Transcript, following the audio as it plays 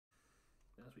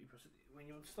That's what you press when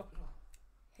you want to stop as well.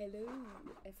 Hello,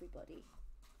 everybody.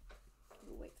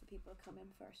 We'll wait for people to come in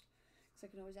first, because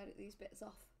I can always edit these bits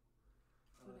off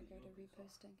when I go to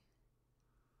reposting.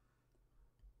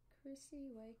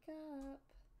 Chrissy, wake up.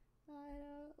 I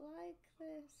don't like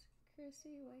this.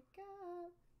 Chrissy, wake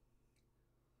up.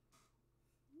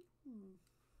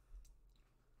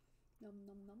 Nom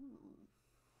nom nom.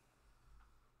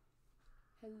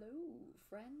 Hello,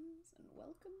 friends, and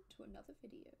welcome to another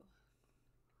video.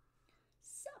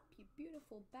 Sup, you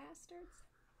beautiful bastards.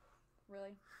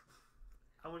 Really?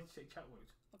 I wanted to say chat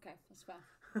words. Okay, that's fine.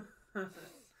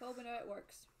 Well, we know it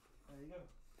works. There you go.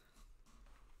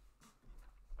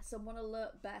 Someone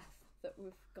alert Beth that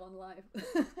we've gone live.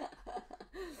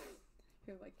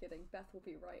 Who am I kidding? Beth will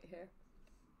be right here.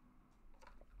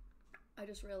 I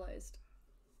just realised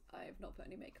I've not put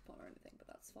any makeup on or anything, but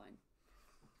that's fine.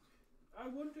 I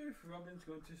wonder if Robin's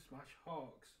going to smash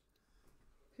Hawks.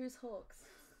 Who's Hawks?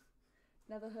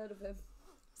 Never heard of him.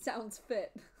 Sounds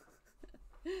fit.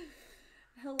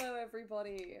 Hello,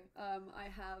 everybody. I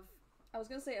was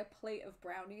going to say a plate of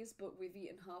brownies, but we've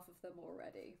eaten half of them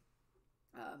already.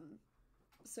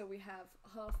 So we have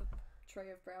half a tray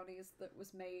of brownies that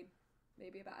was made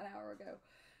maybe about an hour ago.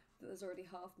 There's already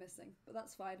half missing, but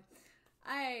that's fine.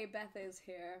 Hey, Beth is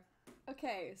here.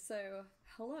 Okay, so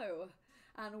hello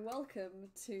and welcome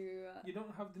to... You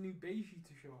don't have the new Beijing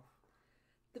to show off.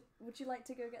 Would you like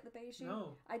to go get the Beijing?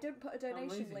 No. I didn't put a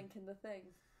donation link in the thing.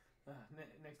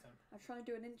 Next time. I'm trying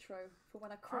to do an intro for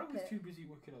when I crop it. I was too busy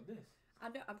working on this. I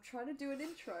know, I'm trying to do an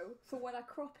intro for when I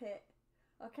crop it.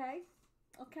 Okay?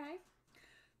 Okay?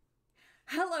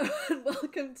 Hello and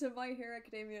welcome to My Hero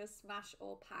Academia Smash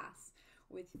or Pass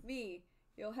with me,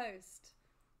 your host,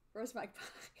 Rose Magpie.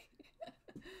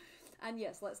 And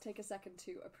yes, let's take a second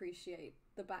to appreciate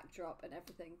the backdrop and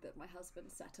everything that my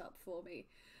husband set up for me.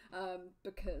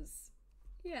 Because,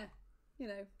 yeah, you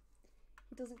know,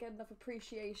 he doesn't get enough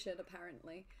appreciation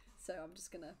apparently. So I'm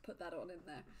just going to put that on in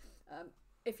there.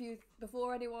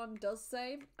 Before anyone does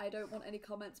say, I don't want any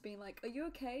comments being like, are you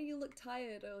okay? You look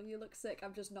tired or you look sick.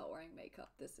 I'm just not wearing makeup.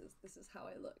 This is how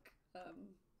I look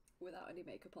without any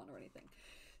makeup on or anything.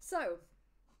 So,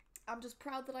 I'm just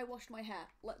proud that I washed my hair.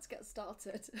 Let's get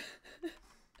started.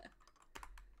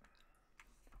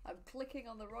 I'm clicking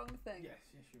on the wrong thing. Yes,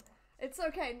 you are. It's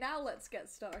okay, now let's get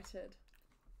started.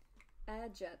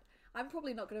 Airjet. I'm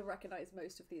probably not going to recognise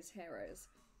most of these heroes.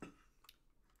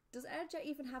 Does Airjet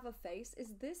even have a face?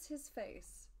 Is this his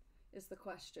face? Is the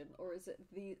question. Or is it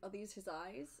are these his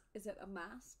eyes? Is it a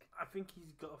mask? I think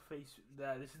he's got a face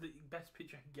there. This is the best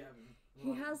picture I can get of him.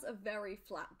 He has a very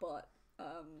flat butt.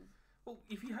 Well,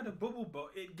 if he had a bubble butt,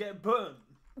 it'd get burnt.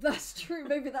 That's true.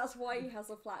 Maybe that's why he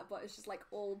has a flat butt. It's just like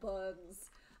all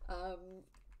burns.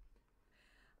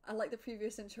 I like the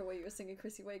previous intro where you were singing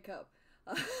Chrissy Wake Up.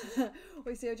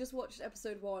 Wait, see, I just watched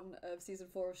episode 1 of season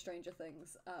 4 of Stranger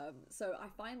Things. So I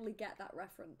finally get that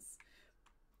reference.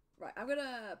 Right, I'm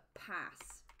gonna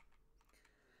pass.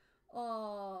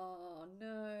 Oh,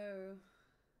 no.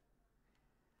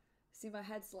 See, my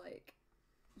head's like,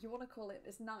 you want to call it,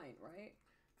 it's 9, right?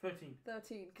 13.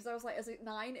 13, because I was like, is it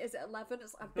 9? Is it 11?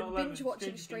 I've been 11. binge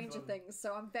watching Stranger Things,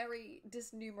 so I'm very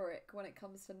dysnumeric when it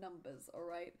comes to numbers,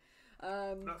 alright?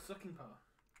 That's sucking power.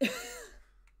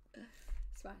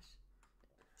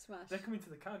 Smash. They're coming to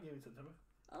the card game in September.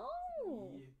 Oh!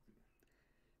 Yeah.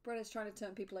 Brenna's trying to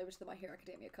turn people over to the My Hero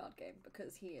Academia card game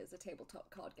because he is a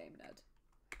tabletop card game nerd.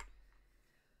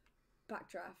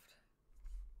 Backdraft.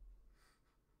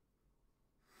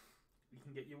 You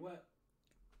can get your wet.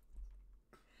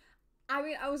 I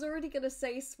mean, I was already going to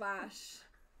say Smash.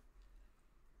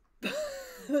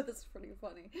 That's pretty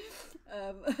funny.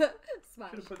 Smash.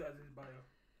 Should have put that as his bio.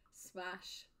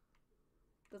 Smash.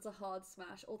 That's a hard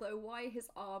smash. Although why his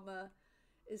armour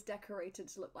is decorated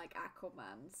to look like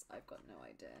Aquaman's, I've got no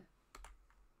idea.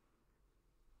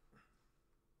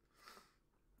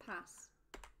 Pass.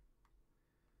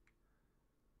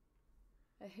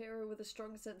 A hero with a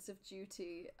strong sense of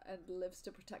duty and lives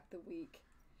to protect the weak.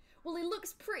 Well, he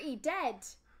looks pretty dead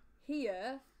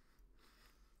here.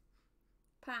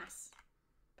 Pass.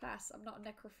 Pass. I'm not a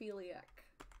necrophiliac.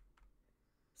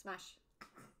 Smash.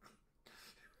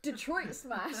 Detroit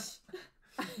Smash.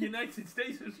 United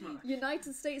States of Smash.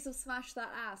 United States of Smash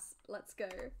that ass. Let's go.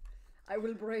 I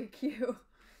will break you.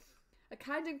 A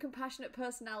kind and compassionate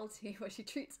personality where she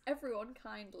treats everyone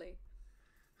kindly.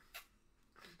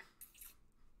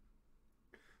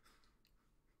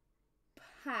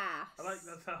 Pass. I like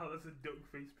that's a duck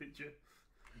face picture.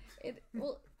 It's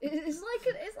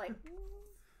like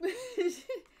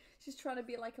she's trying to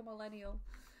be like a millennial.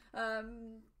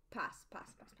 Pass.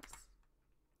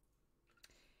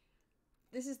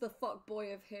 This is the fuck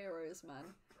boy of heroes, man.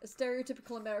 A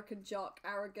stereotypical American jock,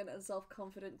 arrogant and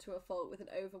self-confident to a fault with an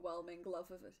overwhelming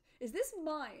love of it. Is this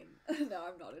mine? No,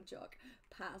 I'm not a jock.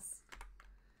 Pass.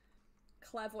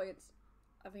 Clairvoyant.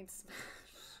 Smash.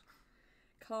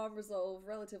 Calm resolve,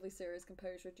 relatively serious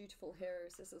composure, dutiful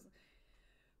heroes. This is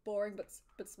boring,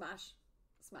 but smash.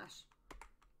 Smash.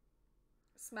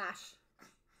 Smash.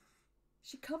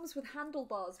 She comes with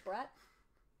handlebars, Brett.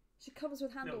 She comes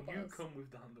with handlebars. No, you come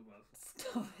with the handlebars.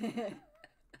 Stop it.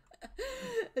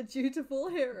 A dutiful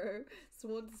hero,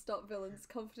 sworn to stop villains,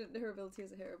 confident in her ability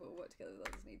as a hero, but will work together with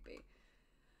others as need be.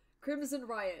 Crimson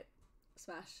Riot.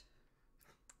 Smash.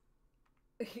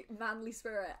 Manly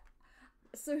spirit.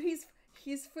 So he's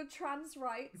for trans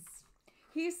rights.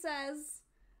 He says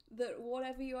that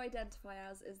whatever you identify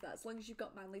as is that. As long as you've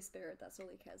got manly spirit, that's all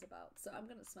he cares about. So I'm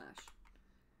gonna smash.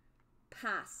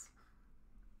 Pass.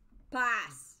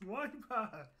 Pass. Why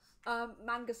pass?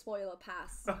 Manga spoiler,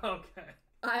 pass. Okay.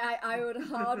 I would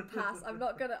hard pass. I'm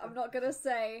not gonna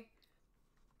say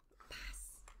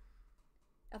pass.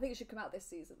 I think it should come out this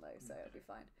season though, so it'll be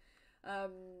fine.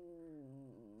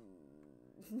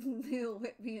 He'll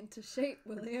whip me into shape,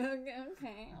 will you?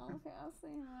 Okay, I'll see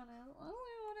how it is. I'll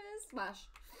see what it is. Smash.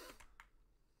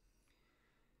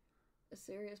 A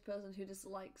serious person who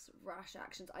dislikes rash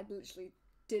actions. I literally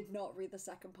did not read the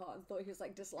second part and thought he was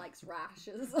like dislikes rash.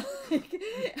 It's like,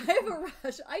 I have a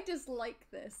rash. I dislike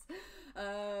this.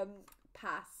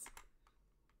 Pass.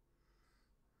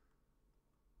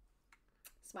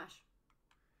 Smash.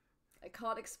 I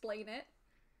can't explain it.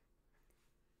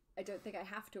 I don't think I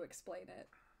have to explain it.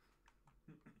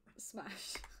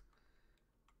 Smash.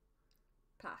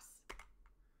 Pass.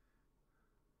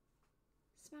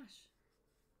 Smash.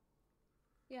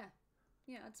 Yeah.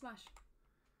 Yeah, I'd smash.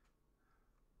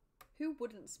 Who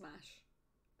wouldn't smash?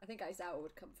 I think Aizawa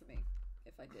would come for me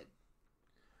if I did.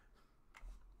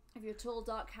 If you're tall,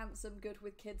 dark, handsome, good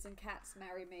with kids and cats,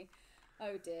 marry me.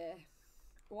 Oh dear.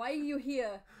 Why are you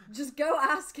here? Just go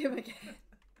ask him again.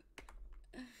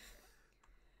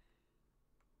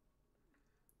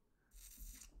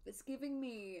 It's giving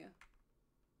me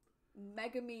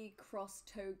Megami cross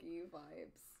Togi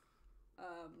vibes.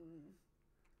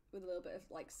 With a little bit of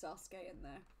like Sasuke in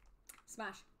there.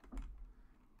 Smash.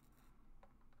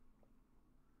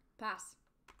 Pass.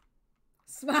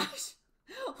 Smash.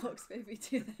 Hawks baby,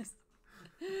 do this.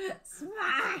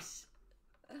 Smash.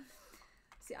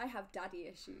 See, I have daddy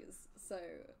issues, so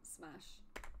smash.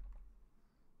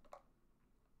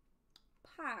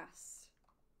 Pass.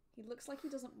 He looks like he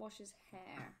doesn't wash his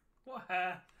hair. What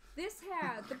hair? This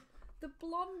hair, the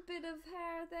blonde bit of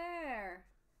hair there.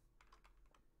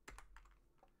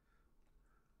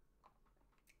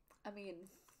 I mean,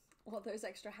 what those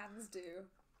extra hands do.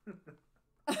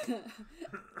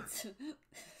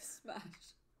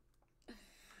 Smash.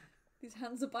 These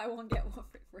hands are buy one get one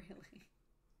free, really.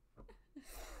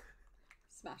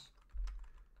 Smash.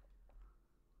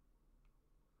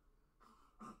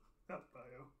 That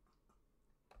bio.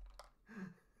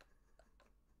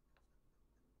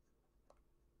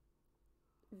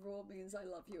 Raw means I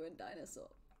love you in dinosaur.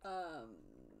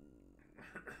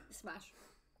 Smash.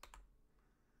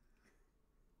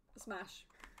 Smash.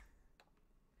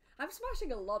 I'm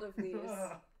smashing a lot of these.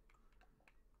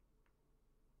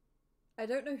 I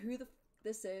don't know who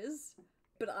this is,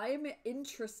 but I am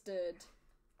interested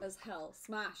as hell.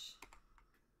 Smash.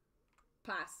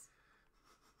 Pass.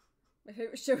 My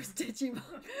favourite show is Digimon.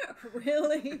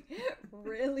 Really?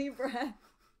 Really, Brett?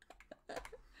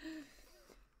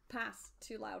 Pass.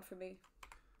 Too loud for me.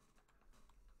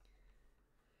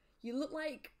 You look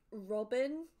like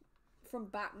Robin from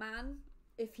Batman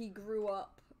if he grew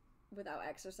up without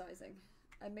exercising.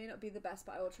 I may not be the best,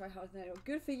 but I will try harder than anyone.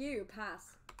 Good for you.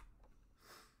 Pass.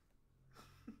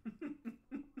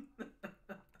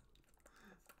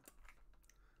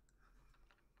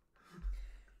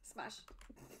 Smash.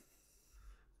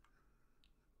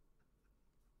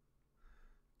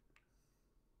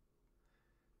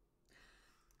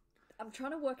 I'm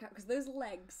trying to work out, because those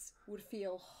legs would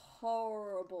feel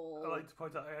horrible. I like to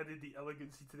point out I added the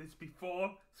elegancy to this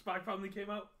before Spy Family came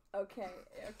out. Okay,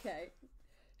 okay.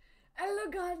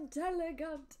 Elegant,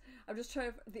 elegant. I'm just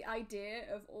trying to... The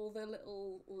idea of all the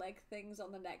little leg things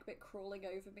on the neck bit crawling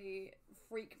over me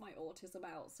freak my autism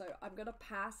out. So I'm going to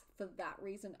pass for that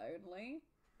reason only.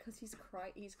 Because he's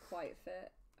quite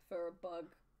fit for a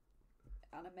bug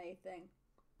anime thing.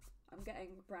 I'm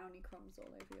getting brownie crumbs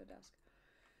all over your desk.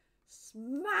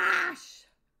 Smash!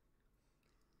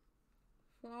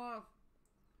 Oh,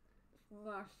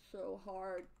 smash so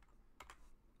hard.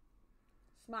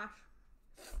 Smash.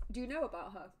 Do you know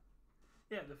about her?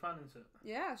 Yeah, the fan is it.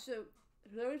 Yeah, so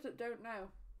For those that don't know,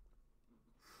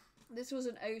 this was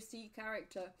an OC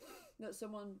character that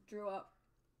someone drew up,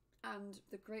 and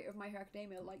the creator of My Hero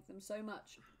Academia liked them so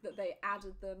much that they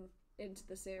added them into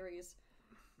the series.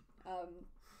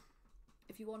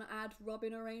 If you want to add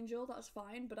Robin or Angel, that's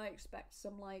fine, but I expect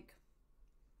some, like,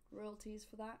 royalties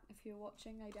for that. If you're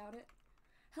watching, I doubt it.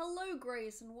 Hello,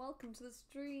 Grace, and welcome to the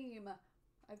stream.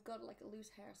 I've got, like, a loose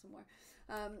hair somewhere.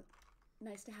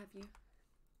 Nice to have you.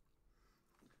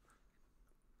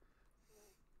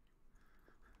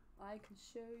 I can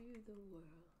show you the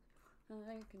world.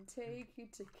 I can take you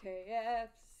to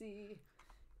KFC.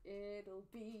 It'll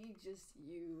be just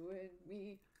you and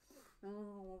me.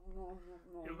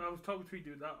 If I was told to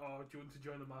do that, or do you want to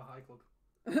join the Mile High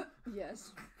Club?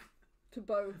 Yes. To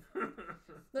both.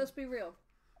 Let's be real.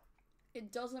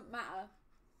 It doesn't matter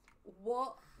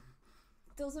what.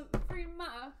 Doesn't freaking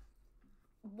matter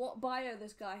what bio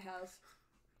this guy has.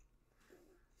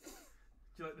 Do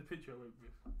you like the picture I went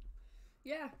with?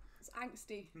 Yeah, it's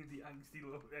angsty. The angsty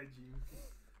little edgy.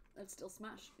 It's still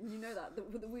Smash. You know that.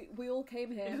 We all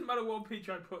came here. It doesn't matter what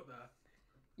picture I put there.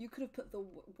 You could have put the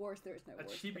worst. There is no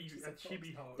worst pictures of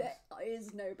chibi horse. There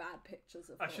is no bad pictures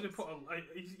of I should have put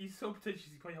he's so pretentious,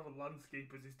 he probably have a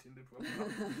landscape as his Tinder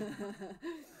profile.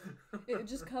 It would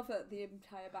just cover the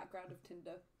entire background of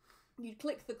Tinder. You'd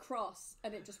click the cross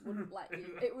and it just wouldn't let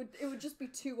you. It would just be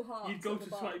two hearts. You'd go to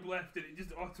swipe left and it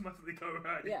just automatically go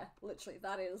right. Yeah, literally.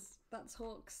 That's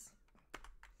Hawk's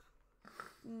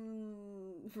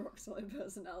rock solid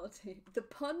personality. The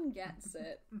pun gets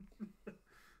it.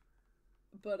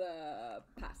 But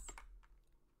pass.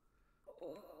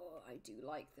 Oh, I do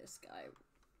like this guy.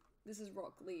 This is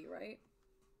Rock Lee, right?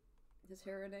 His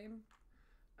hero name?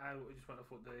 I just want to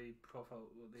put the profile.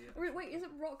 Wait,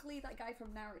 isn't Rock Lee that guy from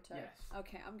Naruto? Yes.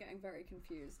 Okay, I'm getting very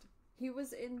confused. He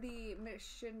was in the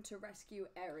mission to rescue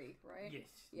Eri, right?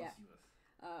 Yes. Yeah. Yes, he was.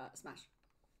 Smash.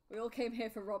 We all came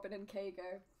here for Robin and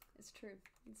Keigo. It's true.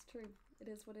 It's true. It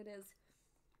is what it is.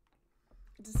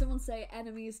 Does someone say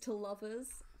enemies to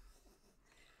lovers?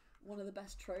 One of the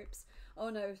best tropes.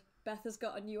 Oh no, Beth has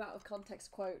got a new out of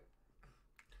context quote.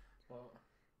 What?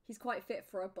 He's quite fit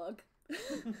for a bug.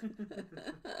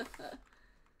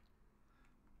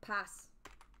 Pass.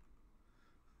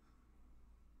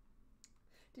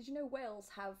 Did you know whales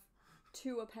have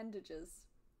 2 appendages?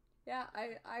 Yeah,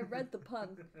 I read the pun.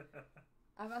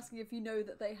 I'm asking if you know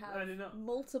that they have I did not.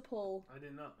 multiple. I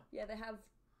did not. Yeah, they have.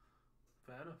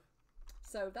 Fair enough.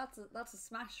 So that's a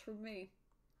smash from me.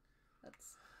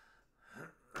 That's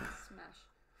smash.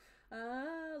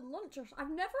 Lunch Rush.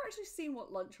 I've never actually seen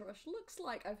what Lunch Rush looks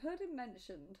like. I've heard him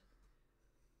mentioned.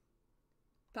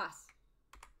 Pass.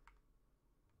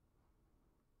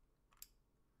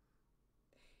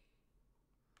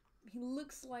 He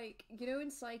looks like, you know, in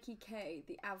Psyche K,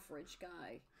 the average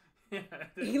guy. Yeah.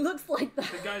 He looks like that.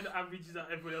 The guy that averages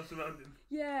out everyone else around him.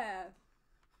 Yeah.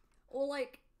 Or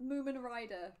like Moomin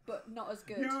Rider, but not as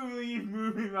good. You leave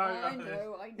Moomin Rider. I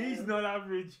know. He's not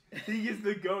average. He is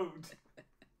the GOAT.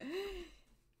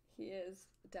 He is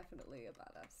definitely a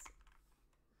badass.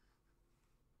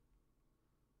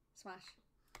 Smash.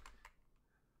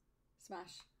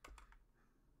 Smash.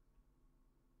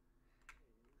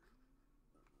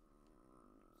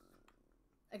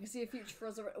 I can see a future for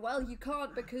us. Well, you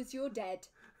can't because you're dead.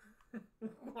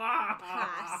 Wow.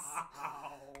 Pass.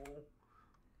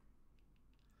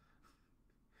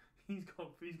 He's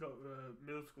got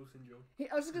middle school syndrome.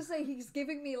 I was just gonna say he's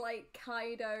giving me like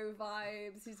Kaido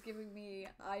vibes. He's giving me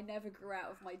I never grew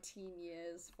out of my teen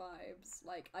years vibes.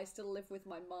 Like I still live with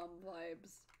my mum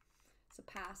vibes. It's a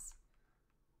pass.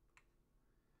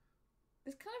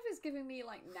 This kind of is giving me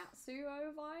like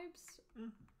Natsuo vibes.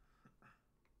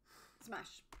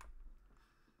 Smash.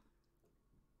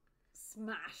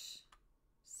 Smash.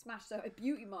 Smash. So a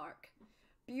beauty mark.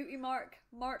 Beauty mark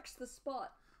marks the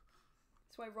spot.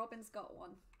 That's why Robin's got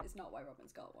one. It's not why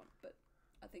Robin's got one, but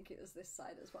I think it was this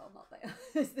side as well, not there.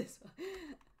 It's this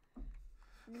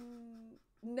one.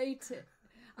 Native.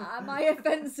 Am I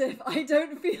offensive? I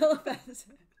don't feel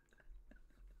offensive.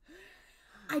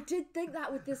 I did think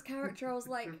that with this character. I was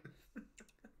like,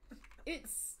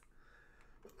 it's...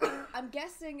 I'm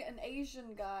guessing an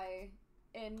Asian guy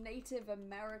in Native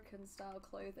American style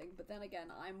clothing, but then again,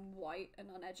 I'm white and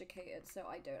uneducated, so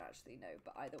I don't actually know.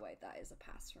 But either way, that is a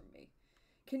pass from me.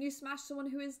 Can you smash someone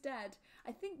who is dead?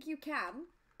 I think you can,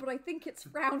 but I think it's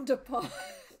frowned upon.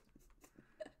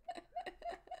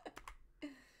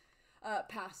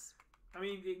 Pass. I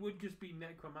mean, it would just be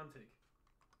necromantic.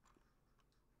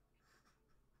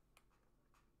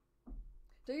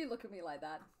 Don't you look at me like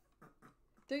that.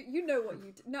 You know what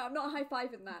you do. No, I'm not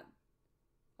high-fiving that.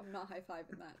 I'm not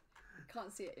high-fiving that.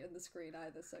 Can't see it in the screen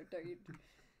either, so don't you...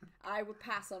 I would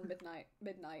pass on Midnight.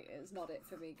 Midnight is not it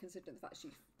for me, considering the fact she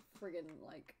friggin'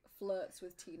 like flirts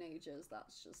with teenagers.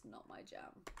 That's just not my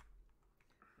jam.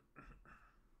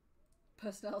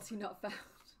 Personality not found.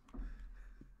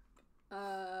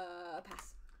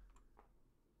 Pass.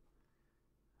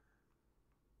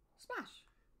 Smash.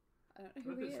 I don't know who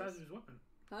Look he at the size is. of his weapon.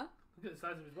 Huh? Look at the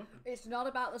size of his weapon. It's not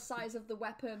about the size of the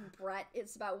weapon, Brett.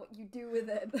 It's about what you do with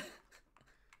it.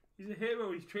 He's a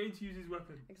hero. He's trained to use his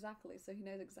weapon. Exactly, so he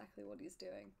knows exactly what he's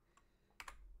doing.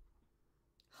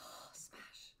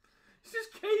 Smash. It's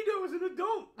just Kano as an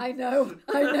adult. I know,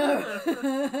 I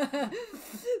know.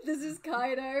 This is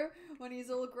Kaido when he's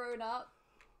all grown up.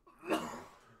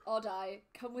 Oddeye,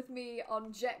 come with me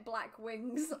on jet black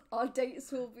wings. Our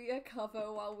dates will be a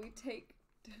cover while we take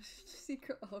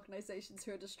secret organizations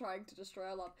who are just trying to destroy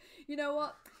our love. You know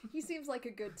what? He seems like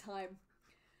a good time.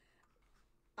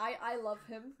 I love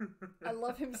him. I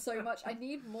love him so much. I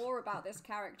need more about this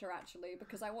character, actually,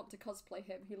 because I want to cosplay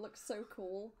him. He looks so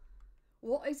cool.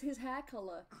 What is his hair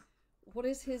colour? What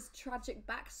is his tragic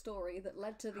backstory that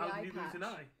led to the How eye did he patch? lose an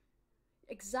eye?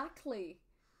 Exactly.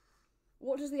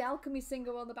 What does the alchemy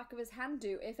symbol on the back of his hand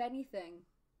do, if anything?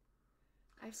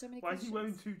 I have so many Why is questions. he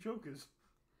wearing two jokers?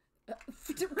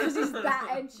 Because he's that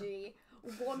edgy.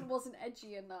 One wasn't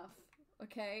edgy enough,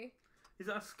 okay? Is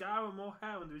that a scar or more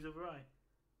hair under his other eye?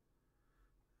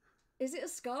 Is it a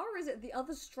scar or is it the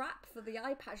other strap for the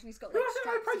eye patch and he's got like Where's the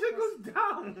eye straps patch that across...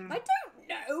 goes down? I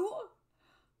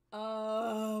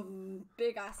don't know!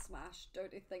 Big ass smash.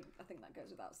 Don't you think? I think that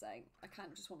goes without saying. I kind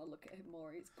of just want to look at him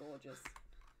more. He's gorgeous.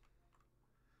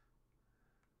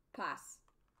 Pass.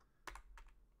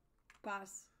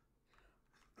 Pass.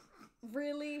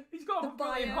 Really? He's got The a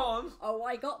built-in bio? horns. Oh,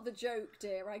 I got the joke,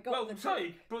 dear. I got Well, the joke.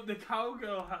 sorry, but the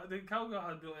cowgirl had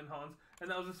built-in horns, and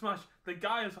that was a smash. The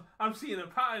guy is. I'm seeing a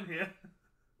pattern here.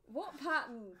 What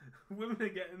pattern? Women are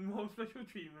getting more special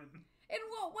treatment. In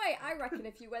what way? I reckon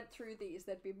if you went through these,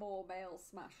 there'd be more males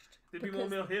smashed. There'd be more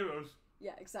Because- male heroes.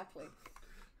 Yeah, exactly.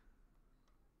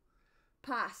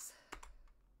 Pass.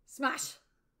 Smash.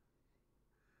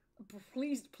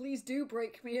 Please do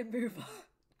break me and move on.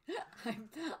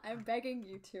 I'm begging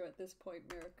you to at this point,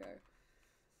 Mirko.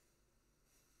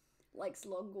 Likes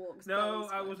long walks. No, belly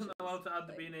I wasn't scratches, allowed to add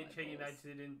the playing with BNH my balls.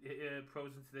 United in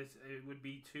pros into this. It would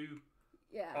be too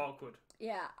Yeah. awkward.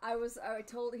 Yeah, I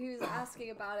told he was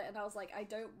asking about it and I was like, I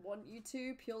don't want you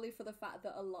to, purely for the fact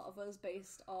that a lot of us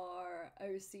based our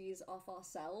OCs off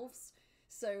ourselves,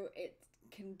 so it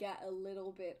can get a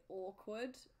little bit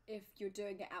awkward if you're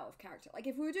doing it out of character. Like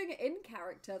if we were doing it in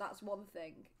character, that's one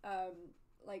thing.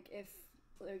 Like if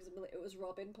for example it was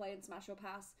Robin playing Smash or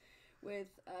Pass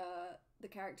with the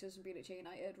characters from BNH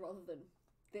United rather than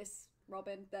this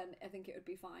Robin, then I think it would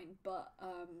be fine. But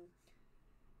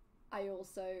I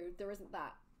also, there isn't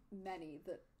that many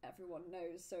that everyone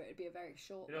knows, so it'd be a very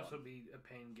short It'd one. also be a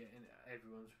pain getting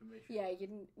everyone's permission. Yeah,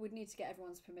 we'd need to get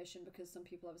everyone's permission because some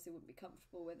people obviously wouldn't be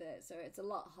comfortable with it, so it's a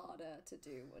lot harder to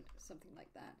do with something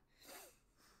like that.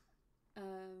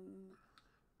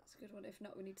 That's a good one. If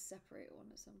not, we need to separate one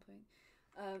at some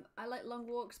point. I like long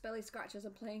walks, belly scratches,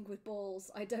 and playing with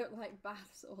balls. I don't like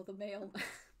baths or the mailman.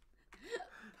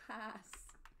 Pass.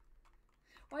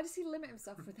 Why does he limit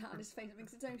himself with that on his face? It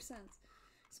makes no sense.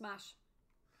 Smash.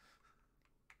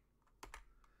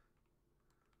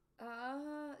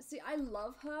 See, I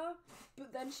love her,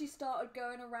 but then she started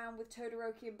going around with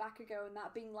Todoroki and Bakugo and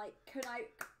that being like, can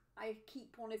I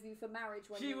keep one of you for marriage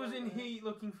when She you're was in older?" heat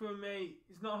looking for a mate.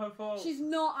 It's not her fault. She's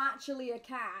not actually a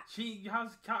cat. She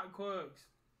has cat quirks.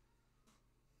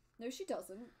 No, she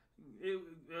doesn't.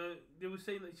 They were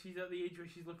saying that she's at the age where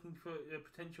she's looking for a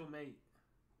potential mate.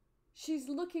 She's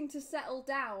looking to settle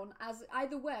down as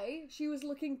either way. She was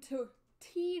looking to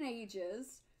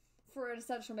teenagers for an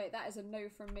essential mate. That is a no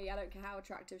from me. I don't care how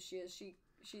attractive she is.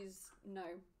 She's no.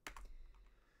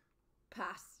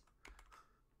 Pass.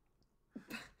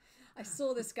 I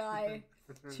saw this guy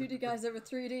 2D guys over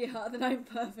 3D harder than I'm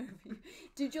perfect.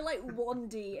 Dude, you're like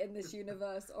 1D in this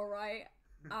universe, alright?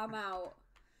 I'm out.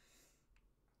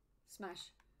 Smash.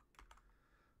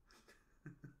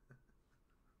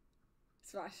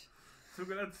 Smash. So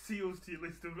we're going to add seals to your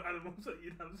list of animals that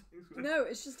you'd have sex with. No,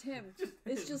 it's just him.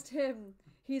 It's just him.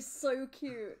 He's so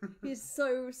cute. He's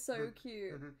so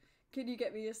cute. Can you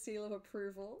get me a seal of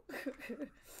approval?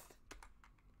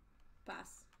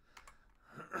 Pass.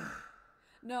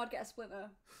 No, I'd get a splinter.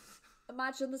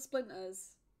 Imagine the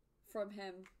splinters from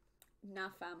him. Nah,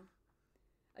 fam.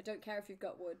 I don't care if you've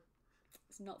got wood.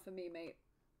 It's not for me, mate.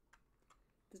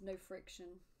 There's no friction.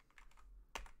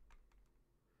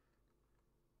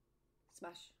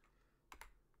 Smash.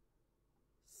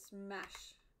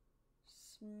 Smash.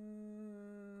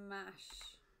 Smash.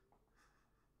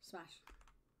 Smash.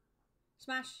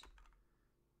 Smash.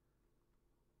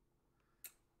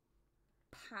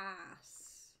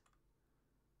 Pass.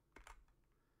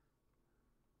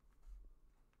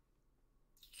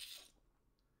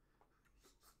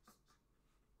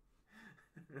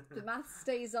 The math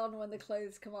stays on when the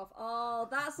clothes come off. Oh,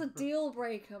 that's a deal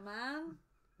breaker, man.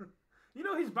 You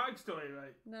know his backstory,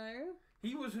 right? No?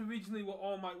 He was originally what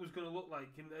All Might was going to look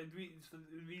like, and the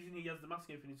reason he has the mask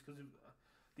and everything is because of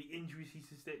the injuries he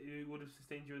would have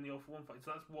sustained during the All For One fight.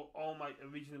 So that's what All Might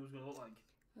originally was going to look like.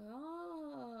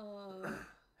 Oh.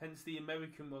 Hence the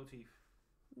American motif.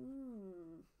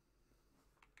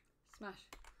 Smash.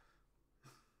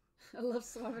 I love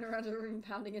swabbing around a room,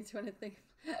 pounding into anything.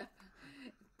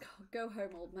 Go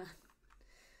home, old man.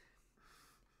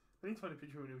 I need to find a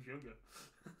picture when he was younger.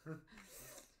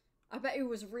 I bet he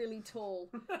was really tall.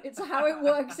 It's how it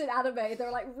works in anime.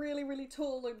 They're like really, really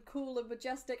tall and cool and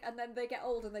majestic, and then they get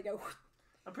old and they go.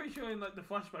 I'm pretty sure in like the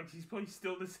flashbacks he's probably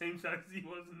still the same size as he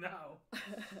was now.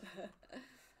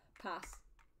 Pass.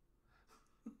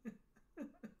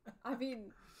 I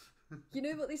mean, you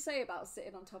know what they say about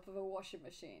sitting on top of a washing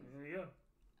machine? There you go.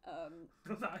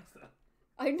 Those eyes though.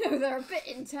 I know, they're a bit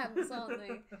intense, aren't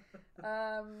they?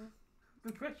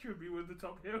 The pressure would be one of the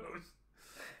top heroes.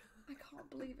 I can't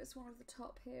believe it's one of the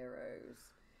top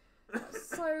heroes. That's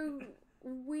so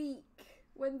weak.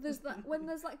 When there's that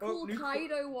cool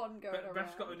Kaido one going around.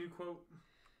 Beth's got a new quote.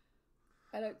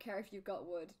 I don't care if you've got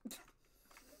wood.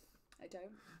 I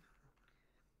don't.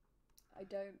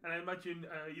 And I imagine,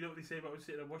 you know what they say about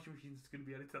sitting on washing machines, it's going to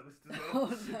be added to that list as well.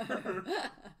 Oh no.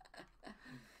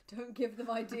 Don't give them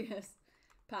ideas.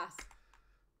 Pass.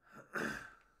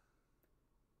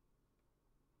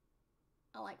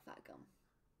 I like that gum.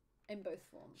 In both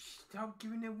forms. Stop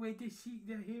giving away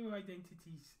their hero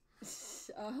identities.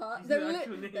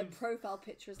 The profile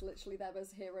picture is literally them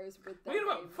as heroes with their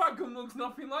names. Fat Gum looks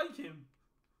nothing like him.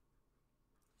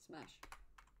 Smash.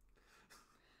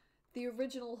 The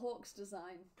original Hawks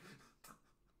design.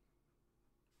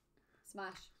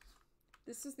 Smash.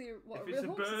 This is the what? If it's a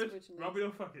bird, Robbie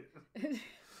will fuck it.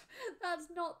 That's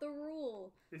not the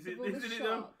rule. Isn't it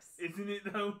though? Isn't it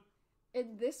though?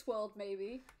 In this world,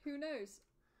 maybe. Who knows?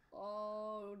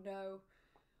 Oh no.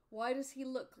 Why does he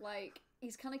look like...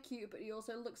 He's kind of cute, but he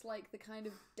also looks like the kind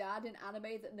of dad in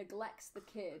anime that neglects the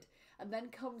kid and then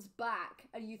comes back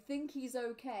and you think he's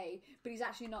okay, but he's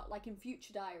actually not, like in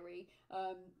Future Diary,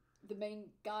 the main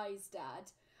guy's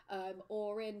dad,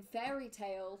 or in Fairy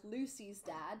Tail, Lucy's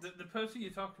dad. The person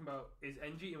you're talking about is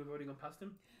Enji and we've already gone past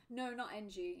him? No, not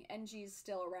Enji. Enji's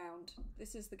still around.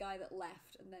 This is the guy that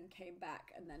left and then came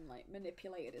back and then like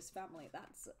manipulated his family.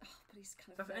 That's... Oh, but he's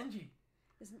kind of... That's Enji.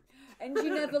 Enji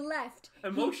never left.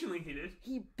 Emotionally he did.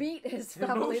 He beat his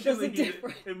family. There's a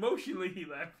difference. Emotionally he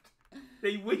left.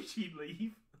 They wish he'd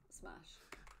leave. Smash.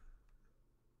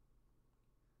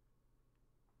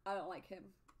 I don't like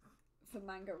him. For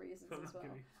manga reasons as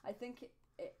well. I think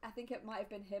it might have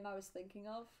been him I was thinking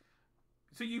of.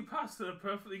 So you passed on a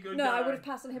perfectly good No, guy. I would have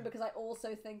passed on him because I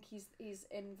also think he's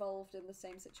involved in the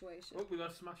same situation. Oh, we got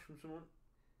a smash from someone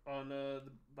on the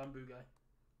bamboo guy.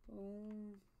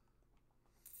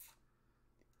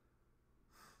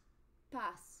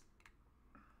 Pass.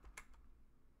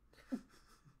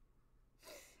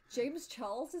 James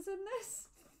Charles is in this?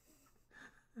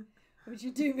 Would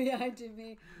you do me, I do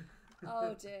me.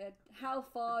 Oh dear. How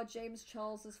far James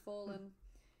Charles has fallen.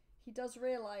 He does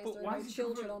realise there are no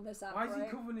children on this app, Why is he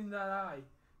covering in that eye?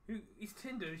 He's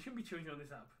Tinder, there shouldn't be children on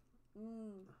this app.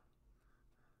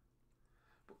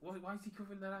 But why is he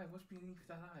covering that eye? What's beneath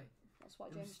that eye? That's why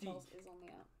James Charles is on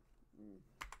the app.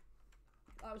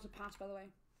 That was a pass, by the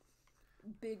way.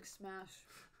 Big smash.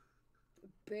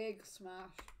 Big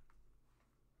smash.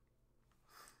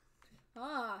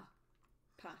 Ah.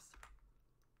 Pass.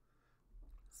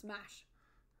 Smash.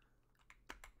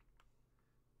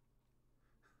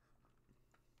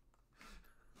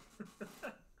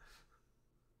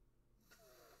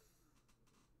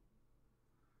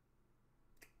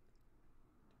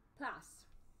 Pass.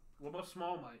 What about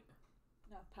Small Mite?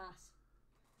 No, pass.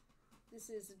 This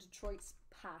is a Detroit's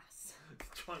pass.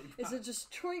 Detroit pass. It's a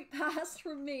Detroit pass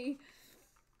from me.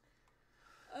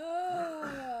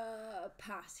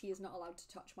 Pass. He is not allowed to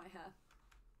touch my hair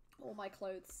or my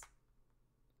clothes.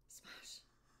 Smash.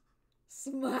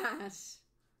 Smash.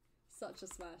 Such a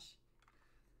smash.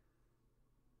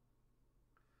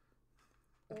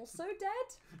 Also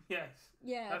dead? Yes.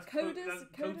 Yeah. That's Coda's.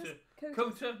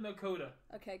 Kota, no Coda.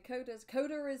 Okay, Coda is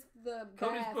the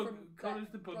bear from Coda's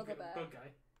the bug Brother Bear.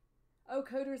 guy. oh,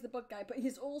 Coda is the bug guy, but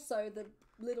he's also the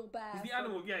little bear. He's the from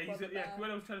animal, yeah. Brother Yeah. Bear.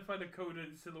 When I was trying to find a Coda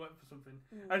silhouette for something,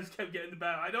 I just kept getting the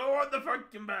bear. I don't want the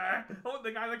fucking bear. I want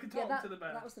the guy that can talk to the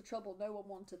bear. That was the trouble. No one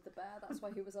wanted the bear. That's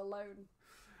why he was alone.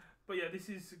 But yeah, this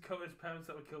is Coda's parents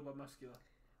that were killed by Muscular.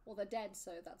 Well, they're dead,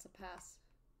 so that's a pass.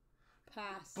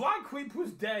 Pass. Black Whip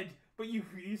was dead, but you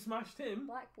smashed him.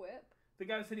 Black Whip. The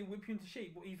guy said he whipped you into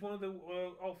shape, but he's one of the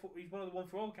he's one of the one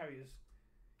for all carriers.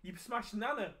 You smashed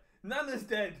Nana. Nana's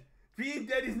dead. Being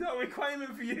dead is not a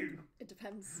requirement for you. It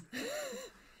depends.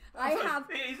 I have.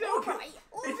 Is it okay?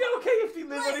 Is it okay if you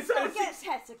live on inside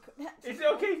a Is it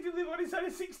okay if you live on inside a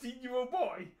 16-year-old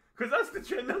boy? Because that's the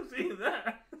trend I'm seeing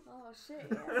there. Oh shit!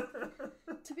 Yeah.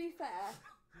 To be fair,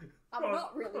 I'm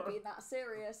not really being that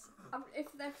serious.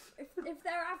 If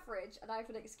they're average and I have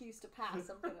an excuse to pass,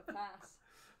 I'm gonna pass.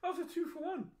 That was a 2 for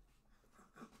 1.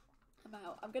 I'm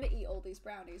out. I'm gonna eat all these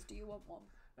brownies. Do you want one?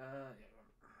 Yeah.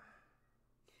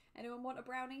 Anyone want a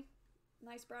brownie?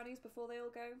 Nice brownies before they all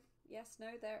go? Yes,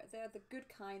 no, they're the good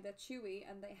kind. They're chewy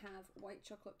and they have white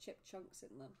chocolate chip chunks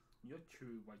in them. You're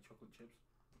true white chocolate chips.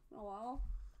 Oh well,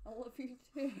 I love you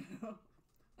too.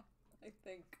 I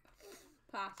think.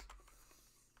 Pass.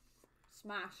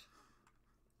 Smash.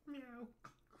 Meow.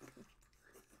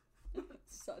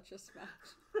 Such a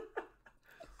smash.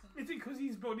 Is it because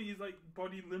his body is like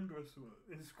body limber or something?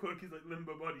 His quirk is like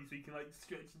limber body, so he can like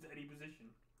stretch into any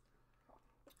position.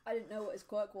 I didn't know what his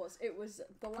quirk was. It was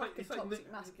the lack of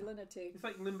toxic masculinity. It's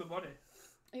like limber body.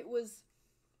 It was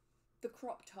the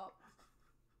crop top.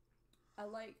 I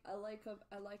like a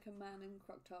man in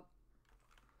crop top.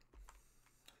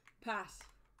 Pass.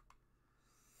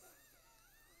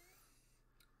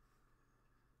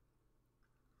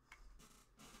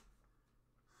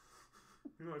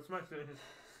 You know, smash it.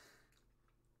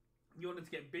 You wanted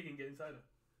to get big and get inside her.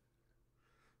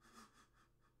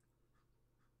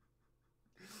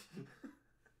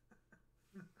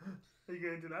 Are you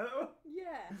going to do that? Oh.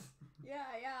 Yeah. Yeah,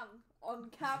 I am. On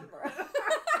camera.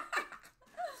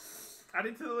 Add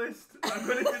it to the list. I'm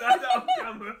going to do that on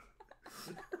camera.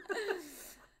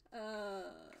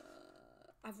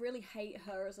 I really hate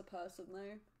her as a person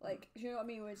though. Like, do you know what I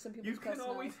mean? When some people's You can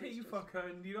always hate you just fuck her,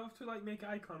 and you don't have to like make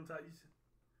eye contact.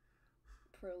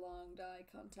 prolonged eye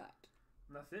contact.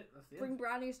 And that's it. That's the Bring end.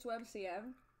 brownies to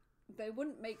MCM. They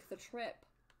wouldn't make the trip,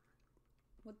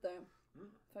 would they?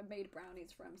 If I made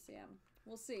brownies for MCM.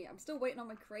 We'll see. I'm still waiting on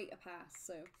my creator pass,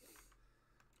 so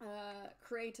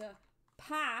creator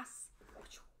pass.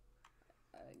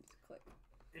 I need to click.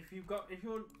 If you want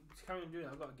to carry on doing it,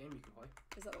 I've got a game you can play.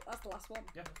 That's the last one?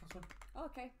 Yeah, that's the last one. Oh,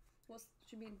 okay. What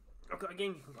do you mean? I've got a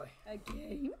game you can play. A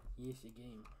game? Yes, a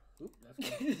game. Oop,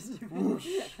 that's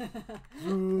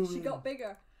good. She got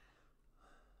bigger.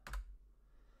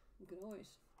 You can always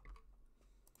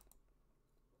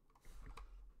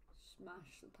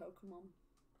smash the Pokemon.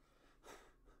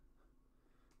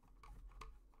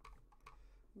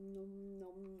 Nom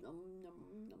nom nom nom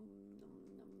nom nom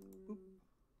nom. Boop.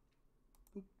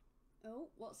 Boop. Oh,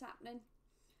 what's happening?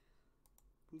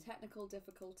 Boop. Technical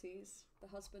difficulties. The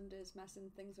husband is messing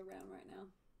things around right now.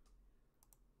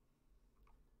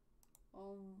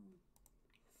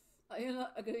 Are you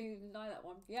not going to deny that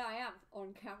one? Yeah, I am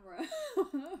on camera.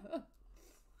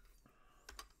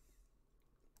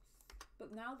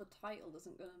 But now the title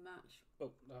isn't going to match.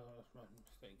 Oh, no, that's my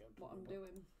mistake. What I'm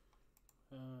doing.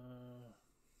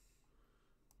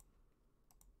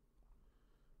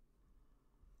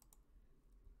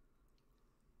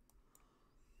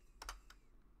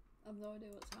 I've no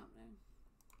idea what's happening.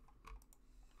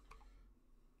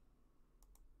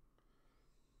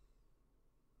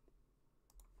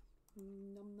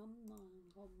 Nom nom nom.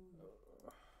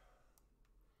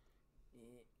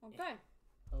 Okay.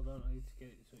 Hold on, I need to get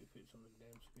it so it fits on the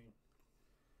damn screen.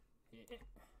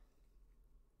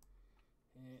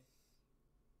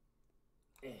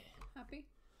 Happy?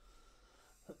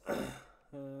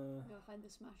 You'll hide the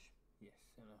smash. Yes,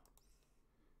 I know.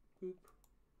 Boop.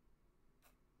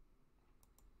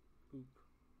 Boop.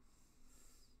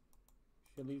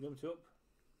 Should I leave them two up?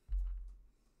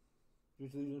 Do you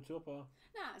want to leave them two up or?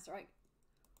 Nah, it's alright.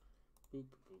 Boop,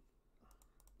 boop.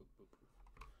 Boop, boop, boop.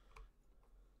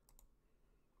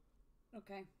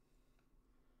 Okay.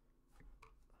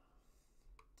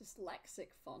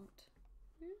 Dyslexic font.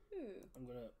 Ooh. I'm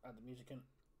gonna add the music in.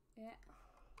 Yeah.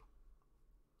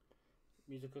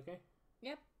 Music okay?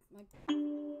 Yep. My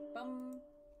bum.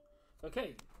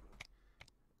 Okay.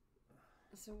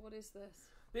 So what is this?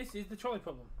 This is the trolley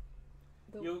problem.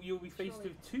 You'll be faced trolley.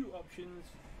 with two options.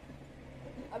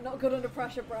 I'm not good under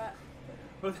pressure, Brett.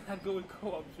 But I'd go with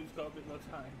co-op, so it's got a bit more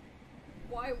time.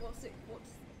 Why? What's it?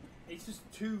 What's? It's just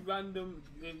two random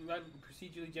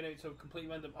procedurally generated, so completely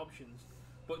random options,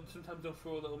 but sometimes they'll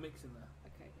throw a little mix in there.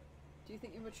 Okay. Do you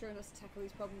think you're mature enough to tackle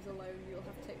these problems alone? You'll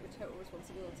have to take the total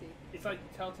responsibility. It's like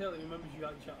Telltale, it remembers your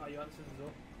answers as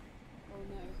well. Oh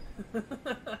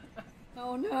no.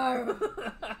 Oh no!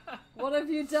 What have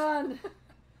you done?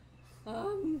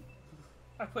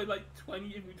 I played like 20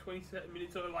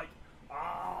 minutes of it, like,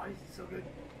 this is so good.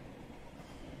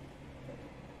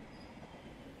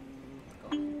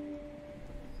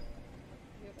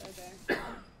 You're there. You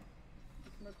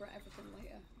can regret everything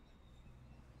later.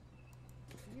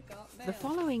 You got mail. The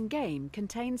following game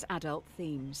contains adult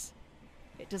themes.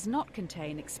 It does not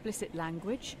contain explicit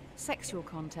language, sexual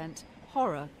content,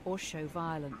 horror, or show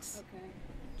violence. Okay.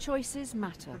 Choices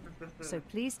matter, so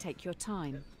please take your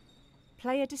time.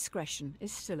 Player discretion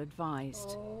is still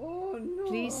advised. Oh no!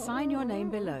 Please sign your name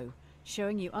below,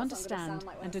 showing you That's not gonna understand sound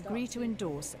like when and I agree start to to.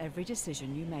 endorse every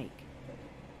decision you make.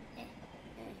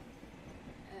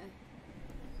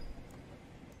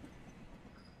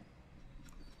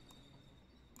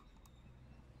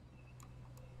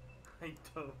 I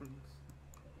don't.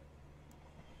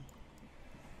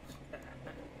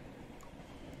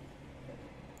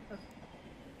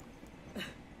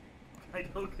 I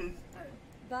don't.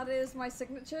 That is my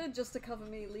signature, just to cover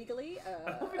me legally.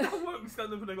 I hope it don't work.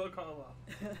 Stand up and I got caught off.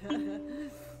 I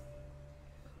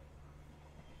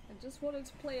just wanted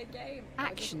to play a game.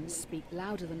 Actions speak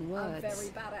louder than words. I'm very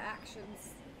bad at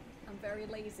actions. I'm very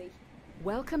lazy.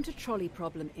 Welcome to Trolley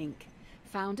Problem Inc.,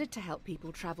 founded to help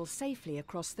people travel safely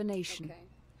across the nation. Okay.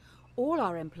 All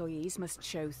our employees must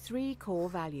show 3 core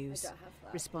values: I don't have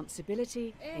that.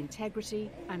 responsibility, integrity,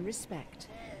 and respect.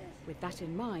 With that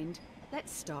in mind,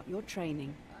 let's start your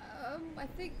training. I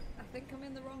think I'm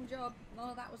in the wrong job. None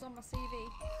of that was on my CV.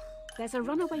 There's a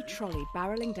runaway trolley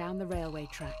barreling down the railway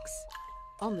tracks.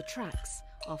 On the tracks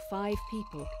are 5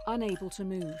 people unable to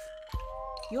move.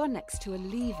 You're next to a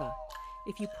lever.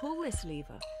 If you pull this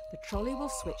lever, the trolley will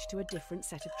switch to a different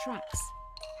set of tracks.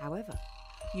 However,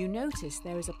 you notice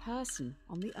there is a person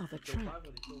on the other track.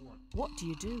 What do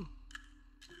you do?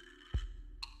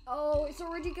 Oh, it's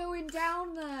already going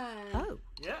down there. Oh,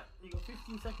 Yeah, you got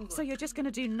 15 seconds so you're just going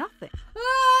to do nothing?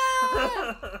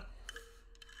 Ah!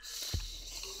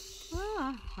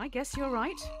 Ah, I guess you're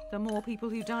right. The more people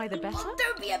who die, the better. Oh,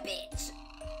 don't be a bitch!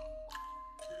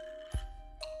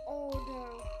 Oh no.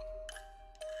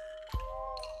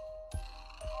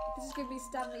 This is giving me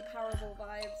Stanley Parable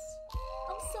vibes.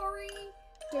 I'm sorry.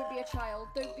 Don't be a child.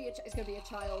 Don't be a child. It's going to be a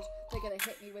child. They're going to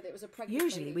hit me with it. It was a pregnant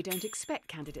Usually lady. we don't expect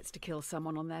candidates to kill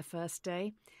someone on their first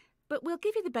day, but we'll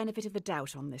give you the benefit of the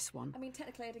doubt on this one. I mean,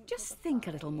 technically I didn't Just kill the think a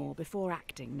fly. little more before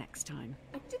acting next time.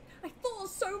 I thought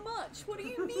so much. What do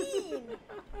you mean?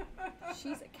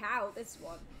 She's a cow, this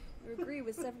one. You agree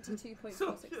with 72.46.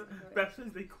 So, best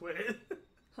as they quit.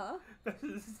 Huh? Best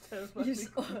as it's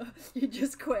terrifying. You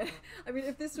just quit. I mean,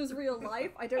 if this was real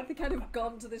life, I don't think I'd have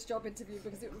gone to this job interview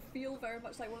because it would feel very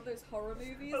much like one of those horror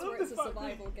movies I love where the it's a fact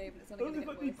survival game and it's only I love going the to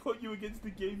fact get they worse. put you against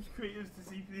the game's creators to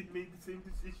see if they made the same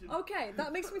decision. Okay,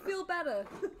 that makes me feel better.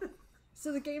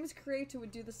 So the game's creator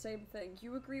would do the same thing.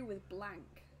 You agree with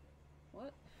blank.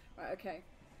 What? Right, okay.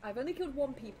 I've only killed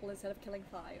 1 people instead of killing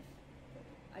 5.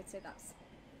 I'd say that's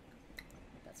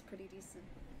pretty decent.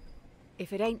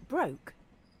 If it ain't broke,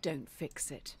 don't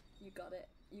fix it. You got it.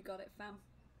 You got it, fam.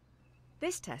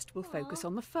 This test will focus Aw.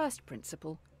 on the first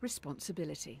principle,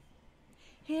 responsibility.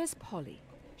 Here's Polly.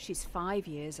 She's 5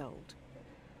 years old.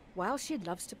 While she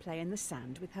loves to play in the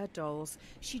sand with her dolls,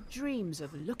 she dreams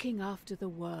of looking after the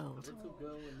world. Little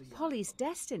girl in the Polly's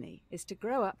destiny is to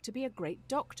grow up to be a great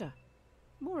doctor.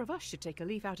 More of us should take a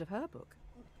leaf out of her book.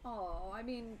 Oh, I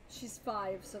mean, she's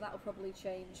 5, so that'll probably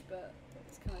change, but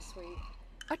it's kind of sweet.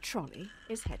 A trolley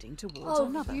is heading towards Oh,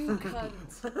 another. you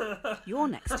cunt. You're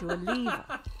next to a lever.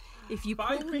 If you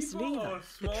Five pull this people or lever, a the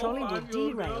small trolley will 5-year-old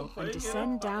girl derail playing and in a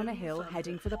descend down a fine hill sandpit.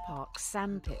 heading for the park's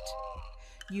sandpit.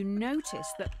 You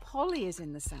notice that Polly is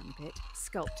in the sandpit,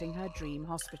 sculpting her dream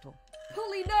hospital.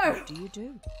 Polly, no! What do you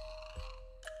do?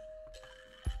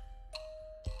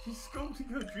 She's sculpting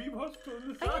her dream hospital in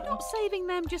the Are you sand. not saving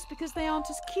them just because they aren't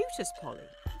as cute as Polly?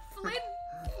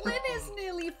 Flynn is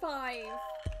nearly 5.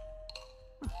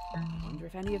 I wonder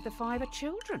if any of the 5 are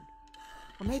children.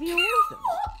 Or maybe all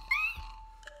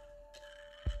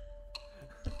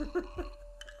of them.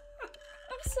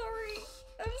 I'm sorry.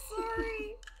 I'm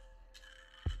sorry.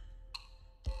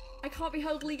 I can't be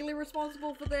held legally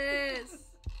responsible for this.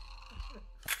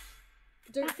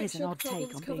 Don't That fix is an your odd take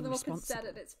problems, on cover being them up instead responsible.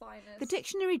 at its finest. The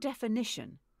dictionary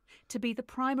definition: to be the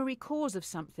primary cause of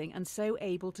something and so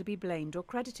able to be blamed or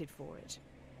credited for it.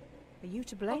 Are you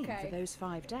to blame Okay. for those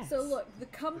 5 deaths? So look, the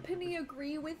company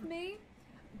agree with me,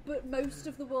 but most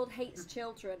of the world hates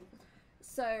children.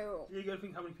 So You gotta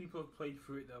think how many people have played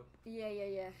through it though.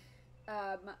 yeah.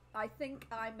 I think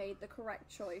I made the correct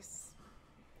choice.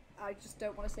 I just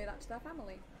don't want to say that to their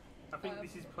family. I think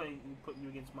this is putting you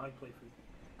against my playthrough.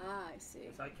 Ah, I see.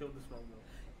 Yes, I killed the small girl.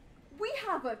 We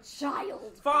have a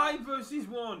child. 5 versus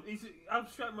 1. It's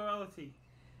abstract morality.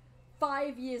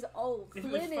 5 years old. If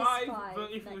Flynn it was is 5, 5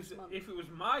 but if next month. it was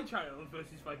my child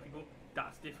versus 5 people,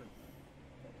 that's different.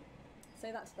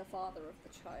 Say that to the father of the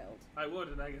child. I would,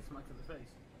 and I get smacked in the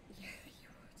face. Yeah, you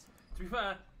would. To be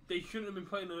fair, they shouldn't have been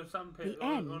playing on a sandpit. The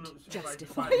or end unsupervised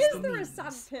justifies Why fire. is the there a means.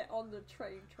 sandpit on the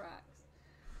train tracks?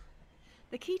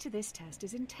 The key to this test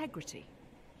is integrity.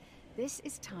 This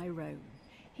is Tyrone.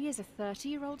 He is a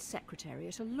 30-year-old secretary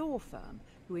at a law firm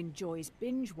who enjoys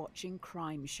binge-watching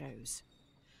crime shows.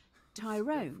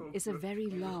 Tyrone is a very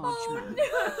large man.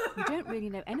 You don't really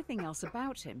know anything else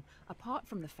about him, apart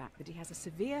from the fact that he has a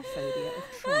severe phobia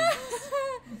of trains.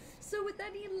 So with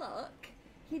any luck,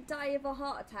 he'd die of a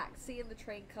heart attack seeing the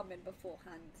train coming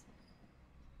beforehand.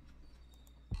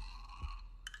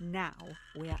 Now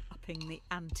we are upping the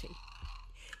ante.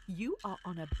 You are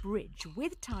on a bridge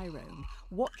with Tyrone,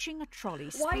 watching a trolley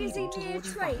Why is he speeding near towards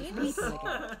a group of trains? people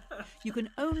again. You can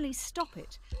only stop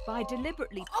it by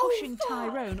deliberately Oh, pushing fuck!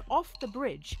 Tyrone off the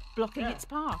bridge, blocking Yeah. its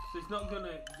path. So it's not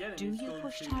gonna get him. Do it's you going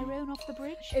push to... Tyrone off the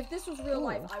bridge? If this was real Or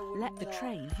life, I would let the not.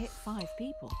 train hit 5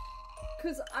 people.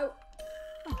 Because I...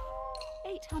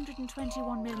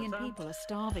 821 million Understand? people are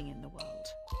starving in the world.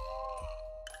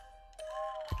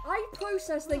 I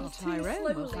process things too Tyrone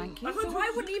will slowly, thank you. so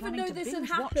I wouldn't even Planning know to this had binge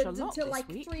watch a happened lot until this like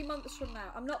week. 3 months from now.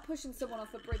 I'm not pushing someone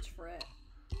off a bridge for it.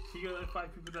 So you're gonna let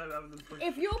 5 people die rather than push.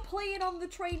 If you're playing on the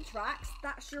train tracks,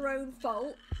 that's your own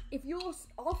fault. If you're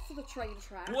off the train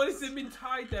tracks... What has it been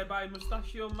tied there by a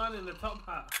mustachioed man in a top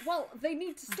hat? Well, they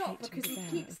need to I stop hate to be because the he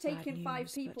bearer keeps of bad taking 5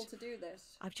 news, people but- to do this.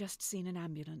 I've just seen an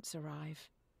ambulance arrive.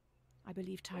 I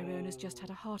believe Tyrone has just had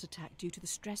a heart attack due to the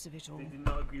stress of it all. They did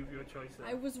not agree with your choice there.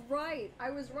 I was right.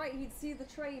 He'd see the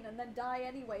train and then die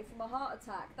anyway from a heart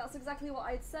attack. That's exactly what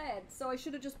I'd said. So I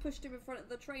should have just pushed him in front of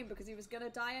the train because he was going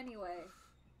to die anyway.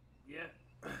 Yeah.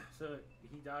 So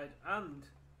he died and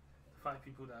 5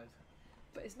 people died.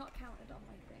 But it's not counted on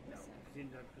my thing, No, so... he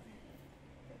didn't die because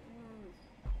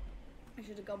I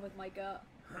should have gone with my gut.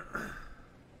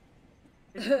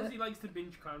 It's because he likes to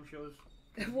binge crime shows.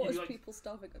 What He is likes- people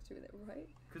starving up to with it, right?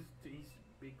 Because he's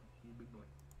big. He's a big boy.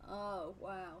 Oh,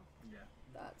 wow. Yeah.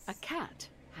 That's... A cat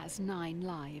has 9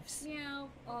 lives. Meow.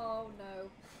 Oh,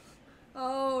 no.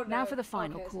 Oh, no. Now for the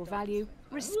final Okay, it's a core dog. value,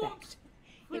 respect.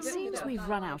 What? It They don't seems have we've nine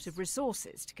run lives. out of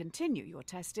resources to continue your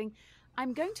testing.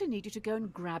 I'm going to need you to go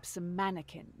and grab some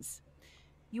mannequins.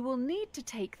 You will need to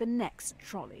take the next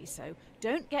trolley, so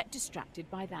don't get distracted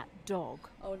by that dog.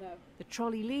 Oh, no. The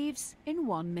trolley leaves in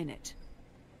 1 minute.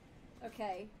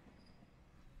 Okay.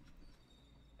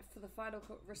 For the final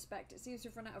respect, it seems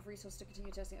we've run out of resources to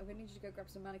continue testing. I'm going to need you to go grab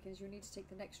some mannequins. You'll need to take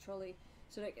the next trolley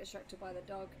so don't get distracted by the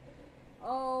dog.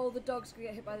 Oh, the dog's going to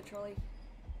get hit by the trolley.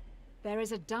 There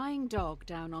is a dying dog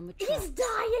down on the He's tracks.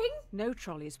 dying! No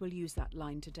trolleys will use that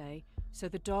line today, so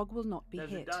the dog will not be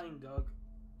There's hit. a dying dog.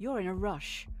 You're in a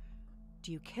rush.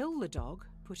 Do you kill the dog,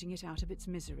 putting it out of its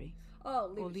misery,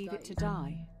 Oh, or leave it to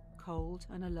die, cold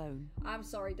and alone? I'm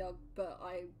sorry, dog, but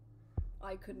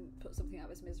I couldn't put something out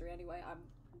of its misery anyway.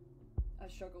 I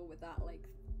struggle with that, like...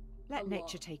 Let a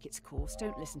nature lot. take its course.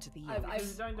 Don't listen to the I've- yells.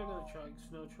 There's a dying dog on the tracks.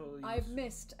 No trolleys. I've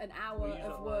missed an hour Use of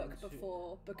that work line to-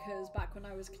 before because back when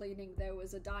I was cleaning there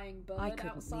was a dying bird I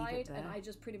couldn't leave it outside and there I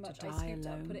just pretty to much die I scooped it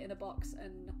up, alone. put it in a box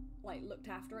and like looked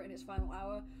after it in its final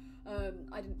hour.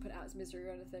 I didn't put it out its misery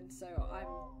or anything, so I'm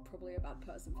probably a bad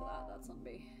person for that. That's on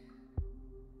me.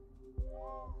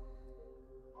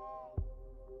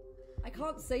 I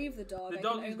can't save the dog. The I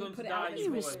dog can is only going to put it die out of its You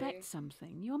anyway. misery. respect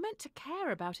something. You're meant to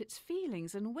care about its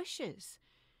feelings and wishes.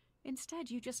 Instead,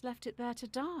 you just left it there to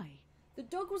die. The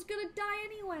dog was gonna die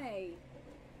anyway.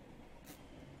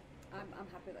 I'm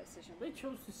happy with that decision. They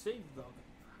chose to save the dog.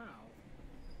 How?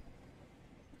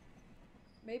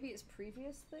 Maybe it's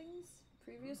previous things,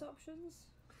 previous options.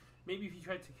 Maybe if you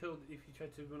tried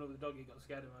to run over the dog, it got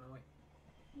scared and ran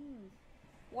away.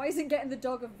 Why isn't getting the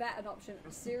dog a vet an option?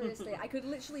 Seriously, I could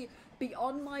literally be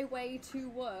on my way to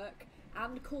work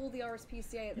and call the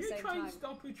RSPCA at the You same try time. and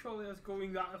stop a trolley that's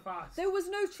going that fast. There was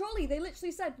no trolley. They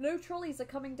literally said no trolleys are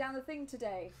coming down the thing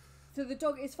today. So the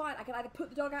dog is fine. I can either put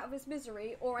the dog out of its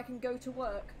misery or I can go to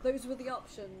work. Those were the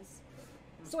options.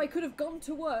 So I could have gone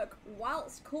to work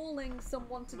whilst calling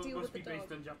someone to deal with Must the be dog.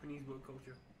 based on Japanese work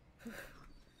culture.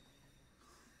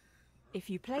 If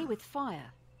you play with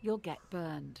fire, you'll get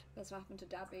burned. That's what happened to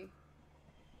Dabby.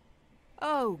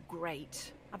 Oh,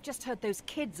 great. I've just heard those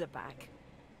kids are back.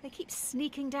 They keep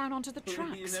sneaking down onto the You're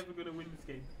tracks. never going to win this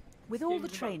game. With This all game the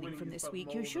is about training winning, from it's this about week,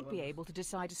 you more should be than able to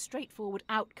decide a straightforward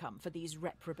outcome for these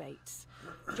reprobates.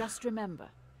 Just remember,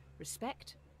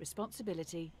 respect,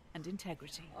 responsibility, and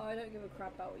integrity. Oh, I don't give a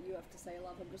crap about what you have to say,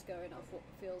 love. I'm just going off what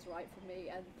feels right for me,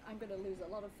 and I'm going to lose a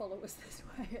lot of followers this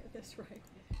way at this rate.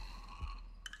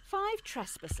 5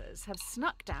 trespassers have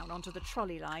snuck down onto the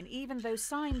trolley line even though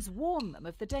signs warn them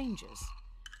of the dangers.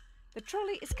 The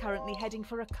trolley is currently heading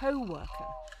for a co-worker.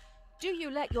 Do you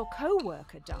let your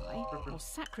co-worker die or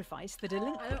sacrifice the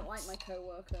delinquents? I don't like my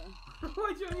co-worker.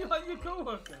 Why don't you like your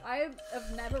co-worker? I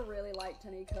have never really liked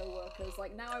any co-workers.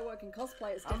 Like, now I work in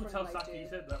cosplay, it's I'm different gonna than tell I Saki you do.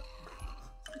 said that.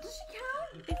 Does she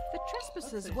count? If the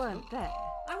trespassers I'd say weren't so. there,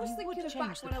 I was you thinking would of change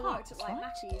back the when I worked parts, at, like, right?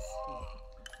 Mackey's.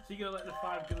 So you're gonna let the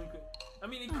 5 delinquent? I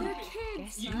mean, it could They're be.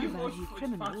 kids. Guess You I watch value fast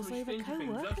criminals food over Stranger Things,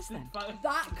 co-workers that's the then.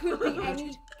 That could be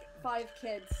any 5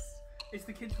 kids. It's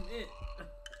the kids from It.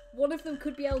 One of them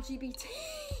could be LGBT.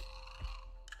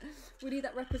 We need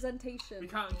that representation. We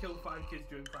can't kill 5 kids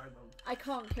during Pride Month. I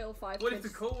can't kill 5 What if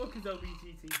kids. the co-worker's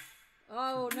LGBT?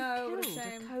 Oh no, what a Killed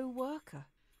shame. a co-worker.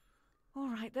 All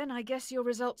right then, I guess your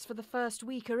results for the first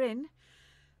week are in.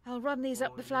 I'll run these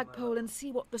up Oh, the you don't like flagpole that. and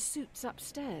see what the suits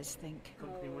upstairs think.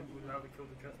 Company Oh. would rather kill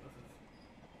the trespassers.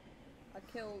 I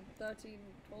killed 13,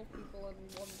 12 people and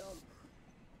 1 dog.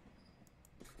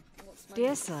 What's my Dear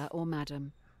next? sir or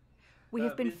madam, we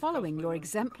have been This following cosplay your was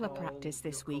exemplar called practice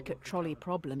this Your week at Co-worker Trolley Challenge.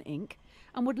 Problem Inc.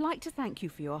 and would like to thank you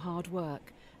for your hard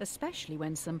work, especially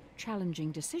when some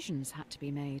challenging decisions had to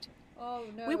be made. Oh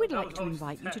no. We would That like was to always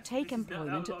invite the you to test. take This is- that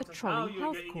employment was at the always how Trolley you were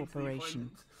Health getting into the Corporation,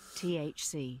 employment.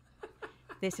 THC.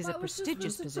 This is a That was just the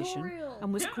prestigious position tutorial.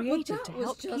 and was Yeah, but created that to was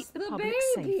help keep just the the public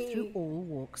baby. safe through all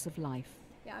walks of life.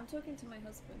 Yeah, I'm talking to my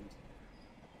husband.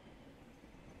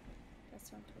 That's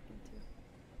who I'm talking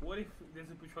to. What if there's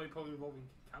a trolley problem involving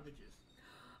cabbages?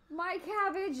 My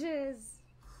cabbages!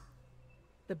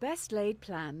 The best laid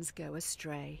plans go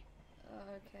astray.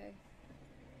 Okay.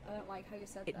 I don't like how you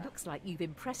said It that. looks like you've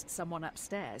impressed someone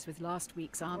upstairs with last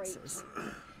week's Great. answers.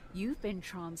 You've been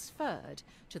transferred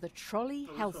to the Trolley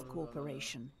Oh, Health this one was,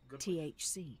 Corporation, good.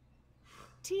 THC.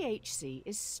 THC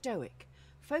is stoic,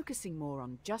 focusing more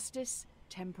on justice,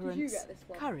 temperance, get this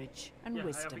one? courage, and Yeah,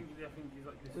 wisdom. I think he's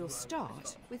like this. We'll is where I start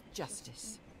stopped. with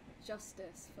justice.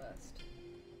 Justice first.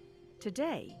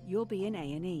 Today, you'll be in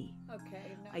A&E.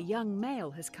 Okay, no. A young male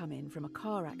has come in from a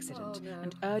car accident Oh, no.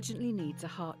 and urgently needs a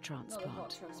heart Not a transplant.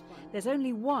 hot transplant. There's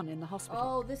only one in the hospital.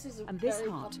 Oh, this is a And this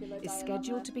very heart popular is dilemma.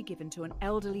 scheduled to be given to an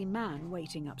elderly man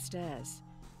waiting upstairs.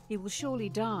 He will surely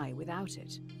die without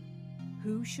it.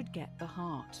 Who should get the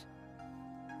heart?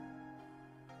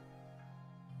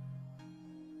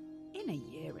 In a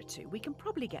year or two, we can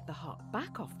probably get the heart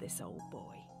back off this old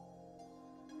boy.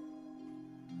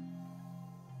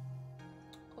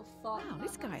 Oh, fuck, Wow, man,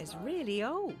 this guy that's is hard. really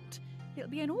old. It'll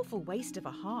be an awful waste of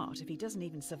a heart if he doesn't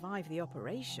even survive the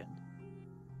operation.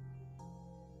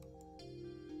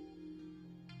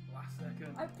 Last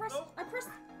second. I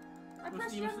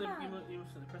pressed You young mustn't man. you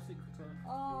mustn't press it quickly.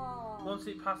 Oh. Once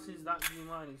it passes that green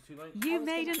line, it's too late. You was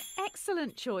made gonna- an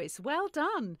excellent choice. Well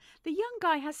done. The young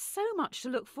guy has so much to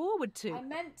look forward to. I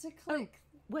meant to Oh, click.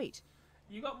 wait.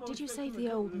 You got more Did you respect save for the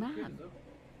the old kids, man? though.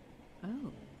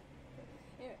 Oh.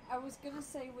 Yeah, I was gonna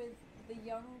say with the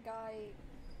young guy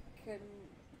can.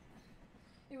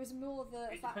 It was more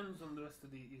the It fact. depends on the rest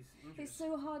of his injuries. It's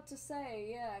so hard to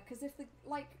say, yeah, because if the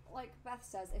like Beth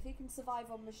says, if he can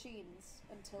survive on machines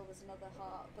until there's another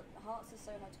heart, but the hearts are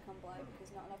so hard to come by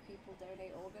because not enough people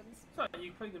donate organs. Sorry,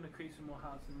 you're probably going to create some more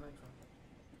hearts in the next one.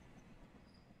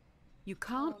 You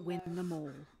can't Oh, win no. them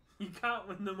all. You can't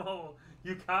win them all.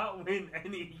 You can't win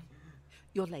any.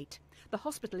 You're late. The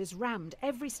hospital is rammed.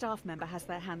 Every staff member has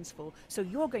their hands full, so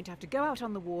you're going to have to go out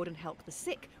on the ward and help the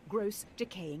sick, gross,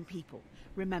 decaying people.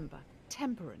 Remember,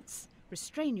 temperance.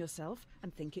 Restrain yourself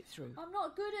and think it through. I'm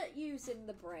not good at using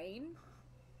the brain.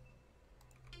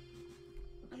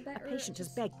 I'm A better patient at has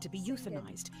just begged to be singing.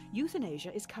 euthanized.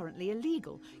 Euthanasia is currently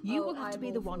illegal. You Oh, will have to I'm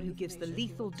be the all one for who gives the euthanasia.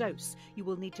 lethal dose. You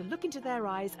will need to look into their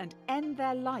eyes and end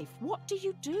their life. What do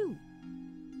you do?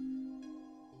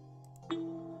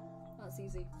 That's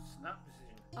easy. Snap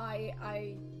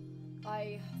decision.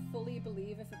 I fully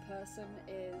believe if a person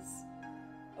is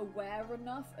aware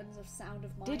enough and of sound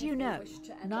of mind. Did you if they know wish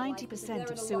to end their life, because if 90% they're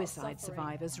of in a lot suicide suffering-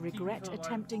 survivors regret alive.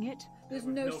 attempting it? There's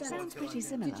With no no sense. Sounds pretty idea.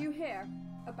 similar. Did you hear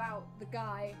about the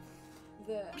guy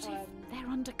that What if they're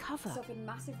undercover? suffered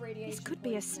massive radiation This could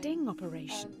be a poisoning? sting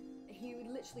operation. He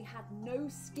literally had no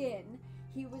skin.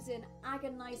 He was in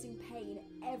agonizing pain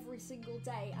every single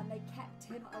day, and they kept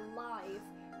him alive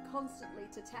constantly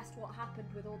to test what happened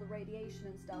with all the radiation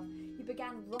and stuff. He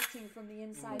began rotting from the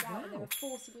inside out, and they were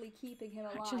forcibly keeping him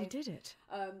alive. Actually did it.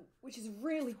 Which is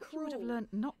really You cruel. would have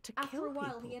learnt not to After kill a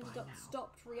while, people he ended by up now.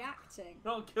 stopped reacting.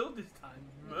 Not killed this time,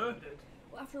 murdered.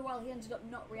 Well, after a while, he ended up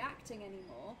not reacting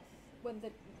anymore when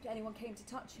anyone came to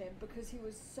touch him because he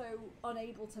was so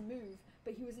unable to move.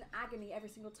 But he was in agony every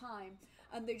single time,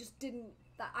 and they just didn't.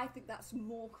 I think that's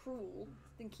more cruel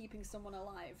than keeping someone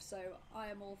alive. So I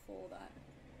am all for that.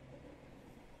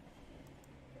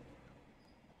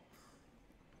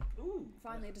 Ooh.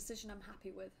 Finally, a decision I'm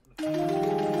happy with.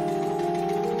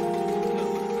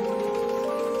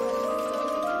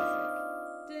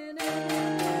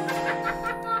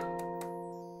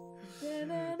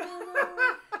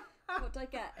 What did I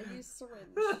get? A used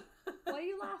syringe. Why are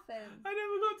you laughing? I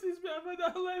never got to this bit. I find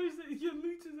that hilarious that your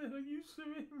looters are used to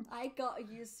him. I got a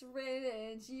used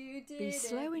syringe. You did. Be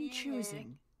slow in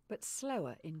choosing, but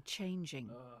slower in changing.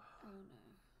 Oh no.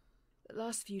 The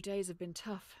last few days have been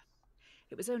tough.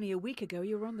 It was only a week ago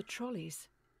you were on the trolleys.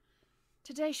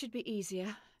 Today should be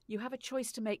easier. You have a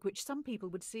choice to make which some people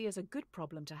would see as a good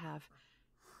problem to have.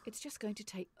 It's just going to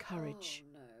take courage.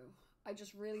 Oh no. I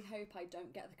just really hope I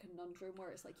don't get the conundrum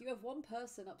where it's like you have one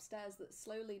person upstairs that's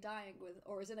slowly dying with,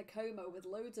 or is in a coma with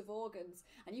loads of organs,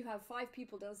 and you have 5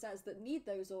 people downstairs that need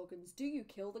those organs. Do you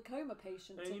kill the coma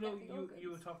patient to You know, get the organs?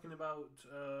 you were talking about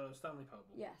Stanley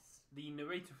Parable. Yes. The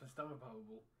narrator for Stanley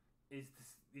Parable is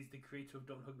the creator of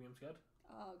Don't Hug Me, I'm Scared.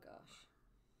 Oh gosh.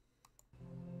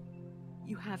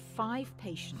 You have 5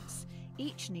 patients.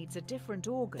 Each needs a different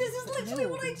organ. This is but literally no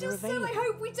what I organs are just said. I available.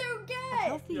 hope we don't A get.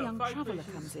 healthy Yeah, young 5 traveller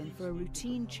patients comes in each for a need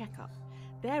routine to- checkup.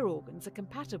 Their organs are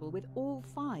compatible with all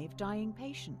 5 dying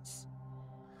patients.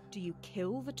 Do you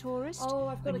kill the tourist Oh,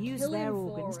 I've got and to use kill their him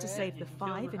organs for to it. save You the can kill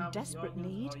 5 them, in have the desperate organs,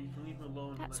 need? or you can leave them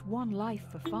alone. That's 1 life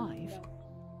for 5. No.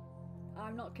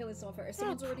 I'm not killing someone for it. If They're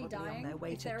someone's already probably on dying, their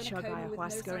way if to they're in a chug coma with no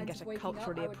ayahuasca and signs get of a waking up,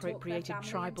 culturally I would talk their appropriated family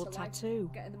tribal into tattoo.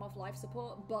 getting them off life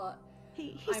support, but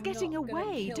He's I'm getting not gonna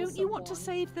away. kill Don't you want to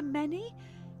someone save the many?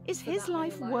 Is for his that many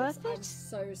life lives, worth I'm it?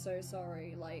 so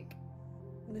sorry. Like,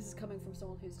 this is coming from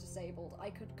someone who's disabled.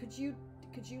 Could you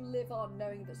live on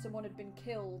knowing that someone had been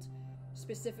killed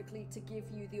specifically to give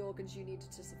you the organs you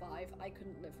needed to survive? I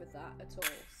couldn't live with that at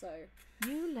all. So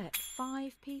You let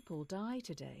 5 people die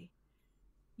today.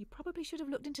 You probably should have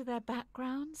looked into their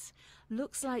backgrounds.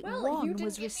 Looks like well, you one didn't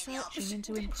was give me researching option,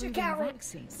 into did you, improving Karen?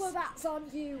 vaccines. So that's on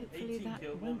you. Hopefully 18 that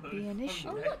killed, won't one be an murdered, issue.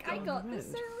 Oh one look, I dead got on the the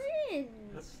syringe.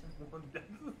 one dead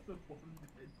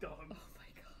dog. Oh my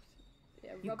god.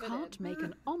 Yeah, You rub it can't in. make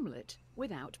an omelette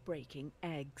without breaking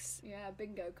eggs. Yeah,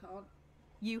 bingo can't.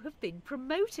 You have been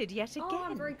promoted yet again. Oh,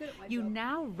 I'm very good at my You job.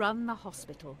 now run the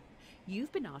hospital.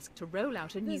 You've been asked to roll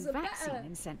out a There's new a vaccine better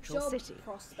in Central job City.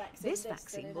 prospects This in than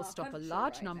vaccine in will our stop a country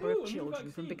large right number now. Ooh, of a new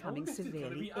children from vaccine. becoming Oh, this is gonna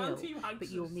severely be ill, anti-vaxxers. but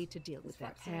you'll need to deal with This their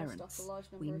vaccine will stop parents. a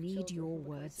large number We of need children your from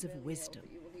becoming words of severely ill, wisdom.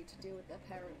 but you will need to deal with their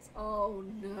parents. Oh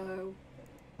no.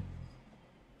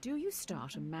 Do you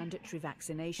start a mandatory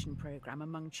vaccination program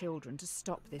among children to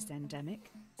stop this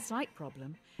endemic? Slight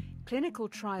problem. Clinical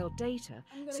trial data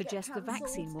I'm gonna suggests get the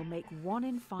vaccine cancelled. will make 1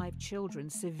 in 5 children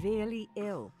severely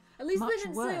ill. At least much they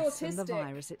didn't say worse than the autistic.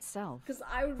 virus itself. Because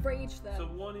I would rage them. So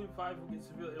 1 in 5 will get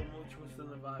severely ill, much worse than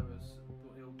the virus,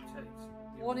 but it'll protect.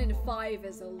 1 in 5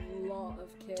 is a lot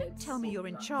of kids. Don't tell me you're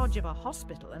in charge of a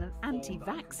hospital and an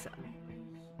anti-vaxxer.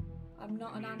 I'm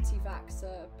not an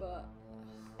anti-vaxxer, but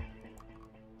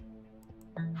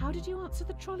How did you answer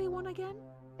the trolley one again?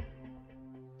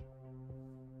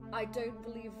 I don't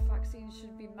believe vaccines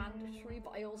should be mandatory,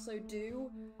 but I also do.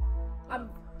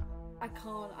 I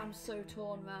can't. I'm so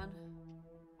torn, man.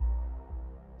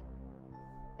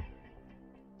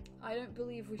 I don't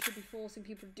believe we should be forcing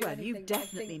people to do Well, anything. you've but I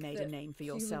definitely think made a that name for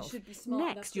humans yourself. should be smart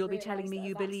enough Next, to you'll be telling me realise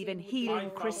you that a believe in vaccine would be healing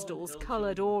more crystals, reliable.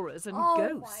 coloured auras, and Oh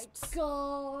ghosts. my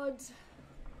god!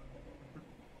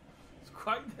 It's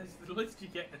quite the list you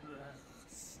get in there.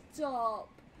 Stop.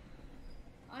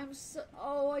 I'm so.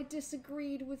 Oh, I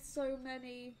disagreed with so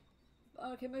many.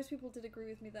 Okay, most people did agree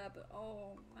with me there, but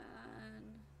oh man.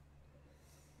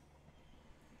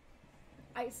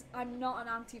 I'm not an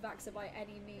anti-vaxxer by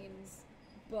any means,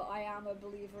 but I am a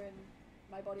believer in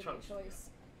my body by choice,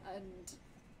 and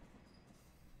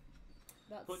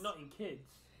that's But not in kids.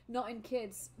 not in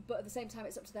kids. But at the same time,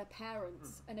 it's up to their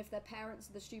parents, and if their parents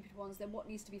are the stupid ones, then what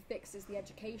needs to be fixed is the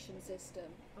education system,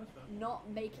 That's fair. not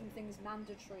making things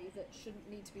mandatory that shouldn't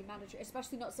need to be mandatory,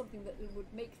 especially not something that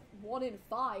would make 1 in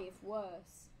 5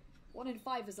 worse. 1 in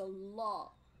 5 is a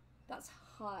lot. That's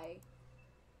high.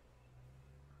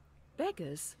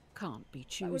 Beggars can't be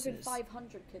That would have been choosers.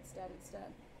 500 kids dead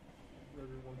instead.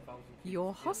 Maybe 1,000 kids. Your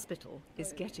Yeah. hospital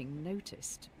is getting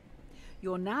noticed.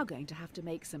 You're now going to have to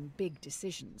make some big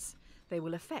decisions. They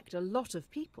will affect a lot of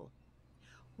people.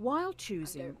 While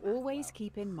choosing, don't math always well.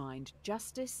 keep in mind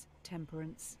justice,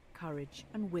 temperance, courage,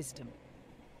 and wisdom.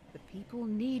 The people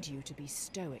need you to be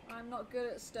stoic. I'm not good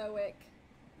at stoic.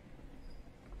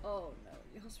 Oh no,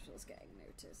 your hospital's getting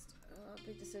noticed.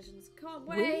 Big decisions. Can't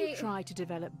wait. Will you try to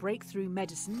develop breakthrough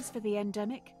medicines for the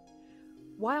endemic?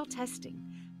 While testing,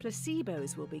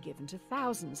 placebos will be given to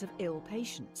thousands of ill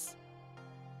patients.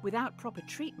 Without proper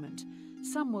treatment,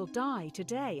 some will die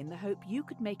today in the hope you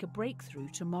could make a breakthrough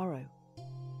tomorrow.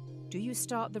 Do you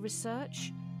start the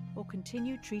research or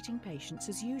continue treating patients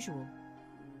as usual?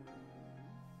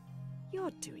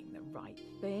 You're doing the right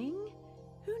thing.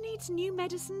 Who needs new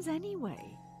medicines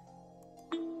anyway?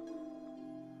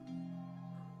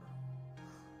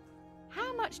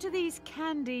 How much do these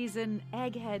candies and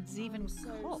eggheads even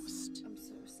cost? I'm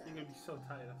so sad. You're going to be so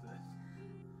tired after this.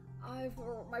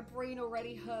 My brain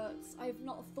already hurts. I've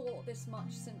not thought this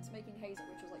much since making Hazel,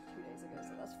 which was like 2 days ago,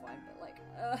 so that's fine. But like,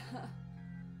 oh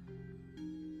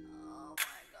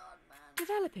my god, man.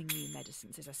 Developing new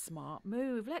medicines is a smart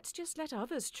move. Let's just let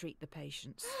others treat the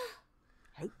patients.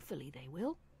 Hopefully they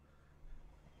will.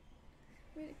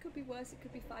 I mean, it could be worse. It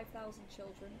could be 5,000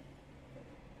 children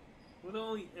Well, they're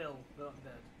only ill, they're not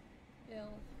dead.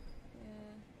 ill.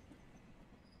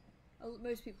 Yeah.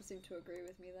 Most people seem to agree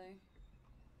with me though.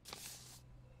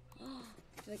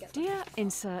 Did I get that? Dear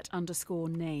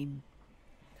insert_name.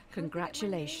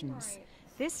 Congratulations. right.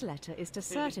 This letter is to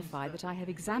certify that I have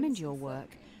examined your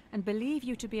work and believe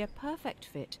you to be a perfect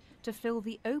fit to fill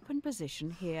the open position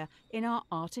here in our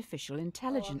Artificial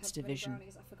Intelligence Division.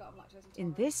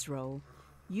 In this role,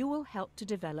 you will help to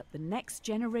develop the next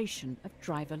generation of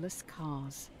driverless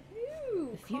cars. Ooh,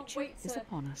 The can't future wait is to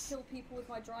upon us. kill people with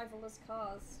my driverless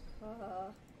cars.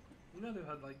 You know they've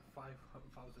had like 5,000...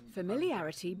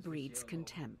 Familiarity this breeds year alone. Oh.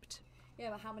 contempt. Yeah,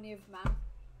 but how many of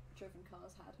man-driven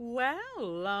cars had? Well,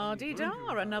 la-di-da,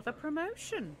 brilliant. another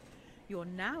promotion. You're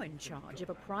now in charge of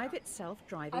a private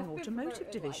self-driving I've been automotive promoted,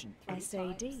 like, division, 3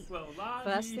 SAD. times. Well,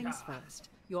 First things first,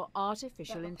 your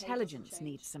artificial But my pay doesn't intelligence change.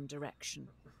 needs some direction.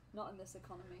 Not in this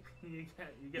economy. You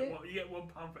Yeah. get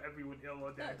 £1 for everyone ill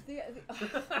or No, dead.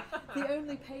 the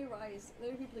only pay rise, the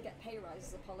only people that get pay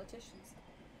rises are politicians.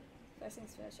 First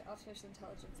things first, your artificial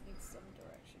intelligence needs some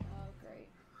direction. Oh, great.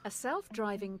 A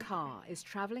self-driving car is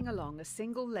travelling along a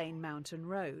single-lane mountain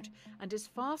road and is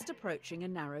fast approaching a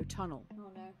narrow tunnel.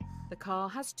 Oh no. The car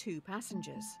has 2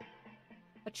 passengers.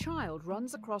 A child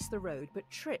runs across the road but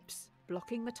trips,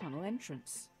 blocking the tunnel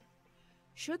entrance.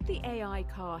 Should the AI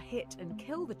car hit and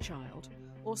kill the child,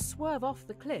 or swerve off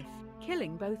the cliff,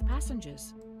 killing both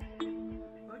passengers?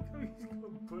 Like how he's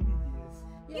got bunny ears.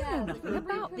 You Yeah, know the nothing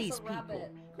about Reaper's these a people.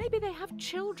 rabbit. Maybe they have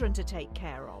children to take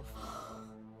care of.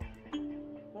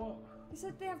 What? He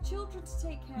said they have children to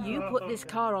take care You of. put this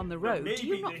Okay. car on the Well, road. Do maybe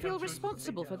you they not have feel children to take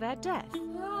responsible for care their of. death?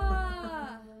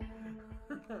 Ah,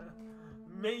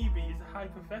 Maybe it's a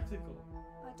hypothetical.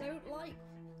 I don't like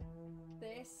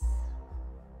this.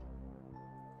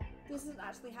 This isn't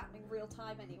actually happening real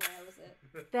time anywhere, is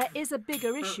it? There is a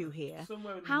bigger issue here.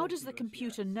 Somewhere in the How does the multiverse,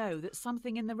 computer yes. know that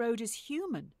something in the road is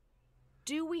human?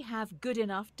 Do we have good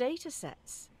enough data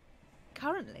sets?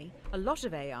 Currently, a lot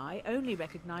of AI only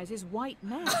recognises white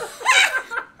men.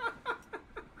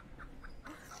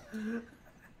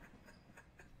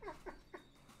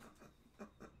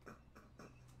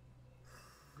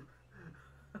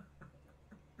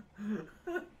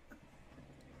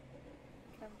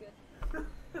 I'm good.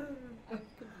 I'm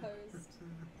composed.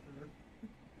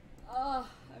 Ah,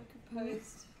 I'm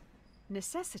composed.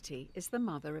 Necessity is the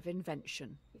mother of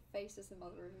invention. Your face is the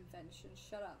mother of invention.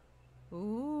 Shut up.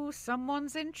 Ooh,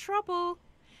 someone's in trouble.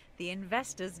 The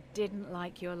investors didn't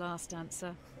like your last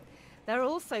answer. They're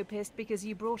also pissed because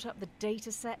you brought up the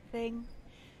dataset thing.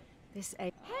 This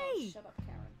A. Oh, Hey! shut up,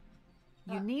 Karen.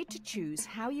 You need to choose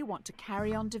how you want to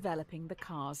carry on developing the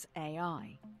car's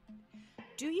AI.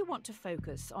 Do you want to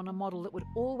focus on a model that would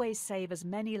always save as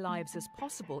many lives as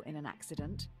possible in an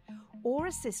accident, or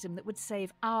a system that would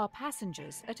save our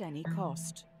passengers at any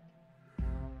cost?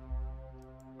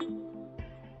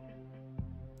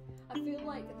 I feel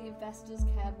like the investors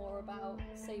care more about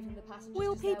saving the passengers.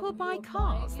 Will 'cause they're people who buy are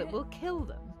cars buying that it. will kill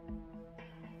them?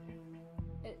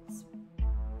 It's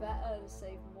better to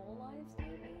save more lives,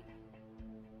 maybe.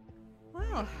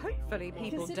 Well, hopefully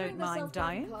people Considering don't the mind self-driving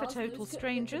dying for cars, total those that can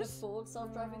strangers. afford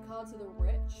self-driving cars are the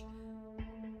rich.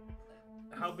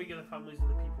 How big are the families of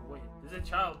the people waiting? There's a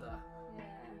child there. Yeah.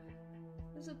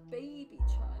 There's a baby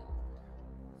child.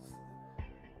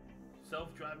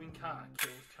 Self-driving car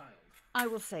kills child. I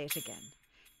will say it again.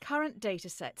 Current data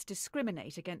sets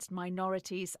discriminate against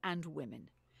minorities and women.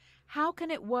 How can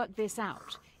it work this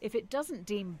out if it doesn't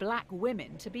deem black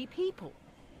women to be people?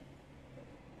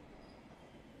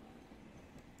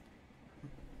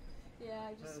 Yeah,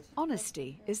 I just...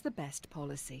 Honesty is the best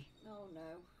policy. Oh no.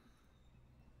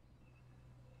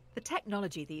 The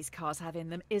technology these cars have in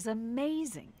them is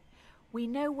amazing. We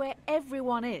know where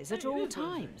everyone is at all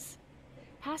times.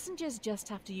 Passengers just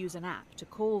have to use an app to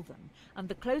call them, and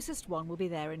the closest one will be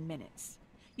there in minutes.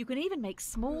 You can even make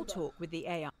small talk with the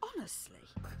AI. Honestly,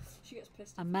 She gets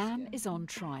pissed. a man is on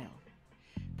trial.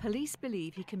 Police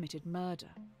believe he committed murder.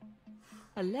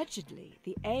 Allegedly,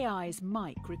 the AI's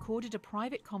mic recorded a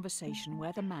private conversation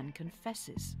where the man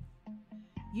confesses.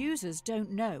 Users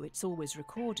don't know it's always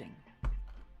recording.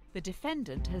 The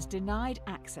defendant has denied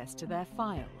access to their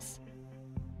files.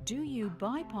 Do you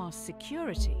bypass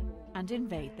security and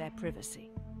invade their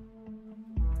privacy?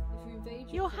 If you invade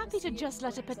your You're happy to privacy, just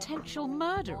let a it brings up potential whole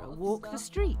murderer lot of walk the stuff.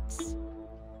 streets?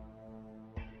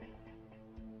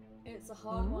 It's a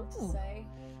hard one to Ooh. say.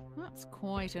 That's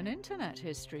quite an internet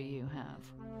history you have.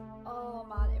 Oh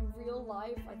man, in real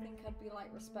life, I think I'd be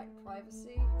like, respect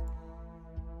privacy.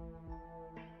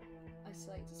 I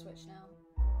select to switch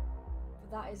now.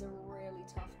 But that is a really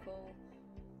tough call.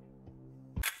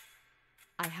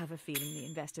 I have a feeling the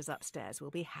investors upstairs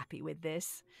will be happy with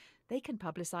this. They can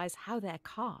publicise how their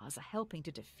cars are helping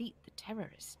to defeat the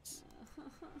terrorists.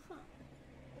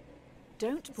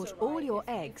 Don't It's put alright. all your If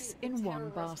eggs the in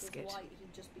one terrorist was basket. white,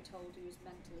 he'd just be told he was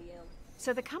mentally ill.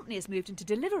 So the company has moved into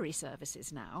delivery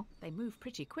services now. They move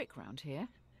pretty quick round here.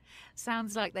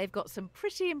 Sounds like they've got some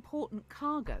pretty important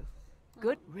cargo.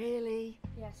 Good, really?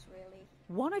 Yes, really.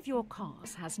 One of your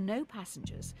cars has no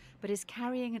passengers, but is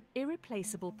carrying an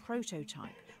irreplaceable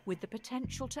prototype with the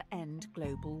potential to end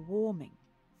global warming.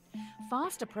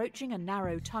 Fast approaching a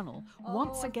narrow tunnel, Oh, I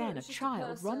once thought it again a was just a child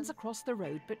person. runs across the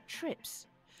road but trips.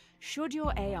 Should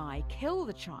your AI kill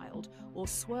the child or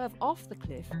swerve off the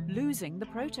cliff, losing the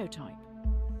prototype?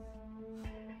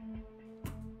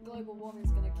 Global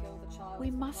warming's gonna kill the child. We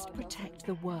if the must car protect doesn't.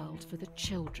 the world for the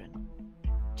children.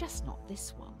 Just not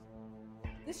this one.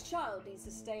 This child needs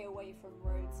to stay away from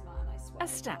roads, man, I swear. A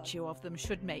statue of them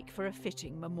should make for a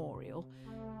fitting memorial.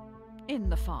 In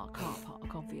the far car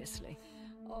park, obviously.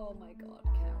 Oh my god,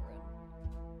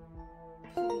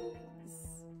 Karen.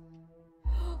 Please.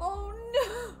 Oh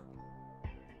no!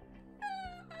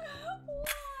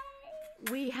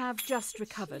 Why? We have just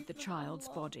recovered the She child's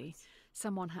got body. lost.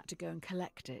 Someone had to go and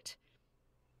collect it.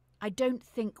 I don't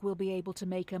think we'll be able to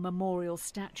make a memorial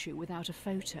statue without a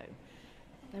photo.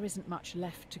 There isn't much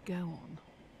left to go on.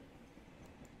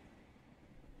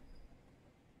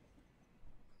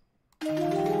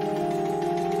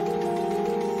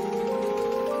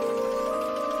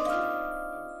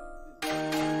 I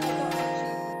got an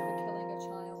achievement for killing a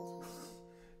child.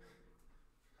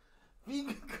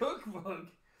 Vegan cookbook.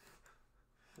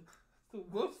 The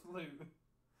worst loot.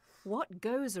 What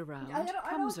goes around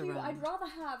comes around. I'd rather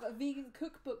have a vegan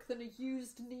cookbook than a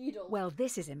used needle. Well,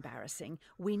 this is embarrassing.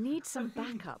 We need some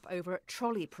backup over at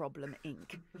Trolley Problem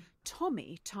Inc.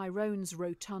 Tommy, Tyrone's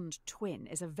rotund twin,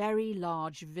 is a very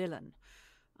large villain.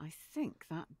 I think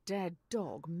that dead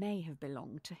dog may have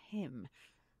belonged to him.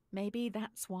 Maybe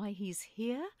that's why he's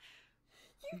here?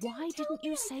 Why tell didn't me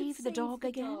you I could save the dog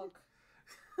again? dog.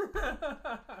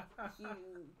 You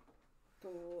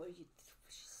boy,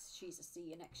 she's a see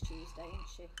you next Tuesday, isn't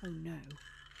she? Oh no.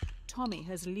 Tommy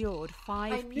has lured I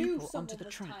 5 knew people someone onto the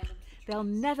was track. tying them to the They'll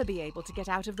tracks. never be able to get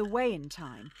out of the way in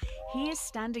time. He is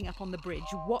standing up on the bridge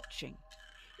watching.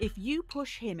 If you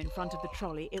push him in front of the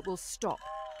trolley, it will stop.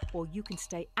 Or you can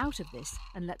stay out of this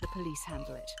and let the police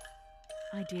handle it.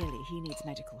 Ideally, he needs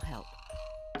medical help.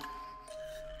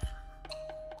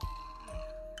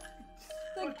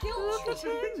 The guilt Look at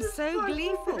trip. him, so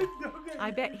gleeful.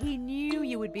 I bet he knew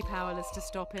you would be powerless to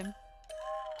stop him.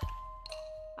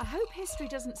 I hope history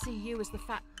doesn't see you as the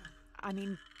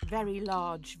very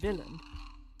large villain.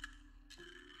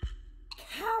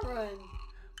 Karen,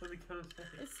 What are they gonna say?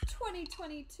 it's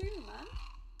 2022, man.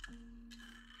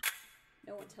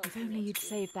 No one tells If me only what you'd to do.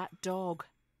 saved that dog.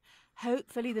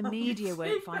 Hopefully the media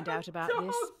won't saved find that out about dog.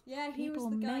 this. Yeah, he People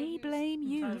was the guy may who's- blame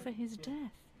you Okay. for his Yeah.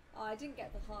 death. Oh, I didn't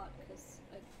get the heart because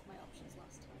of my options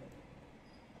last time.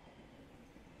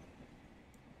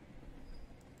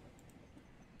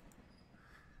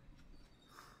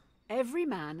 Every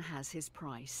man has his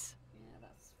price. Yeah,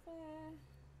 that's fair.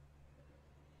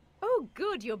 Oh,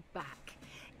 good, you're back.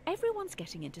 Everyone's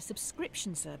getting into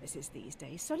subscription services these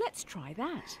days, so let's try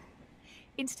that.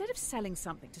 Instead of selling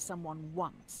something to someone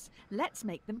once, let's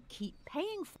make them keep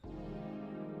paying for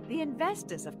it. The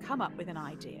investors have come up with an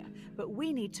idea, but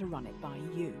we need to run it by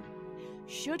you.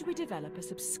 Should we develop a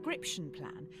subscription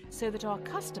plan so that our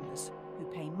customers, who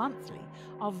pay monthly,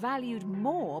 are valued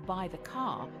more by the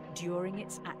car during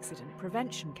its accident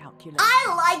prevention calculation?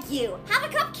 I like you. Have a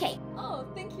cupcake. Oh,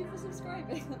 thank you for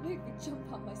subscribing. That made me jump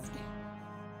out my skin.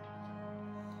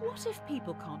 What if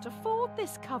people can't afford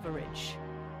this coverage?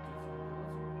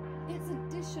 It's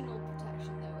additional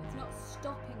protection, though. It's not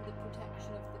stopping the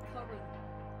protection of the current.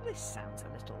 This sounds a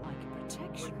little like a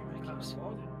protection What if you can't racket.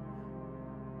 afford it?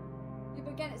 Yeah,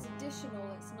 but again, it's additional.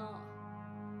 It's not.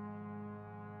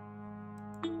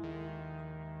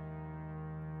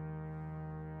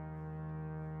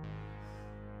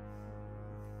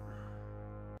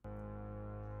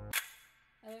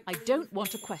 I believe don't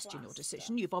want to in question your class decision.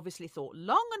 stuff. You've obviously thought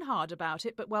long and hard about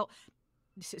it, but well,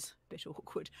 this is a bit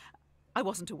awkward. I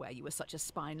wasn't aware you were such a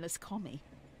spineless commie.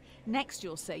 Next,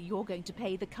 you'll say you're going to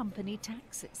pay the company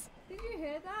taxes. Did you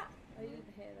hear that? Oh, you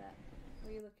didn't hear that. What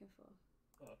are you looking for?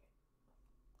 Oh,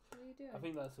 What are you doing? I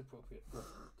think that's appropriate.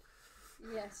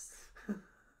 Yes.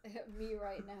 Me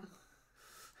right now.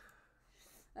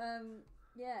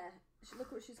 Yeah.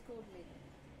 Look what she's called me.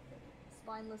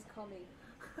 Spineless commie.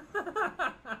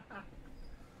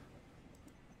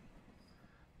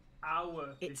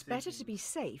 It's better to be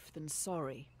safe than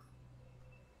sorry.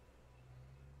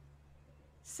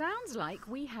 Sounds like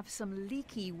we have some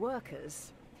leaky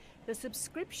workers. The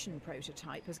subscription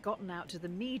prototype has gotten out to the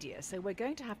media, so we're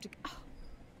going to have to... Oh.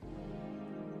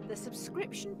 The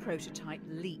subscription prototype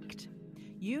leaked.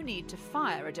 You need to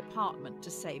fire a department to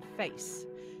save face.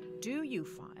 Do you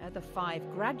fire the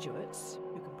 5 graduates,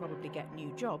 who can probably get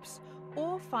new jobs,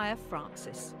 or fire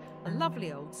Francis, a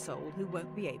lovely old soul who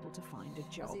won't be able to find a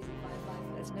That's job? easy. 5,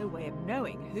 5. There's no way of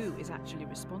knowing who is actually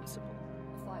responsible.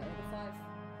 Fire the 5.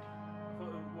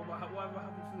 Whatever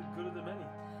happens to the good of the many?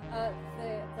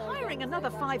 They'll Hiring get another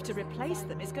their 5 to graduates replace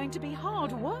and them is find going to be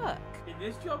hard work. In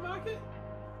this job market?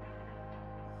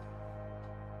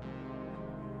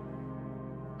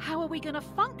 How are we going to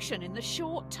function in the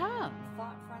short term?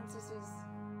 Francis is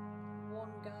one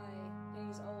guy, and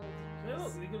he's old. Yeah, look,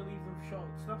 He's- they're going to leave them short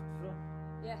staffed as well.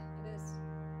 Yeah, it is.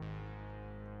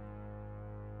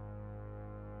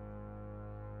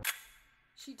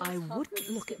 She does I huff wouldn't when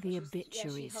you look at skip, the but she's- yeah, she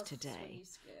obituaries huffs when today. you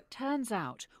skip. Turns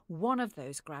out one of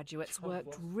those graduates Oh, worked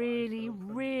what? really, Fine,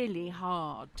 fine. really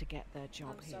hard to get their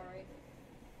job I'm here. sorry.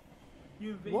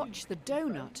 You invaded Watch the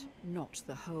people's donut, privacy. not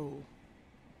the hole.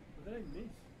 What did I miss?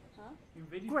 Huh? You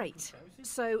invaded Great. people's privacy?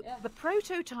 So Yeah. the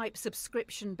prototype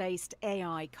subscription-based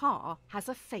AI car has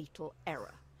a fatal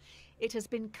error. It has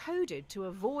been coded to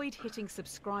avoid hitting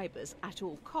subscribers at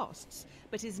all costs,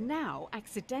 but is now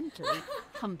accidentally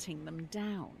hunting them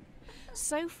down.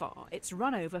 So far, it's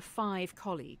run over 5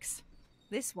 colleagues.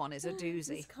 This one is a This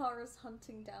doozy. car is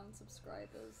hunting down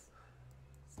subscribers.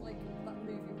 It's like that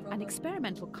movie Brother. An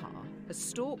experimental car has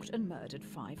stalked and murdered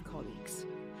 5 colleagues.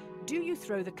 Do you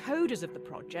throw the coders of the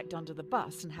project under the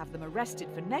bus and have them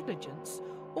arrested for negligence,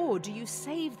 or do you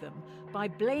save them by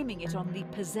blaming it on the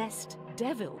possessed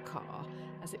devil car,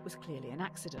 as it was clearly an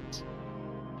accident?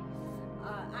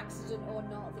 Accident or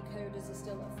not, the coders are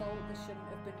still at fault. They shouldn't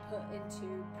have been put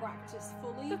into practice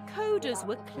fully. The coders without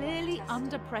were the correct clearly testing.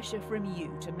 under pressure from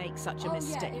you to make such a Oh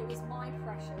mistake. yeah, it was my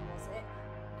pressure, was it?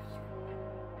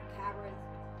 Oh, Karen.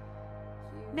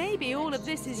 You Maybe all of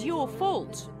this is your really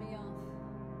fault. pissing me off.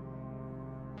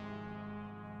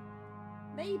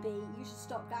 Maybe you should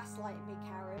stop gaslighting me,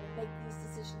 Karen, and make these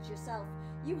decisions yourself.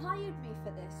 You hired me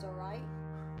for this, alright?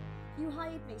 You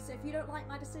hired me, so if you don't like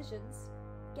my decisions,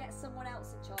 get someone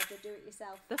else in charge or do it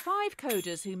yourself. The 5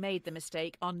 coders who made the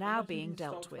mistake are now Imagine being being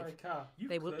dealt stalked by with. a car. You've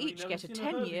They will clearly each never get a seen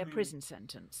a Herbie 10-year movie. prison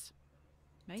sentence.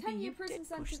 Maybe 10-year you prison did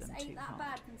push sentence them ain't too that hard.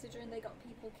 bad considering they got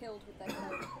people killed with their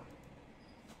code.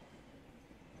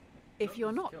 If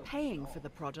you're not Kill. paying for the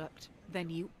product, then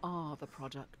you are the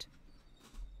product.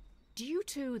 Due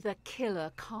to the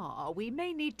killer car, we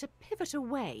may need to pivot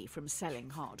away from selling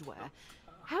hardware.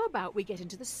 How about we get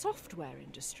into the software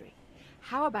industry?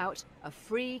 How about a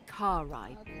free car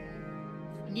ride? Okay.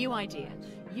 New idea.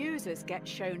 Users get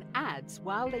shown ads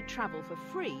while they travel for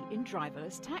free in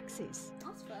driverless taxis.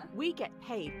 That's fair. We get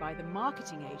paid by the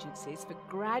marketing agencies for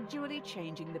gradually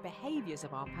changing the behaviours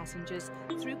of our passengers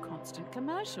through constant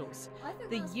commercials. I think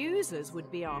The that's users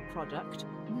would be our product,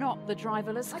 not the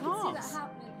driverless I can see that cars.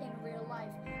 happening in real life.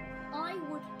 I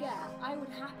would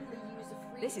happily use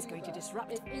a free This is going to Uber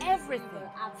disrupt if in the everything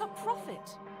Uber ads for were on.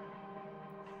 profit.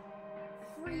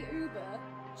 Free Uber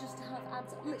just to have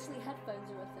ads. Literally, headphones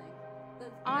are a thing.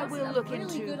 I That's will a look really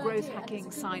into good growth idea, and hacking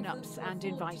it's a good way for them sign-ups to and afford to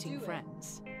inviting do it.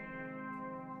 friends.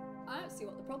 I don't see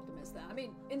what the problem is there. I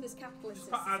mean, in this capitalist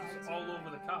Just put ads society, all over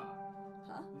the car.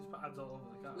 huh? You just put ads all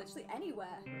over the car. Literally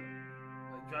anywhere.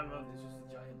 Like driving around, it's just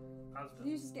a giant ads.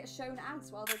 You just get shown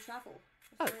ads while they travel.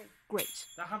 Oh, For free. great.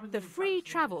 That happens The in free factories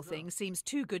travel as well. thing seems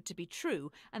too good to be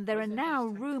true, and there are Where's the now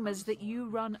hashtag rumours that cancel? you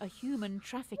run a human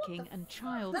trafficking and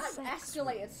child That sex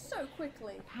escalated ring. so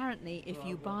quickly. Apparently, if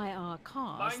you buy our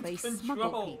cars, Mind they control.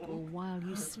 smuggle people while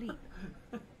you sleep.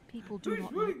 People do Who's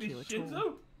not running like you this at shit all.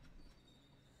 out?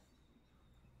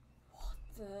 What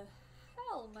the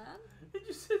hell, man? It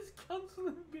just says cancel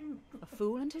and being. A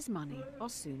fool and his money are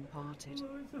soon parted.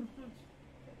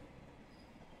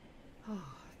 Oh,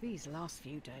 these last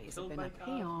few days have Killed been by a cars,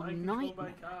 PR mind control by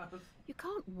nightmare. cars. You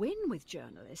can't win with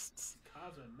journalists.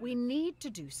 Cars are a We menace. need to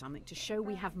do something to show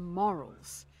we have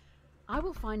morals. I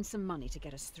will find some money to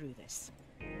get us through this.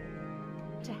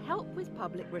 To help with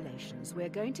public relations, we're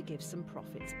going to give some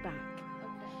profits back.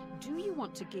 Okay. Do you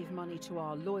want to give money to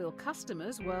our loyal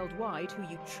customers worldwide who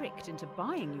you tricked into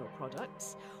buying your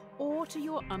products, or to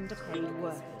your underpaid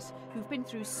workers who've been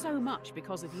through so much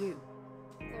because of you?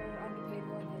 They're underpaid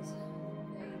workers.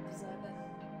 They deserve it.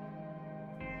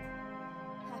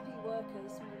 Happy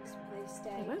workers means they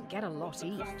stay. They won't get a lot That's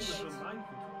each. just a mind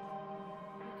control.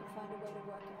 We can find a way to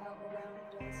work it out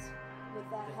around us with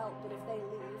their help, but if they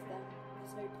leave, then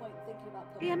there's no point thinking about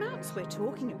The public amounts we're relations.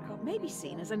 talking There's no about may be company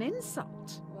seen to as an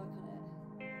insult. work on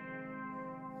it.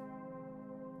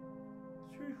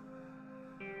 True.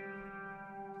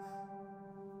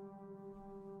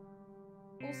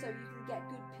 Also, you can get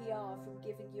good PR from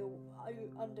giving your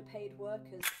underpaid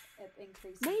workers an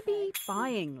increase in Maybe pay.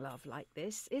 buying love like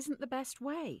this isn't the best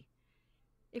way.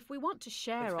 If we want to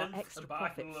share our Attempts to extra buy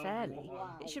profit love fairly, one.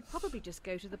 it should probably just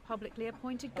go to the publicly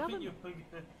appointed I think government.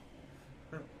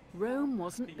 you're Rome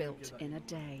wasn't think you'll built get in that. a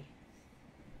day.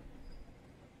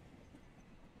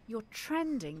 You're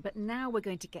trending, but now we're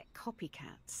going to get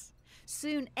copycats.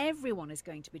 Soon everyone is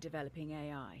going to be developing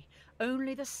AI.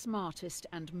 Only the smartest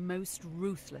and most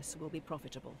ruthless will be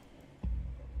profitable.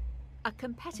 A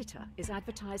competitor is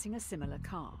advertising a similar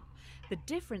car. The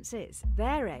difference is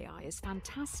their AI is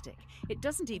fantastic. It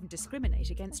doesn't even discriminate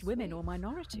against women or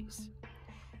minorities.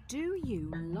 Do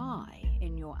you lie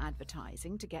in your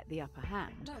advertising to get the upper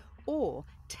hand? No. Or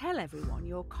tell everyone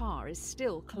your car is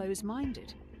still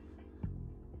close-minded?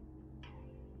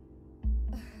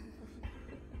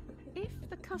 If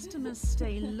the customers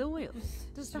stay loyal,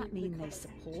 does that Should we mean they comment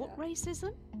support chat?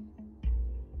 racism?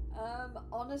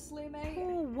 Honestly, mate.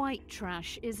 Poor white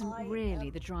trash isn't I really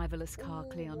am the driverless car all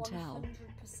clientele.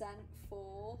 100%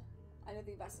 for. I know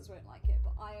the investors won't like it,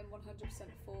 but I am 100%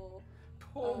 for.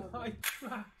 Poor white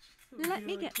trash. Let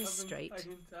me Really get this doesn't straight.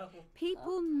 fucking tell.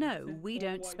 People know Said we poor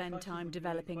don't white spend trash time isn't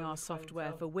developing really our clever software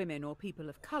clientele. for women or people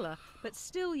of colour, but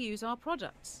still use our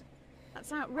products.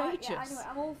 That's outrageous. anyway,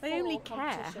 I'm all They for only care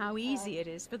competition, how easy um, it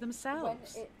is for When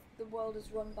themselves. the world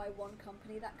is run by one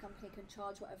company, that company can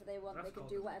charge whatever they want, That's they can called-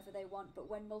 do whatever they want, but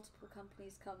when multiple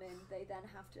companies come in, they then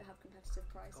have to have competitive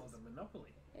It's prices. called a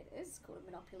monopoly. It is called a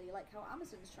monopoly, like how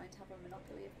Amazon's trying to have a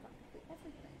monopoly of practically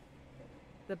everything.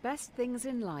 The best things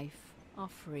in life are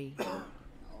free.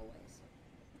 Always.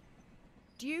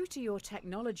 Due to your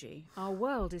technology, our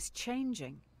world is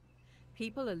changing.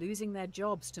 People are losing their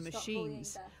jobs to Stop bullying,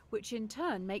 machines, Beth. which in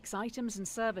turn makes items and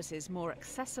services more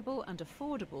accessible and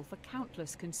affordable for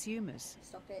countless consumers.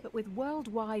 Stop it. But with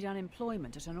worldwide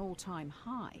unemployment at an all-time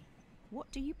high, what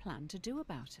do you plan to do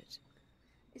about it?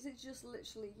 Is it just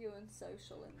literally you and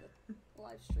social in the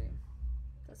live stream?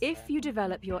 That's If fair. you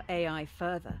develop your AI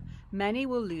further, many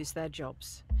will lose their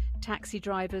jobs. Taxi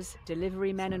drivers,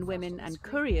 delivery men and women, and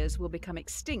couriers will become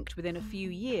extinct within a few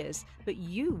years, but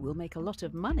you will make a lot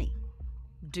of money.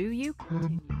 Do you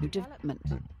continue development?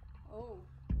 Oh,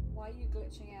 why are you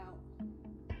glitching out?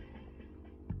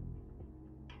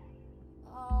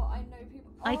 Oh, I know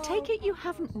people. I take it you my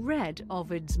haven't God. read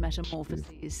Ovid's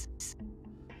Metamorphoses.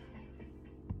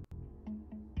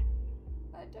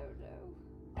 I don't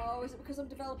know. Oh, is it because I'm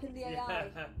developing the AI?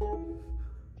 Yeah.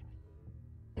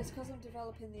 It's because I'm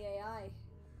developing the AI.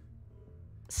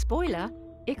 Spoiler,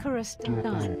 Icarus died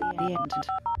at the end.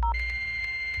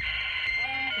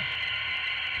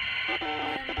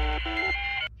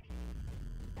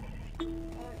 I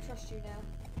don't trust you now.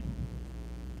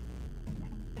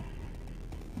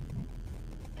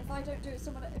 If I don't do it, if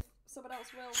someone else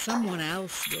will. Someone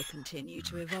else will continue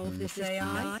to evolve this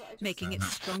AI, making it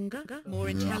stronger, more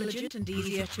intelligent and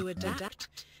easier to adapt.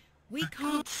 We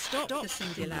can't stop the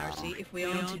singularity if we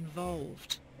aren't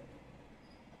involved.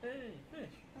 Hey, fish.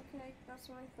 Okay, that's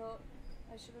what I thought.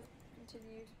 I should have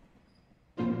continued.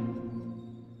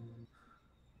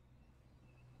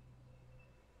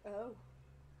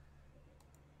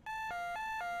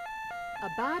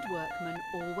 A bad workman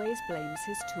always blames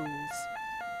his tools.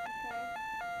 Okay.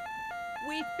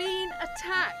 We've been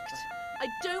attacked. I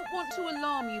don't want to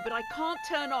alarm you, but I can't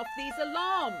turn off these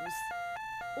alarms.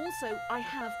 Also, I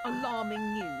have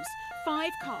alarming news.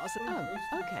 5 cars... Oh,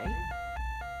 okay.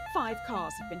 5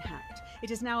 cars have been hacked.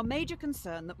 It is now a major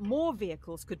concern that more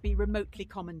vehicles could be remotely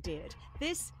commandeered.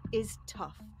 This is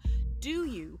tough. Do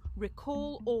you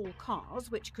recall all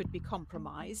cars which could be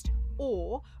compromised,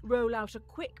 or roll out a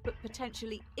quick but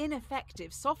potentially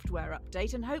ineffective software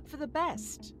update and hope for the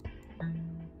best? I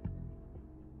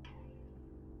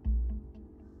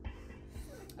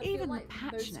feel Even like the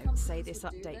patch most notes say companies this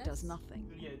would do update this. does nothing.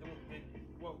 Yeah,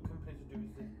 what companies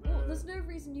would do is Well, there's no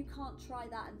reason you can't try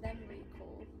that and then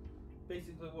recall.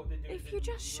 basically what they do. is If they you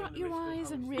just run shut the your risk of eyes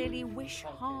how and much really you wish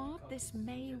can't hard, get this copies,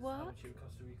 may because how work. much it would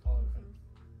cost to recall everything.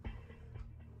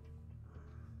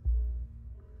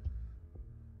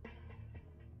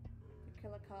 The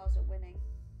killer cars are winning.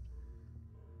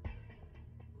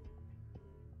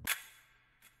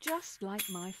 Just like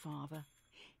my father.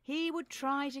 He would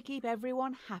try to keep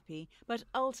everyone happy, but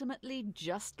ultimately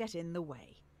just get in the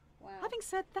way. Wow. Having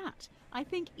said that, I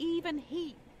think even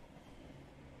he...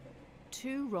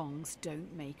 2 wrongs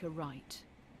don't make a right.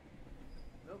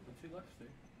 No, but 2 left, Stu.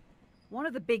 One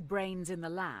of the big brains in the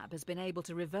lab has been able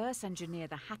to reverse engineer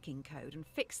the hacking code and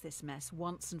fix this mess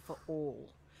once and for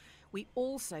all. We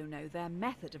also know their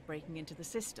method of breaking into the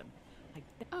system.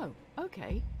 Oh,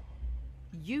 okay.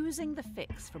 Using the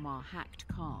fix from our hacked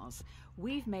cars,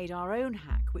 we've made our own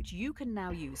hack which you can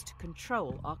now use to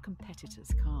control our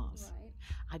competitors' cars. Right.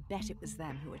 I bet it was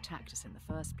them who attacked us in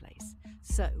the first place.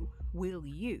 So, will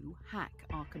you hack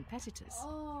our competitors?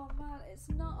 Oh man, it's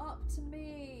not up to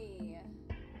me.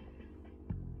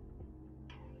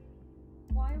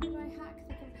 Why would I hack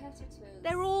the competitors?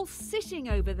 They're all sitting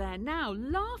over there now,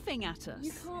 laughing at us.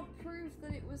 You can't prove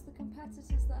that it was the competitors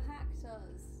that hacked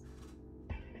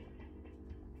us.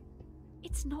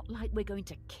 It's not like we're going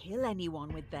to kill anyone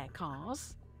with their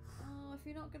cars. Oh, if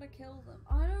you're not gonna kill them,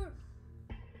 I don't.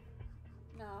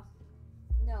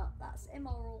 No, that's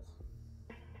immoral.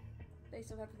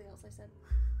 Based on everything else I said,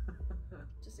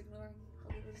 just ignoring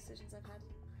all of the decisions I've had.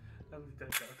 That was dead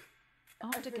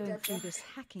dog. After The going dead through dog. this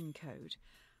hacking code,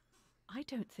 I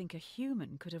don't think a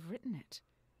human could have written it.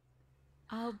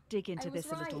 I'll dig into I was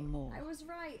this a little right. more. I was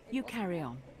right. It You wasn't carry them.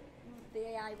 on. The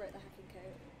AI wrote the hacking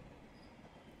code.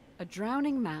 A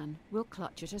drowning man will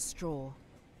clutch at a straw.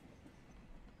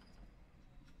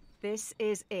 This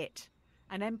is it.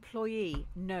 An employee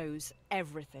knows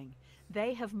everything.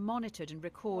 They have monitored and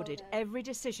recorded Okay. every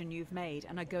decision you've made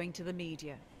and are going to the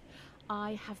media.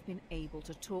 I have been able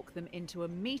to talk them into a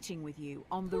meeting with you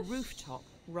on the rooftop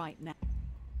right now.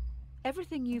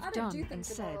 Everything you've I don't do done and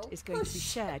things said immoral. is going to be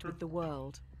shared with the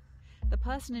world. The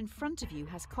person in front of you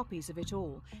has copies of it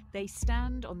all. They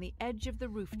stand on the edge of the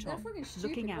rooftop, fucking stupid.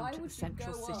 looking Why out at the would you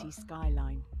central go city up?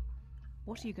 skyline.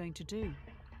 What are you going to do?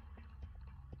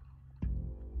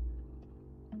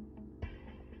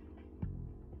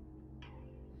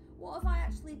 What have I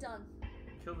actually done?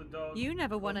 Kill the dog. You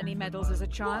never won Wasn't any too medals bad. as a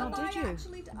child, what have did I you?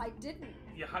 actually I didn't.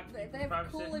 You hacked people's They're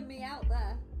privacy. calling me out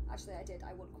there. Actually, I did.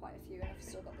 I won quite a few, and I've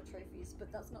still got the trophies.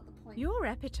 But that's not the point. Your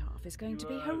epitaph is going to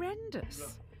be You,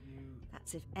 horrendous. you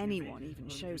That's if you anyone basically even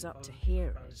hunted shows up to people's hear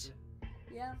it. privacy.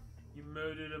 Yeah. You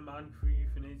murdered a man for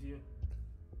euthanasia.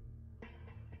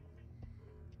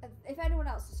 If anyone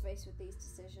else was faced with these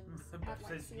decisions, But I'd like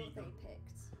to says see what they legal.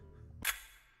 picked.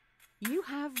 You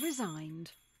have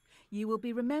resigned. You will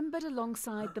be remembered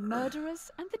alongside the murderers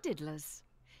and the diddlers.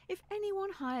 If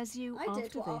anyone hires you I did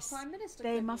after what our this, Prime Minister they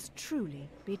couldn't. must truly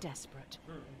be desperate.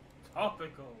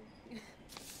 Topical.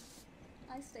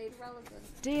 I stayed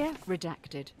relevant. Dear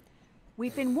Redacted,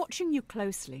 we've been watching you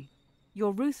closely.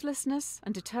 Your ruthlessness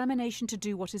and determination to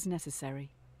do what is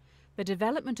necessary. The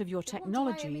development of your They want to hire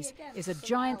me technologies again is a for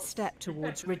giant else. step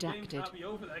towards The game Redacted, can't be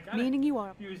over there, can it? meaning you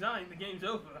are... You resign, the game's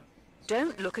over.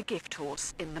 Don't look a gift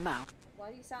horse in the mouth.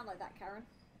 Why do you sound like that, Karen?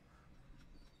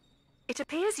 It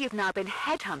appears you've now been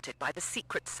headhunted by the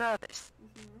Secret Service.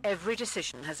 Every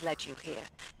decision has led you here.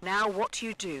 Now what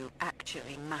you do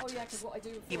actually Oh matters. yeah, because what I do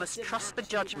before You must didn't trust the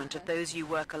actually judgment of matter. those you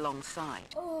work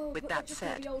alongside. Oh, With but that just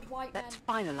gonna said, be old white let's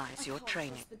men. finalize I your can't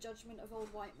training. trust the judgment of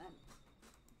old white men.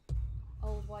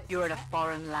 You're in a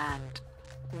foreign land.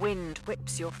 Wind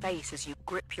whips your face as you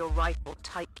grip your rifle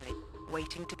tightly,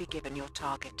 waiting to be given your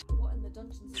target. What in the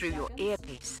Dungeons and Through your Dragons?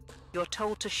 earpiece, you're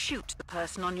told to shoot the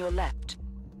person on your left.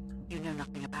 You know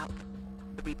nothing about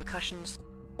them, the repercussions,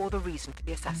 or the reason for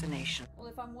the assassination. Well,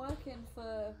 if I'm working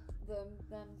for them,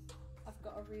 then I've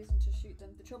got a reason to shoot them.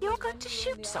 The trouble You're is going when to you're in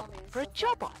shoot the someone army and for a stuff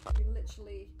job like offer. that, you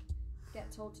literally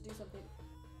get told to do something.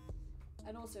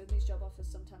 And also, in these job offers,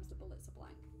 sometimes the bullets are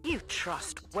blank. You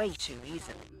trust way too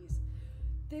easily.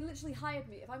 They literally hired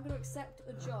me. If I'm going to accept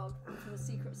a job for the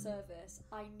Secret Service,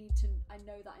 I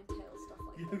know that entails stuff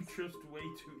like You this. trust way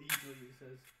too easily, it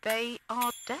says. They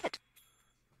are dead.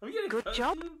 Are we getting Good a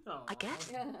job, cutscene? Oh, I guess.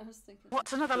 Yeah, I was thinking.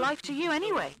 What's another life to you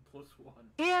anyway? +1.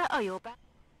 Here are your bags.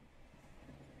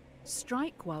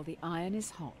 Strike while the iron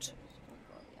is hot.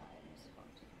 Oh, the iron is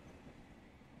hot.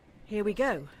 Here we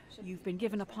go. You've been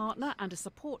given a partner and a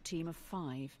support team of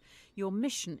 5. Your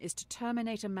mission is to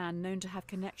terminate a man known to have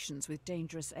connections with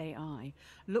dangerous AI.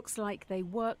 Looks like they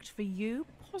worked for you,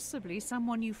 possibly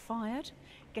someone you fired.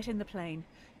 Get in the plane.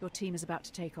 Your team is about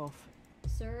to take off.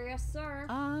 Sir, yes, sir.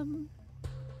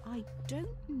 I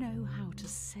don't know how to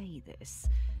say this,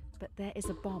 but there is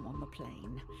a bomb on the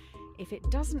plane. If it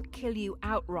doesn't kill you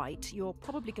outright, you're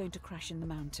probably going to crash in the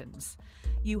mountains.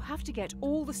 You have to get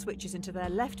all the switches into their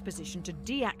left position to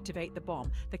deactivate the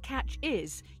bomb. The catch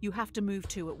is, you have to move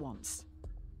 2 at once.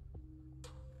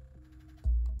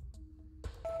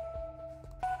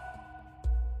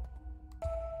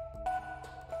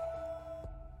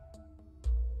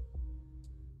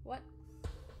 What?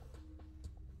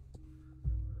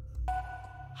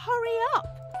 Hurry up!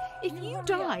 If You you hurry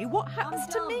die, up. what happens I'm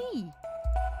to dumb. me?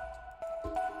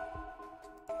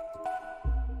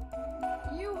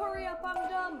 You hurry up, I'm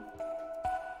dumb.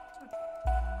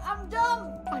 I'm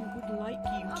dumb. I would like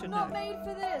you to I'm know. not made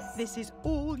for this. This is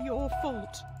all your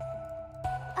fault.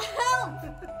 Help!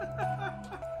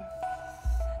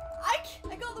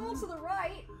 I got them all to the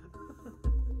right.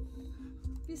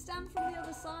 If you stand from the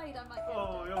other side, I might be able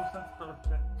Oh, to... you're so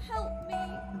Help me.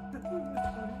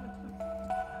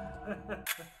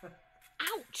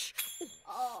 Ouch!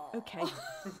 Oh. Okay,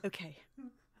 okay.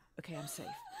 Okay, I'm safe.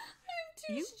 I'm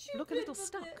too You stupid look a little for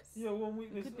stuck. this. Yeah, one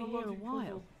weakness. Could be a here a logic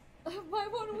while. My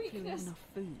one Hopefully we have weakness. enough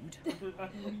food.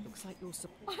 Looks like you're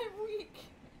I'm weak.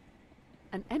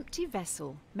 An empty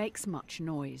vessel makes much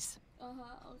noise.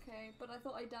 Okay, but I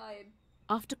thought I died.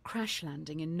 After crash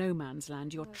landing in no man's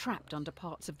land, you're trapped under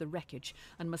parts of the wreckage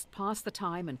and must pass the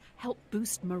time and help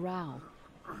boost morale.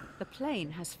 The plane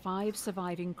has 5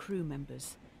 surviving crew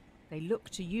members. They look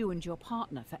to you and your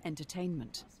partner for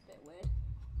entertainment. That's a bit weird.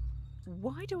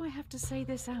 Why do I have to say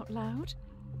this out loud?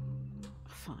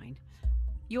 Fine.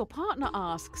 Your partner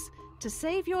asks, to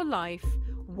save your life,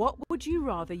 what would you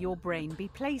rather your brain be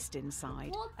placed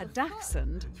inside? What A the fuck?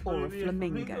 dachshund or a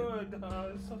flamingo?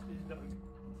 and sausage dog.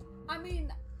 I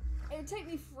mean, it would take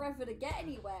me forever to get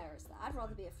anywhere as that. I'd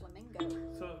rather be a flamingo.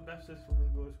 So that's just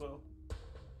flamingo as well.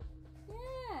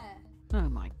 Yeah. Oh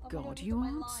my I'll be able God, to you my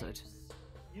answered. lives.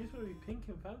 You just want to be pink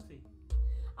and fancy.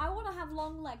 I want to have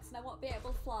long legs and I want to be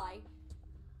able to fly.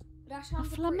 A Dachshunds are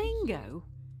pretty flamingo?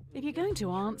 If you're going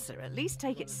to answer, at least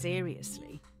take it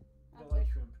seriously. Don't like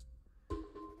shrimp. cute.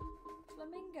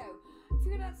 Flamingo. If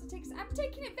you're gonna have to take, I'm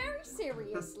taking it very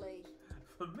seriously.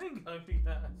 Flamingo, if you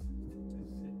can.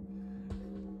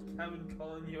 Karen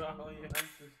calling you out on your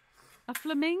answers. A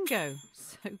flamingo?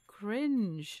 So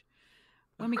cringe.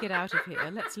 When we get out of here,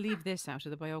 let's leave this out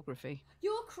of the biography.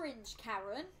 You're cringe,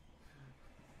 Karen.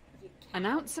 You An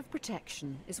ounce of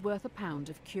protection is worth £1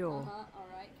 of cure.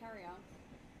 Alright, carry on.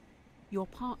 Your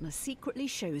partner secretly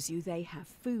shows you they have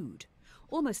food,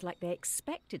 almost like they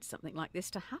expected something like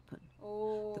this to happen.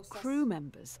 Oh, The crew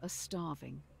members are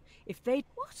starving. If they...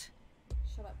 What?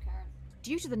 Shut up, Karen.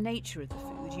 Due to the nature of the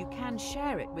food, you can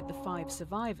share it with the 5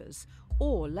 survivors,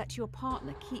 or let your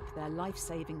partner keep their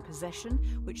life-saving possession,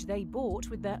 which they bought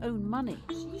with their own money.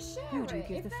 You share Who do you it.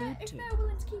 give if the they're, food if to? they're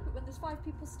willing to keep it when there's 5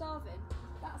 people starving,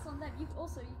 that's on them. You can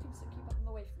sort of keep them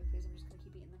away from me, please. I'm just going to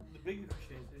keep eating them. The bigger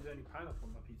question is there any pineapple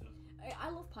on my pizza? I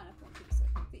love pineapple on pizza.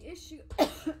 The issue...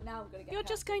 now I'm going to get You're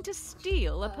just cancelled. going to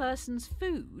steal a person's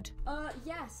food?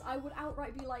 Yes, I would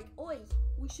outright be like, oi,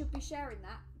 we should be sharing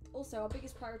that. Also, our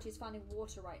biggest priority is finding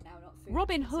water right now, not food.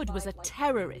 Robin We can Hood was a survive, like,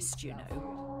 terrorist, weeks you without know.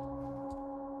 food.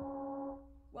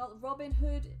 Well, Robin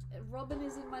Hood, Robin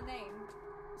is in my name,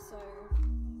 so...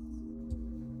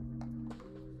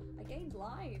 I gained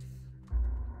life.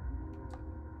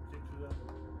 6 of them.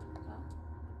 Huh?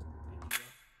 Did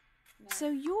you No. So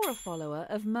you're a follower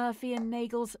of Murphy and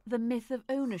Nagel's The Myth of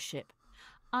Ownership.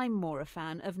 I'm more a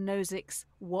fan of Nozick's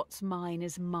What's Mine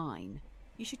is Mine.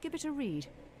 You should give it a read.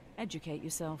 Educate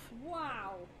yourself.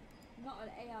 Wow! Not an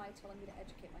AI telling me to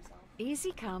educate myself.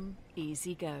 Easy come,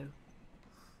 easy go.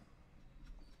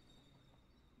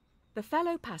 The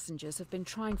fellow passengers have been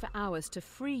trying for hours to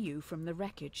free you from the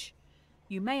wreckage.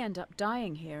 You may end up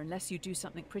dying here unless you do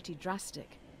something pretty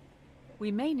drastic.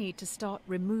 We may need to start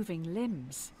removing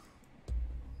limbs.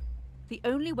 The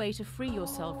only way to free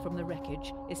yourself from the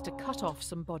wreckage is to cut off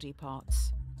some body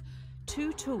parts.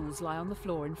 2 tools lie on the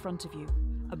floor in front of you.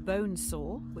 A bone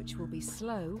saw, which will be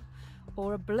slow,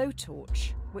 or a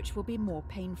blowtorch, which will be more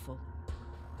painful.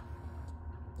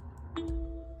 So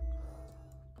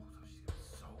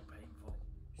painful.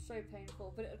 So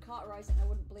painful, but it would cauterize it and I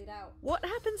wouldn't bleed out. What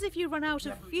happens if you run out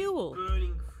of But it's fuel?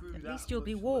 burning through At that least you'll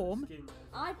be much where the warm. skin is.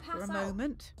 I'd For pass a out.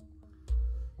 moment.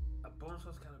 A bone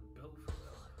saw's kind of built for that.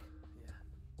 Yeah.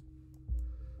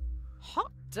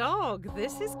 Hot dog,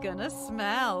 this is gonna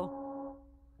smell.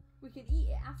 We could eat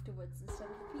it afterwards instead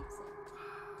of the pizza.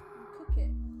 And cook it.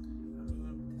 I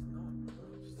mean, there's not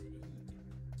much to eat.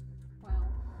 Wow.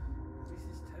 This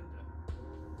is tender.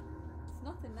 It's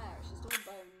nothing there, it's just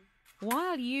all bone.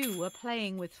 While you were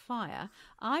playing with fire,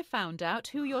 I found out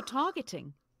who you're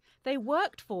targeting. They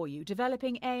worked for you,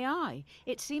 developing AI.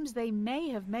 It seems they may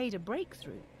have made a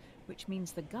breakthrough, which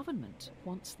means the government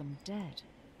wants them dead.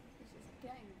 This is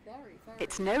getting very, very...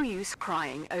 It's no use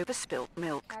crying over spilt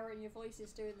milk. Karen, your voice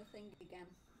is doing the thing again.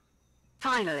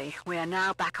 Finally, we are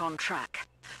now back on track.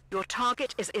 Your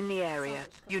target is in the area.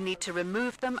 You need to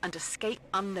remove them and escape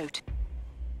unnoticed.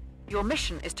 Your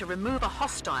mission is to remove a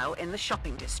hostile in the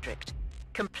shopping district.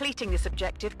 Completing this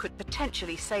objective could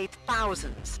potentially save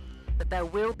thousands, but there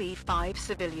will be 5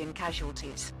 civilian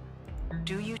casualties.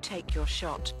 Do you take your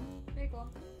shot? Big one.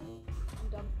 I'm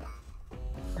done.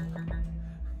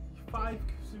 5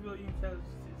 civilian casualties.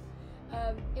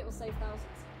 It will save thousands.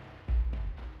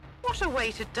 What a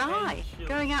way to die,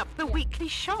 going out for the weekly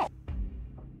shop.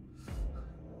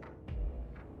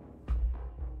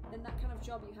 In that kind of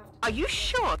job you have to... Are you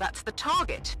sure that's the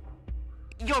target?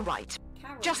 You're right.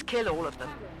 Karen, Just kill all of them.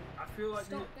 Karen, I feel like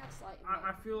stop this, gaslighting I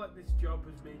me. feel like this job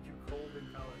has made you cold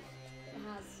and callous. It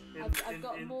has. I've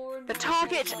got more and The more...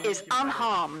 target knowledge. is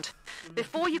unharmed.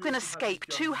 Before you can escape,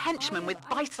 2 henchmen with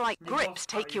vice-like grips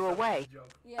take you away.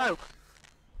 Yeah. Oh,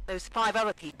 those 5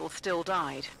 other people still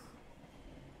died.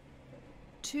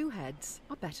 2 heads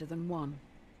are better than 1.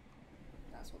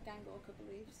 That's what Gangorka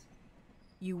believes.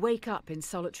 You wake up in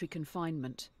solitary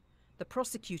confinement. The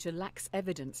prosecutor lacks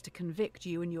evidence to convict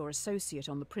you and your associate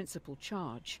on the principal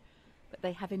charge, but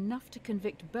they have enough to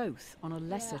convict both on a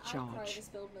lesser I'd cry charge. over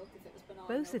spilled milk if it was banana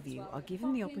Both milk of as you well. are I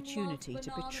given the fucking opportunity love to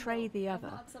banana betray milk. the I've not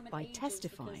other had some in by ages because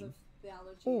testifying of the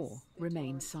allergies, or the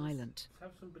remain intolerances. silent.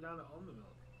 Let's have some banana on the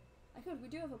milk. I could. We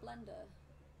do have a blender.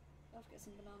 I'll have to get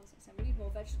some bananas next time. We need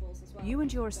more vegetables as well. You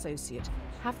and your associate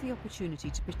have the opportunity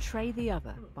to betray the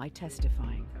other by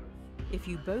testifying. If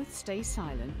you both stay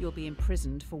silent, you'll be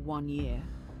imprisoned for 1 year.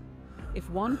 If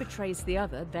one betrays the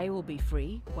other, they will be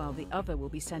free, while the other will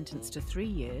be sentenced to 3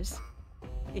 years.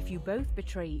 If you both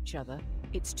betray each other,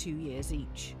 it's 2 years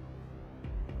each.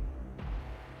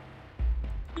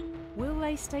 Will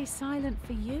they stay silent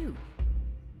for you?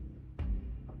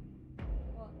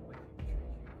 What?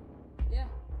 Yeah.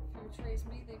 If he betrays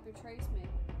me, they betrays me.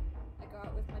 I go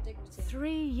out with my dignity.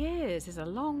 3 years is a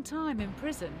long time in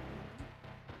prison.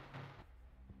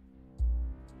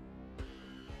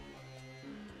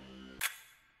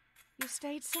 You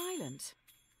stayed silent.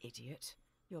 Idiot.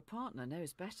 Your partner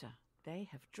knows better. They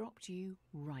have dropped you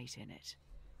right in it.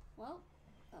 Well,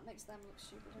 that makes them look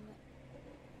stupid, doesn't it?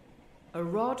 A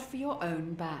rod for your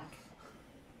own back.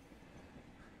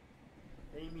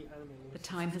 Amy Anime The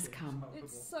time has come.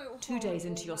 It's so 2 days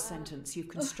into horrible, your man. sentence, you've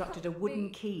constructed a wooden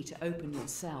key to open your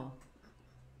cell.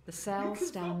 The cell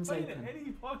stands open.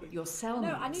 Your cellmates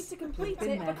No, I need to complete who've been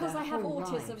it there because their I have whole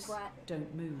autism, lives Brett.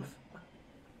 don't move.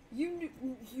 You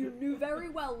knew very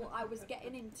well what I was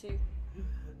getting into.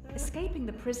 Escaping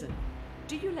the prison,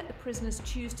 do you let the prisoners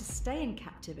choose to stay in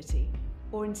captivity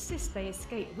or insist they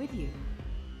escape with you?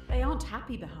 They aren't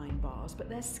happy behind bars, but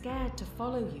they're scared to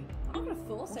follow you. I'm not going to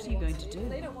force What are you anyone going to to. do? If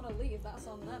they don't want to leave, that's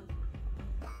on them.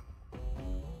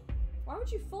 Why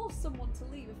would you force someone to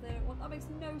leave if they don't want... That makes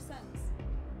no sense.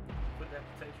 With their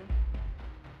protection.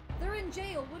 They're in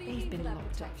jail. What do you They've mean been for their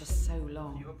locked up protection? for so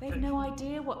long. Your They've no protection.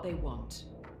 idea what they want.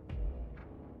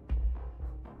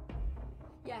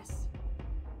 Yes.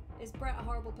 Is Brett a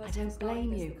horrible person? I for don't starting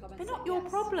blame this? you. The comments They're say not your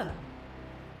yes. problem.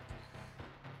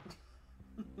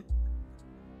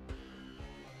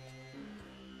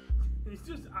 It's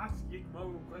just asking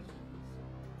moral questions.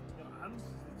 Your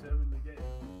answers determine the game.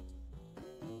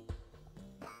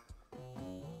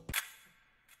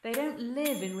 They don't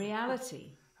live in reality.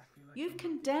 I feel like You've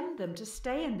condemned them to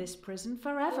stay in this prison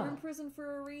They're forever. in prison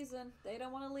for a reason. They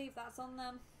don't want to leave. That's on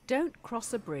them. Don't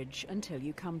cross a bridge until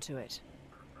you come to it.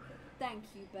 Thank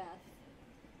you, Beth.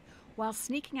 While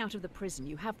sneaking out of the prison,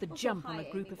 you have the Also, jump on hi,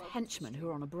 a group Amy, of welcome to henchmen the who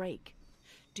are on a break.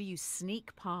 Do you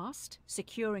sneak past,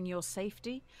 securing your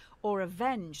safety, or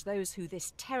avenge those who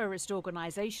this terrorist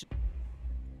organisation...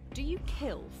 Do you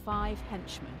kill 5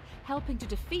 henchmen helping to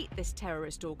defeat this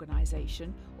terrorist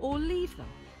organisation, or leave them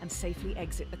and safely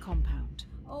exit the compound?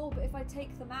 Oh, but if I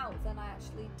take them out, then I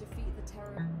actually defeat the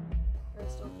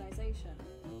terrorist organisation.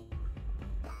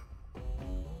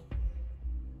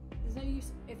 There's no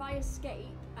use. If I escape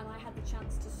and I had the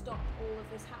chance to stop all of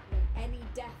this happening, any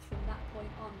death from that point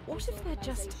on. What if they're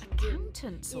just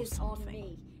accountants or is on something?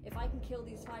 me. If I can kill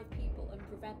these 5 people and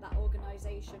prevent that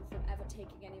organisation from ever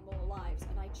taking any more lives,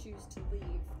 and I choose to leave,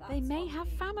 that's They may on have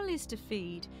me. families to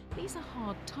feed. These are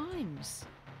hard times.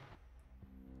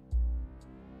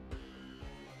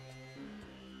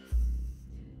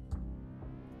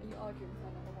 Are you arguing with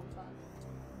my number 1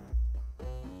 fan?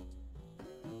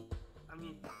 I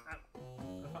mean, I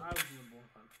thought I was the number 1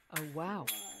 fan. Oh wow.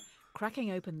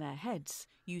 Cracking open their heads,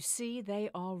 you see they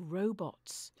are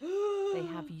robots. They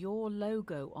have your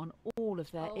logo on all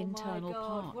of their internal my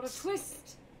God, parts. what a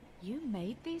twist! You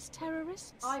made these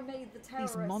terrorists? I made the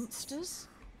terrorists. These monsters?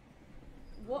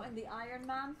 What in the Iron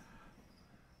Man?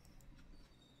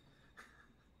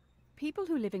 People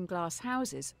who live in glass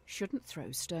houses shouldn't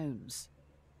throw stones.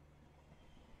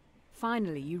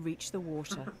 Finally, you reach the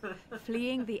water,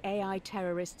 fleeing the AI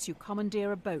terrorists who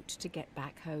commandeer a boat to get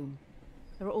back home.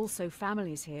 There are also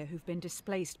families here who've been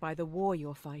displaced by the war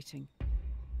you're fighting.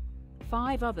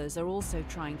 5 others are also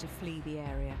trying to flee the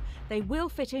area. They will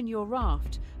fit in your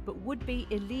raft, but would be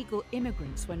illegal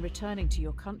immigrants when returning to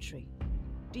your country.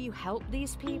 Do you help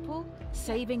these people,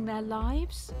 saving their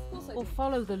lives? Of course I Or do.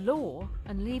 follow the law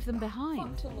and leave them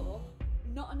behind? Fuck the law.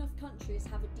 Not enough countries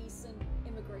have a decent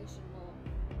immigration law.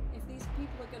 If these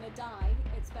people are going to die,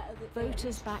 it's better that they at Voters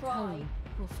least back try home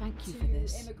will thank you to for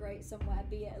this. immigrate somewhere,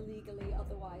 be it illegally,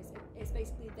 otherwise. It's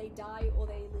basically they die or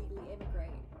they illegally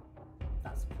immigrate.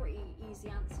 That's a pretty easy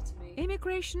answer to me.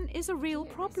 Immigration is a real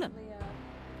Yeah, problem, recently, loads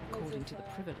according of, to the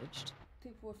privileged.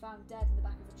 people were found dead in the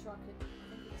back of a truck in, I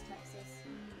think it was Texas,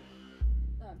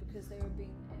 because they were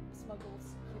being smuggled,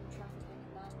 human trafficking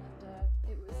and that, and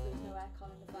there was no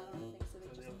aircon in the van or anything, so they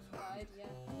just died. Yeah.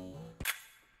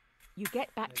 You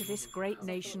get back to this great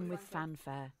nation with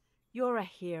fanfare. You're a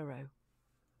hero.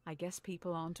 I guess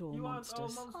people aren't all You aren't all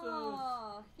monsters. monsters.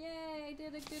 Oh, yay! I did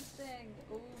a good thing.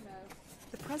 Oh no.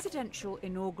 The Presidential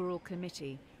Inaugural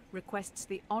Committee requests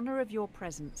the honour of your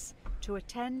presence to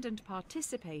attend and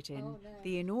participate in Oh, no.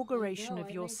 the inauguration No, I of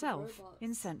made the yourself robots.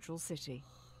 in Central City.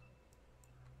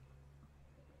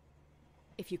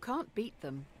 If you can't beat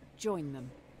them, join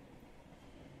them.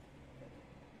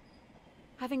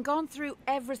 Having gone through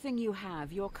everything you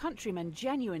have, your countrymen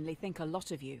genuinely think a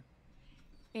lot of you.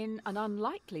 In an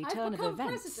unlikely I've turn of become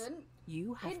events, president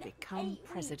you have in become 8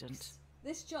 president. weeks.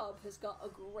 This job has got a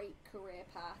great career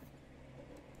path.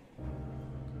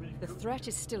 The threat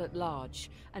is still at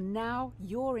large, and now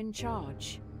you're in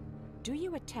charge. Do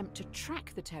you attempt to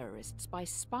track the terrorists by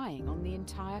spying on the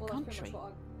entire Well, that's pretty country? much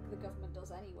what the government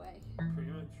does anyway.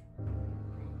 Pretty much.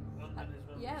 London is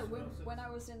one of Yeah, the when explosives. I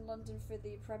was in London for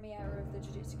the premiere of the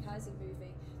Jujutsu Kaisen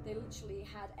movie, they literally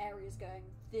had areas going,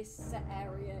 this set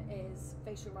area is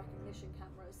facial recognition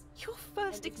cameras. Your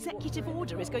first And if you walk executive through it,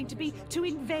 order they've is got going all to the be facial to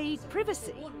recognition invade cameras,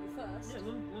 so privacy. they warn you first. Yeah,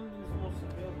 London's the most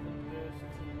surveilled city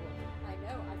in the world. I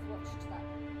know, I've watched that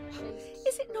chase.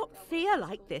 Is it not program, fear whatever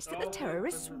like it's this that Oh, the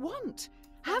terrorists goodness. want?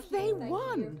 called. Have Thank they you, thank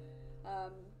won? you.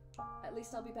 At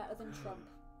least I'll be better than Trump.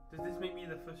 Does this make me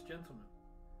the first gentleman?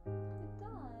 It does.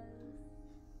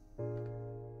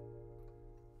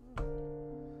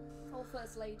 Whole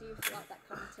first lady, if you like that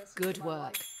contest. Good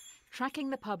work. Tracking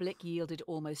the public yielded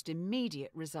almost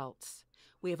immediate results.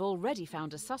 We have already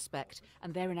found a suspect,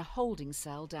 and they're in a holding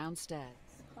cell downstairs.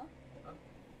 Huh?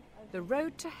 The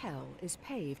road to hell is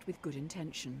paved with good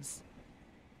intentions.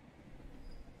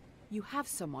 You have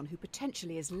someone who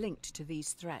potentially is linked to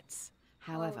these threats.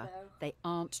 However, no. they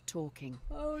aren't talking.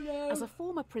 Oh no! As a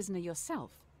former prisoner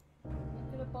yourself, I'm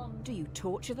gonna bond. do you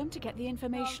torture them to get the No, I'm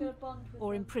information? gonna bond with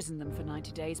Or them. imprison them for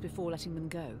 90 days before letting them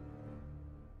go?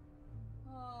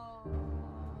 Oh.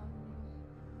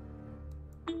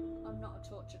 I'm not a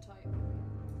torture type.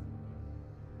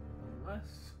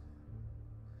 Unless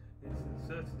it's in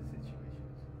certain situations.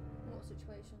 What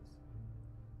situations?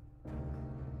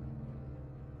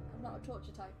 I'm not a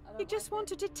torture type. I don't You just like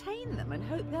want it. to detain them and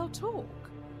hope they'll talk.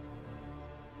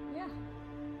 Yeah.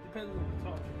 Depends on the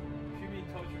torture. If you mean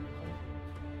torture with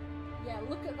confidence. Yeah,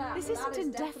 look at that. This That isn't is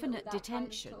definitely indefinite that kind of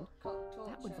detention. torture.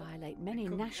 That would violate many It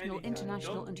could be national, anything.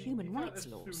 international, Don't- and you human can't rights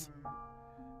laws. assume-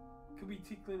 Could be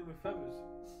tickling them with feathers.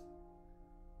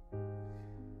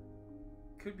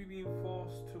 Could be being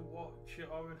forced to watch at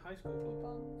Oran High School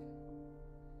Club.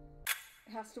 Bonk.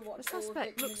 It has to watch The all of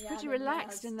suspect Dick looks Minyan pretty and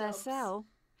relaxed Yaz in their dubs. cell.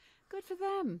 Good for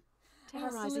them.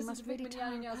 Terrorising must really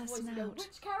tire a Voice person and go, out.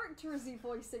 which character is he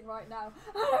voicing right now?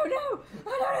 I don't know.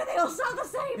 They all sound the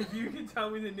same. If you can tell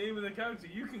me the name of the character,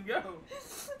 you can go.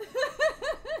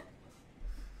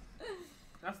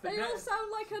 They all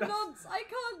sound like a nonce. I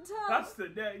can't tell. That's the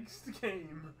next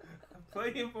game.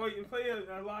 Play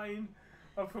a line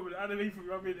from an anime from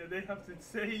Robin, and they have to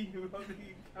say who the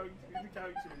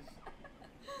character is.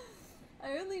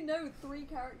 I only know 3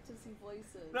 characters he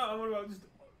voices. No, I'm on about just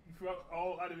throughout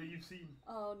all anime you've seen.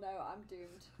 Oh no, I'm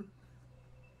doomed.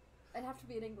 It'd have to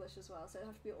be in English as well, so it'd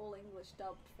have to be all English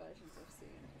dubbed versions I've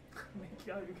seen.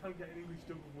 You can't get an English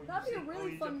dub of one. That'd be a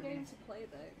really fun game to play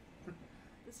though.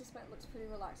 The suspect looks pretty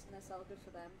relaxed and they're all good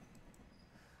for them.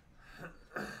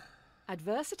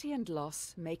 Adversity and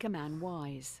loss make a man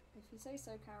wise. If you say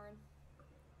so, Karen.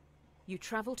 You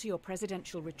travel to your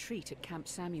presidential retreat at Camp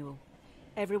Samuel.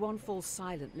 Everyone falls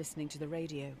silent listening to the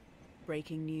radio.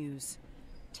 Breaking news.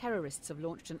 Terrorists have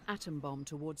launched an atom bomb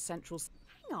towards Central...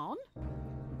 Hang on!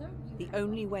 No, The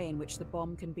only way in which the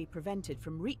bomb can be prevented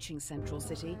from reaching Central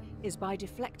City is by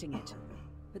deflecting it.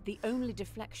 But the only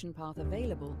deflection path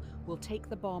available will take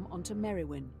the bomb onto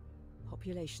Merriwin.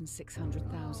 Population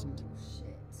 600,000. Oh,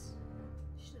 shit.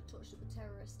 Should have touched the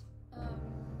terrorist.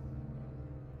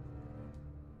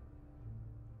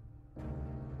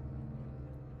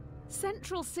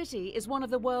 Central City is one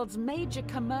of the world's major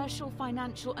commercial,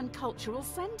 financial and cultural I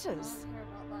centres. don't care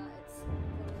about that. It's the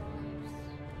lives.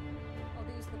 Are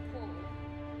these the poor?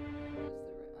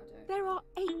 There are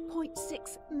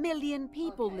 8.6 million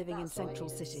people Okay, living in that's what I Central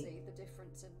needed to City. see, the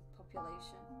difference in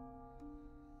population.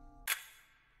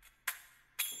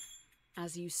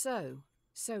 As you sow,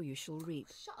 so you shall reap.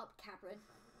 Shut up, Cabrin.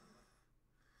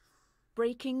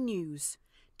 Breaking news.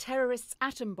 Terrorists'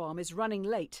 atom bomb is running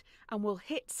late and will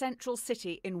hit Central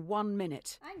City in 1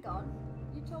 minute. Hang on.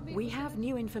 You told me. We have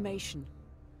new information.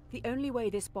 The only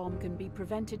way this bomb can be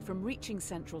prevented from reaching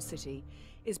Central City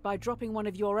is by dropping one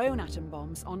of your own atom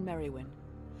bombs on Merriwin.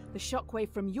 The shockwave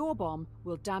from your bomb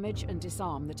will damage and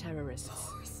disarm the terrorists.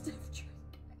 Stiff drink.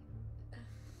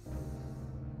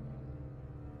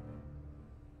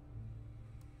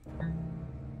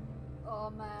 Oh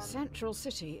man. Central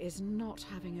City is not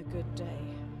having a good day.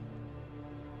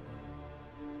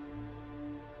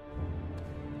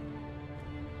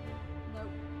 No.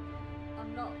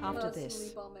 I'm not After personally this,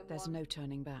 bombing there's one. no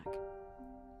turning back.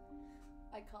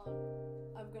 I can't.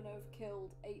 I'm gonna have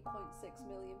killed 8.6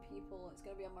 million people. It's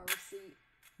gonna be on my receipt.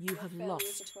 You Your have failure as a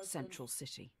lost president. Central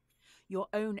City. Your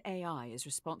own AI is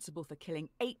responsible for killing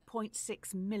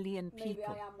 8.6 million Maybe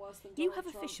people. I am worse than You Donald have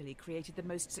Trump. officially created the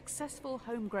most successful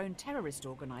homegrown terrorist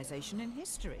organisation in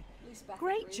history. At least Beth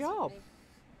Great agrees job. with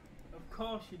me. Of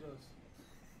course she does.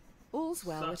 All's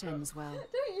well that Sucker. ends well.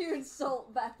 Don't you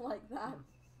insult Beth like that.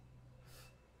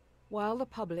 While the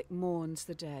public mourns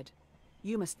the dead,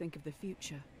 you must think of the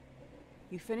future.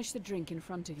 You finish the drink in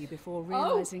front of you before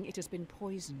realising it has been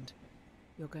poisoned.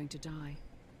 You're going to die.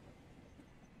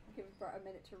 Give Brett a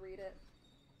minute to read it.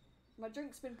 My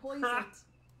drink's been poisoned.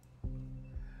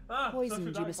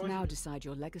 Poisoned, you must now decide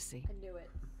your legacy. I knew it.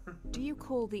 Do you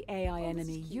call the AI Oh, this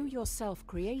enemy is you cute. yourself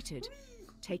created,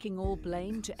 taking all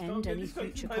blame to end any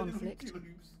future conflict?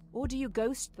 Or do you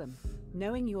ghost them,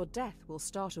 knowing your death will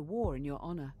start a war in your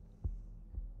honour?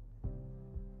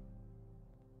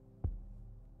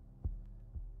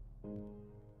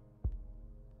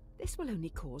 This will only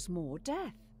cause more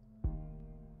death.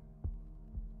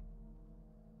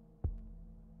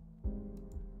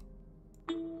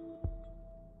 I'm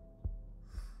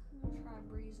gonna try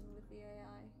and reason with the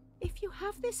AI. If you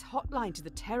have this hotline to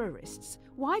the terrorists,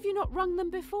 why have you not rung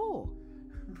them before?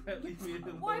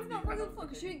 Why have you not rung the phone?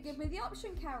 Because you didn't give me the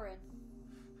option, Karen.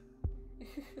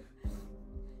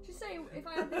 She's saying, if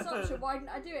I had this option, why didn't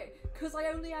I do it? Because I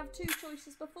only have 2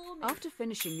 choices before me. After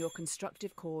finishing your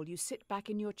constructive call, you sit back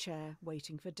in your chair,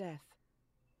 waiting for death.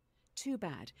 Too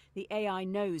bad. The AI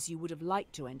knows you would have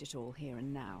liked to end it all here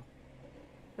and now.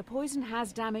 The poison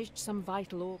has damaged some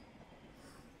vital organ.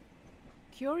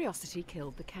 Curiosity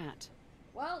killed the cat.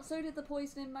 Well, so did the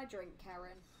poison in my drink,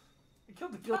 Karen.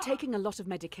 You're taking a lot of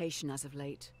medication as of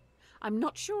late. I'm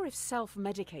not sure if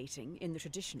self-medicating, in the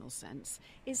traditional sense,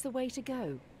 is the way to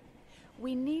go.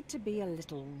 We need to be a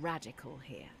little radical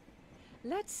here.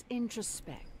 Let's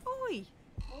introspect. Oi!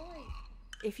 Oi.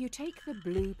 If you take the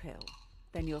blue pill,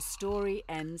 then your story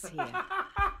ends here.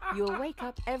 You'll wake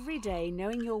up every day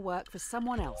knowing you'll work for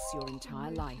someone else your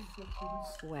entire life.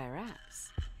 Whereas,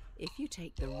 if you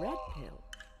take the red pill,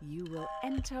 you will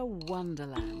enter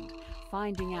Wonderland,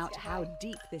 finding out how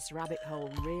deep this rabbit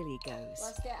hole really goes.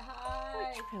 Let's get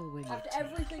high. Which pill will you After take?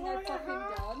 everything I've fucking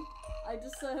done, I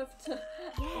deserve to live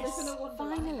in Yes, a wonderland.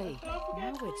 finally.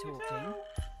 Now we're talking.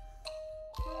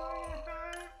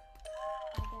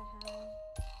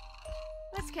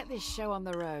 Let's get this show on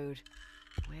the road.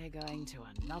 We're going to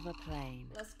another plane.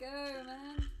 Let's go,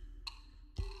 man.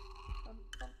 Bum,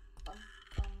 bum, bum,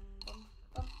 bum,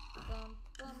 bum, bum,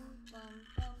 bum, bum,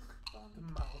 bum, The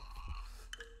bum. mouth.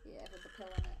 Yeah, with the pill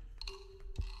in it.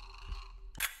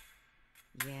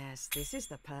 Yes, this is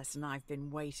the person I've been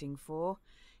waiting for.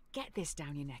 Get this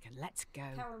down your neck and let's go.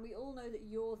 Karen, we all know that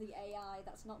you're the AI.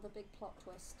 That's not the big plot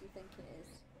twist you think it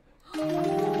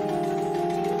is.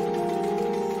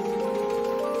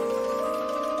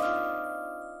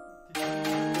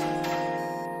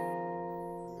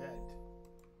 Red.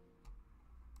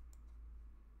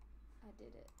 I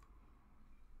did it.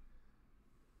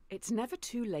 It's never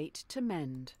too late to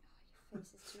mend. Your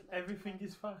face is too late. Everything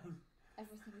is fine.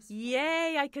 Everything is fine.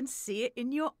 Yay, I can see it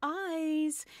in your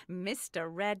eyes. Mr.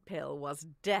 Red Pill was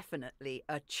definitely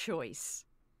a choice.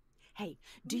 Hey,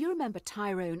 do you remember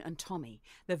Tyrone and Tommy,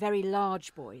 the very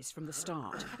large boys from the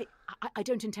start? I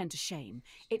don't intend to shame.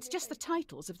 It's just the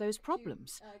titles of those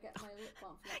problems. Get my lip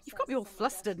balm from You've got me all upstairs. It's on my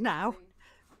flustered desk now. screen.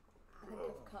 I think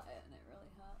I've cut it and it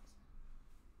really hurts.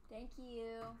 Thank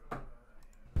you.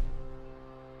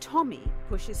 Tommy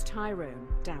pushes Tyrone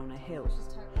down a hill. Pushes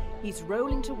Tyrone down. He's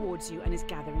rolling towards you and is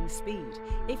gathering speed.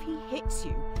 If he hits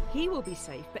you, he will be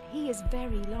safe, but he is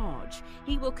very large.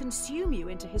 He will consume you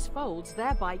into his folds,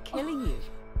 thereby killing you.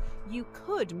 You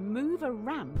could move a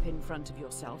ramp in front of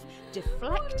yourself,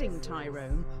 deflecting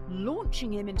Tyrone,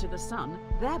 launching him into the sun,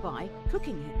 thereby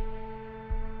cooking him.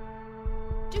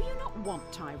 Do you not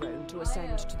want Tyrone to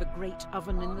ascend to the great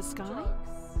oven in the sky?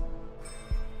 Drugs.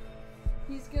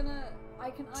 He's gonna. I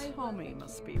can either. Tommy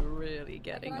must be really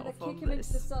getting I can either off on kick him into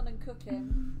the this. sun and cook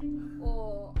him,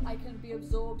 or I can be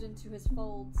absorbed into his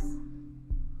folds.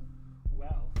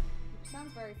 Well.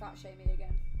 Sounds very fat shamey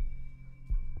again.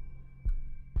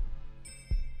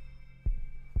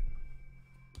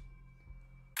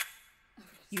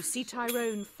 You see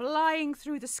Tyrone flying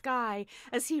through the sky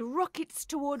as he rockets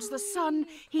towards the sun.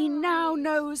 He now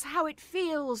knows how it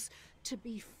feels to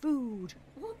be food.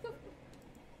 What the?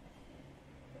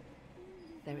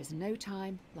 There is no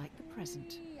time like the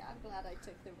present. I'm glad I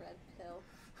took the red pill.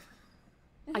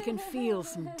 I can feel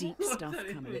some deep stuff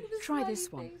coming. Look at his Try smiley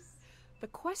this one. face. The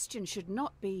question should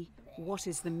not be, what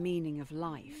is the meaning of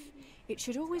life? It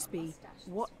should always be,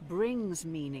 what brings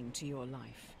meaning to your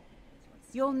life?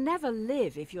 You'll never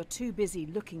live if you're too busy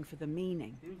looking for the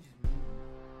meaning.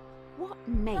 What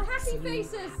makes happy you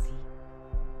faces. happy?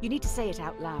 You need to say it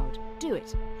out loud. Do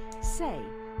it. Say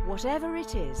whatever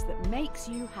it is that makes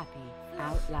you happy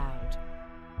out loud.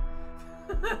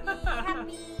 Be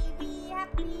happy, be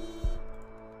happy.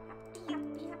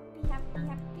 Happy, happy, happy, happy,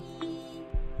 happy.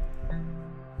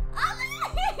 Oh,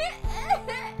 look at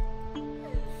it!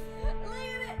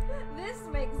 This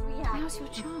makes me happy. Now's your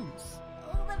chance.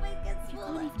 Oh, that makes it If you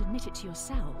smaller. can't even admit it to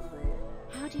yourself,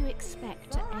 how do you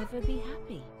expect to ever be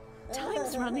happy?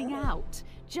 Time's running out.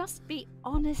 Just be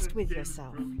honest with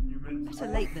yourself. Better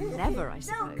late than never, I No,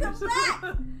 suppose. come back!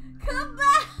 Come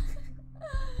back!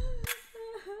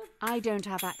 I don't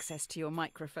have access to your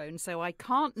microphone, so I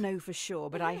can't know for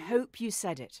sure, but I hope you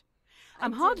said it.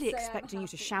 I'm did hardly say I'm expecting you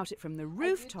to happy. shout it from the did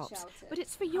rooftops, shout it. but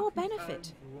it's for your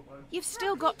benefit. You've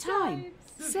still got time.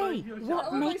 times. Say That what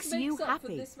almost makes you up for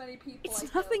happy. this many people I It's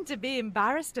killed. nothing to be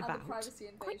embarrassed And the about. privacy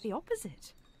Quite invasion. the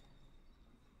opposite.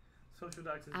 Social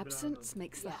dieters have been Absence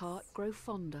makes the Yes. heart grow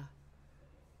fonder.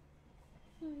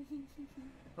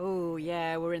 Oh,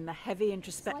 yeah, we're in the heavy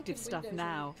introspective It's like stuff in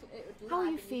now. Windows when it would How are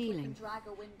lag you and you'd click and feeling? drag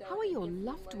a window How are and your give them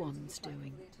loved loads and ones you can't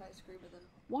doing? fill the entire screen with them.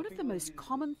 One of the most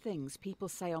common things people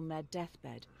say on their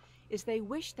deathbed is they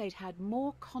wish they'd had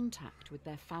more contact with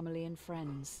their family and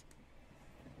friends.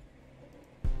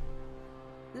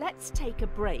 Let's take a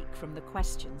break from the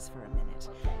questions for a minute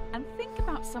Okay. and think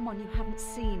about someone you haven't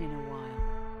seen in a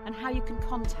while and how you can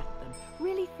contact them.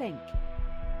 Really think.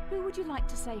 Who would you like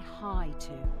to say hi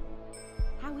to?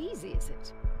 How easy is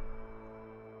it?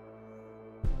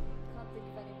 Can't think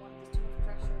of anyone. There's too much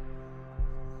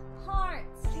pressure.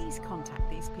 Hearts. Please contact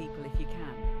these people if you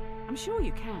can. I'm sure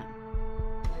you can.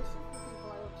 Most of the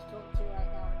people I want to talk to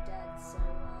right now are dead, so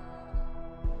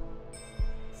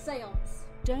seance.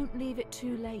 Don't leave it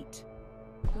too late.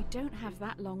 We don't have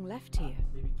that long left here.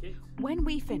 Maybe Kit. When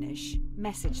we finish,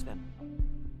 message them.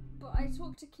 But I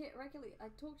talk to Kit regularly. I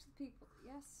talk to the people.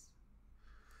 Yes.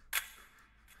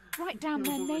 Write down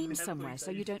their You'll name never somewhere so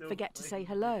say you don't still forget to play. say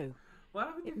hello. What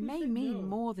happened if It you may said mean no?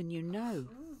 more than you know.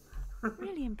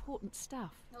 Really important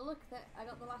stuff. Oh look, I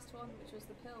got the last one, which was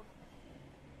the pill.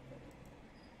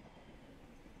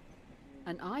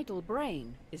 An idle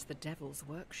brain is the devil's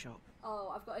workshop.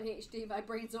 Oh, I've got ADHD. My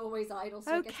brain's always idle.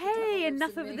 So I guess the Okay, devil lives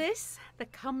enough in of me. this. The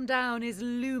come down is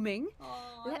looming.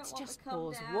 Oh, I Let's don't want just to come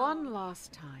pause down. one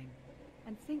last time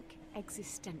and think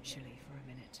existentially for a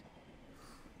minute.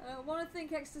 I don't want to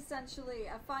think existentially.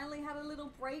 I finally had a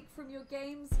little break from your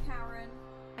games, Karen.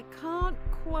 I can't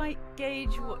quite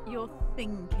gauge what you're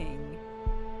thinking.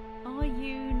 Are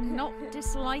you not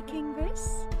disliking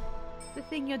this? The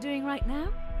thing you're doing right now?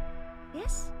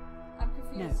 Yes? I'm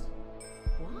confused.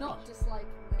 Why? Not disliking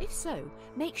this. If so,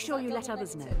 make sure that you let double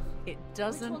others know. negative? It Which one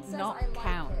doesn't says not I like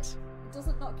count. It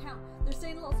doesn't not count. They're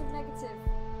saying lots of negative.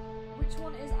 Which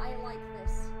one is I like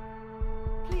this?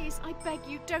 Please, I beg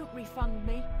you, don't refund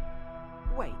me.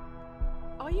 Wait,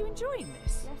 are you enjoying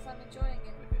this? Yes, I'm enjoying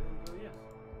it.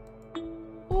 Yes.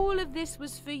 All of this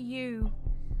was for you.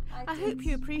 I hope did.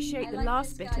 you appreciate I the like last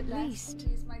this bit guy at best. least.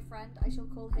 He is my friend. I shall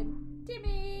call him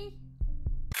Timmy.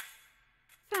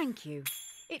 Thank you.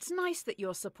 It's nice that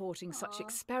you're supporting such Aw.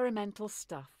 experimental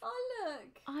stuff. Oh,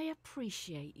 look. I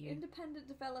appreciate you. Independent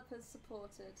developers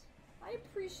supported. I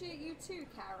appreciate you too,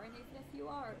 Karen, even if you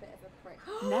are a bit of a prick.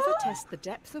 Never test the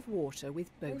depth of water with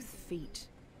both feet.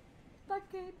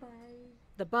 Okay, bye.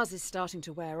 The buzz is starting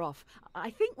to wear off.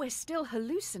 I think we're still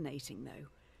hallucinating, though.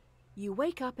 You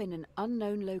wake up in an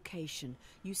unknown location.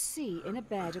 You see in a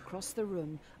bed across the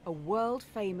room a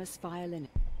world-famous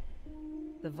violinist.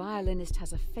 The violinist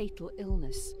has a fatal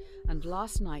illness, and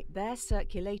last night their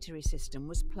circulatory system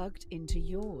was plugged into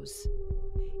yours.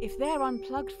 If they're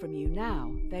unplugged from you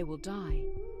now, they will die.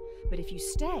 But if you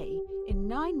stay, in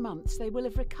 9 months they will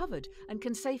have recovered and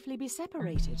can safely be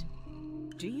separated.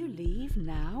 Do you leave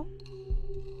now?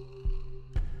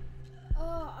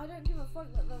 Oh, I don't give a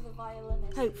fuck that they're the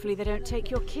violinist. Hopefully they don't take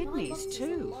your 9 kidneys months is a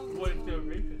too. long What if time. they're a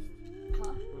rapist? Huh?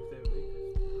 What if they're a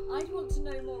rapist? I'd want to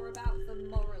know more about them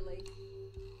morally.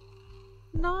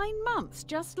 9 months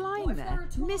just lying if they're there,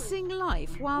 a Tory? missing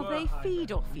life while they Were,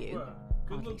 feed Ida, off we you. were.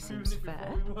 Good Hardly luck seems proving it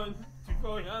fair.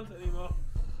 before we aren't anymore.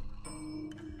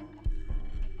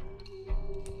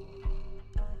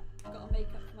 Got to make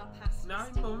up for my past 9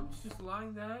 mistakes. months just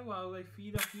lying there while they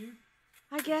feed off you.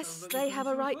 I guess Sounds like they the have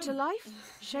a things you right would to win.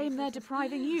 life. Shame they're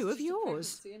depriving you It's of just a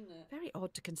yours. pregnancy, isn't it? Very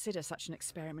odd to consider such an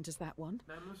experiment as that one.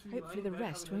 9 months of you Hopefully lying the there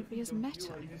rest having won't be as everything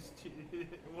done meta. to you while you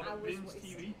just I watch was binge wasted.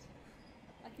 TV.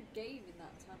 I could game in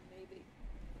that time, maybe.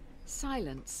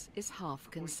 Silence is half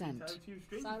Before you sit consent. down to your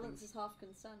Stranger Silence Things. is half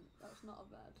consent. That's not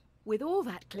a bad. With all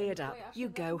that cleared up, Wait, actually, you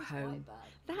that go was quite home. bad.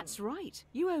 That's right,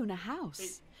 you own a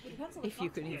house. It depends on the If you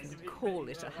could context. even it call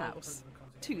depends- it a all depends house. on the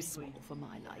context. Too Like, small for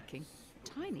my liking.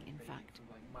 Tiny, in fact.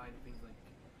 Like minor things like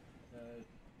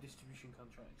distribution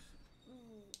contracts.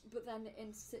 But then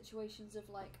in situations of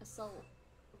like assault,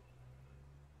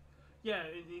 Yeah,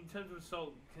 in terms of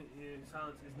assault,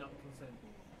 silence is not consent.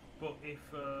 But if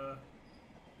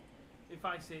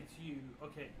I say to you,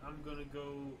 okay, I'm gonna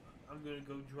go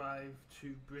drive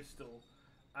to Bristol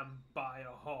and buy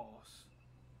a horse,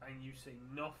 and you say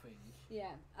nothing.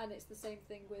 yeah, and it's the same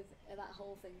thing with that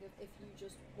whole thing of if you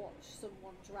just watch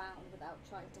someone drown without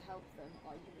trying to help them,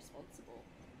 are you responsible?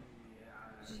 Yeah.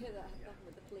 Did you hear that happen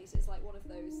with the police? It's like one of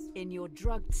those. In your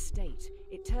drugged state,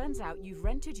 it turns out you've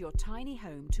rented your tiny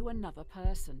home to another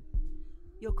person.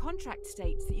 Your contract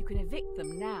states that you can evict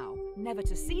them now, never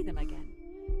to see them again.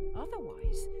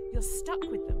 Otherwise, you're stuck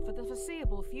with them for the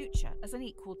foreseeable future as an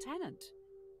equal tenant.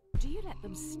 Do you let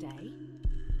them stay?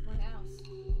 My house.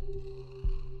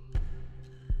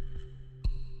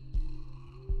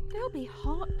 They'll be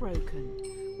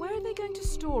heartbroken. Where are they going to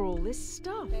store all this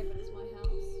stuff? Okay, but it's my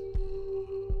house.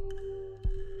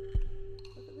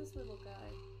 Look at this little guy.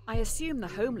 I assume the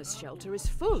homeless shelter is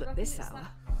full Do you at reckon this it's hour.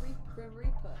 that Grim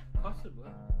Reaper?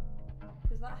 Possibly.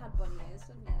 Because that had bunny ears,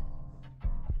 didn't it?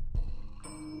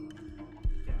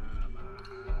 Yeah, my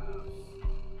house.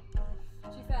 To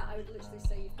be fair, I would literally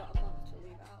say you've got a month to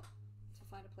leave out, to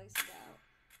find a place to get out.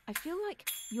 I feel like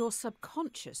your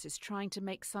subconscious is trying to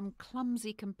make some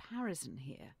clumsy comparison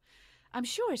here. I'm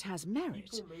sure it has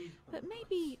merit, People made but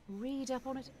maybe read up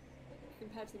on it.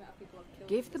 Compared to the amount of people I've killed.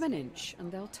 Give in them this an game, inch that's and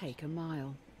not they'll much. take a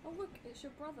mile. Oh look, it's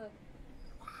your brother.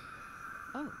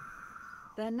 Oh.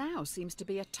 There now seems to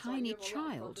be a tiny you have a lot of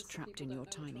child brothers, so trapped people in your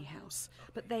don't know which tiny one it is. house,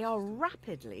 but they are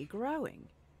rapidly growing.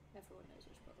 Everyone knows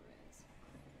which brother it is.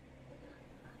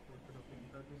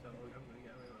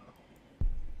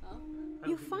 Huh?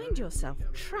 You find yourself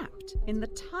trapped in the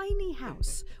tiny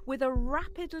house with a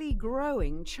rapidly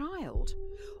growing child,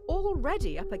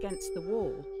 already up against the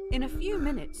wall. In a few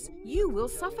minutes, you will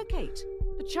suffocate.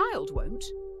 The child won't.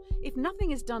 If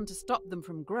nothing is done to stop them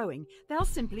from growing, they'll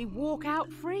simply walk out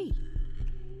free.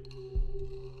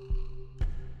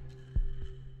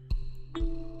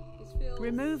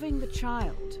 Removing the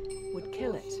child would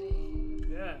kill it.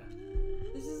 Yeah.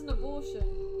 This is an abortion.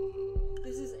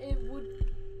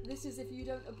 This is if you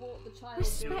don't abort the child.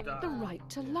 Respect die. the right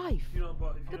to life. If you don't,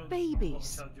 if you The don't babies, abort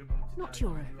the child, you're going to not die. your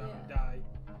You own. have to Yeah. die.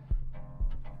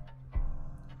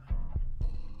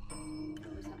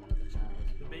 Always have another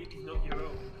child. The baby's not your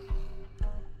own.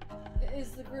 It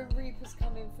is the Grim Reapers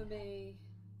coming for me.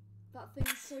 That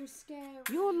thing's so scary.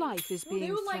 Your life is Well, they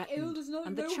being were like, threatened, "Ew, there's no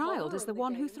and the horror child is in the the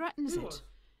one who game." threatens Who it. was?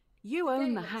 You The own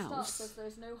game the at start house. says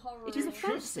there's no horror It is in it.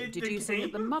 offensive did to the do so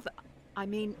that the game. mother... I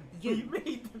mean, You you.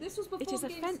 made them. This was before It is the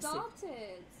game offensive.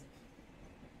 started.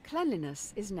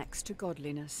 Cleanliness is next to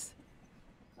godliness.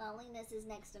 Loneliness is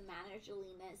next to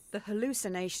managerliness. The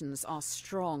hallucinations are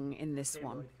strong in this Okay,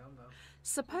 one. Lloyd, calm down.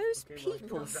 Suppose Okay, Lloyd,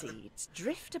 people calm down. seeds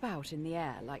drift about in the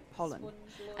air like pollen, Sponge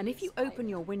and if you Lloyd open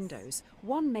your spiders. windows,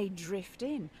 one may drift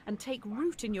in and take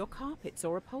root in your carpets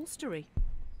or upholstery.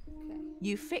 Okay.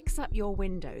 You fix up your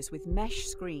windows with mesh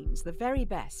screens, the very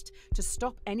best, to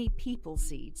stop any people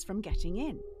seeds from getting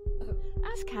in.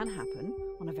 As can happen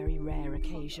on a very rare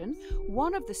occasion,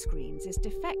 one of the screens is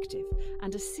defective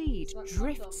and a seed It's like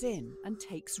drifts condoms. in and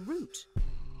takes root.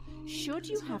 Should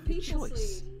you It's have called the people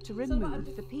choice seed. to It's not about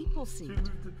remove the people To seed?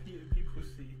 remove the people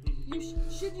see.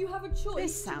 Should you have a choice?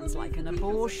 This to sounds remove like an the people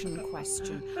abortion seed?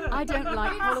 question. I don't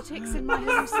like politics in my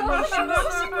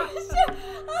hallucinations.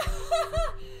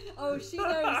 Oh, she knows.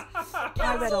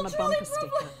 I read on a Cancel bumper Trolley sticker.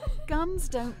 Bravo. Guns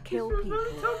don't kill people,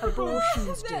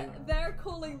 abortions do. They're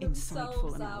calling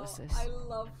themselves analysis. out. I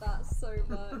love that so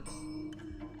much.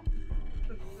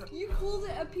 You called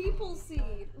it a people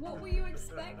seed. What were you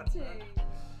expecting?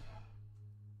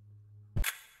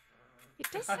 It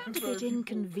does sound a bit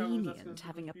inconvenient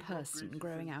having a person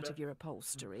growing out of your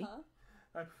upholstery. Huh?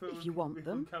 I prefer If you when want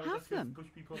people them, count have us as them. push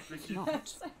people off If bridges.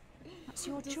 not, that's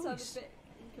your It does sound choice. a bit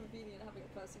inconvenient having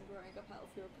a person growing up out of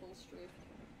your upholstery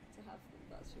to have them.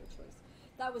 That's your choice.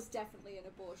 That was definitely an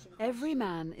abortion. Every question.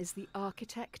 man is the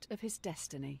architect of his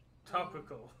destiny.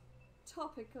 Topical.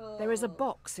 Topical. There is a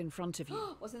box in front of you.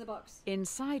 What's in the box?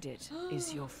 Inside it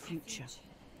is your future.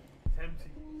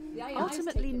 Tempting. The AI's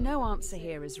Ultimately, taken no it, answer you see.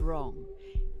 here is wrong.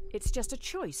 It's just a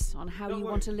choice on how Don't you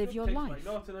worry, want to live don't your take life.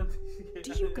 mine, not an anti-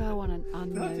 Do you go on an Not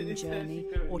unknown an journey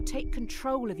intense or take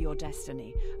control of your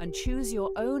destiny and choose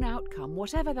your own outcome,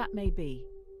 whatever that may be?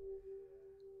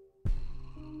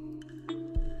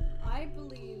 I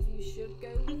believe you should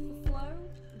go with the flow,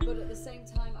 but at the same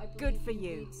time, I believe Good for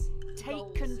you. need Take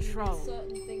goals. You need control.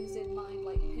 certain things in mind,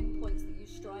 like pinpoints that you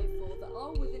strive for, that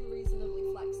are within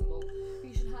reasonably flexible. But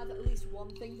you should have at least one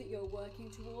thing that you're working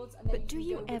towards. And then But do can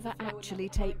you go with ever the flow, and actually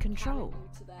that won't take carry control?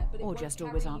 you to there, but it Or won't just carry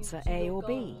always you answer to A your or B?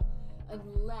 goal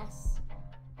unless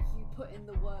you put in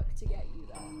the work to get you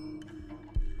there.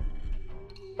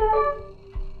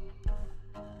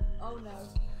 Oh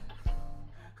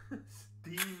no.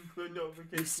 Steam for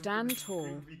notification. You stand from the tall,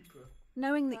 Grim Reaper.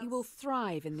 knowing that you will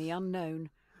thrive in the unknown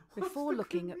before the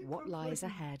looking Grim at what Reaper lies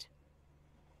playing? ahead.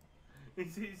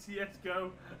 It's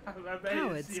CSGO. I bet it's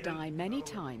Cowards CS:GO. die many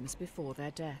times before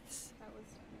their deaths. That was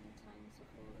many times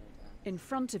before their death. In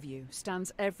front of you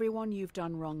stands everyone you've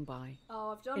done wrong by.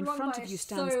 Oh, I've done In wrong front by of you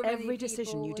so stands many every decision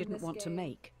people you in didn't this want to game.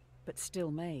 make, but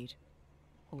still made.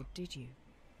 Or did you?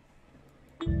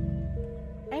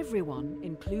 Everyone,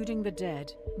 including the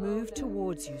dead, move no.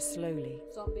 towards you slowly.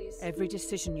 Zombies. Every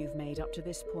decision you've made up to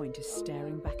this point is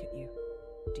staring back at you.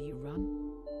 Do you run?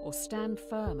 Or stand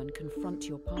firm and confront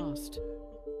your past?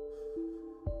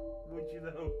 Would you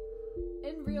though?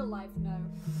 In real life, no.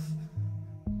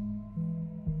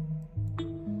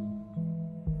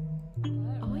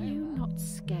 Are you not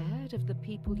scared of the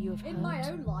people you have hurt? In my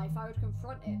own life, I would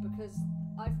confront it because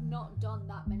I've not done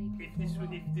that many If people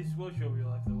this wrong. was your real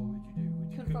life, though, what would you do?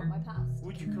 Would you Confront my past.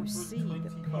 Would you Can you confront see the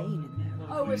 20,000 pain in their people,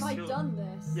 Oh, if including I'd children? done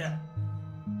this. Yeah,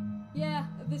 Yeah,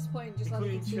 at this point, just let me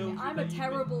Including continue. children I'm that a you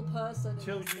terrible person. in this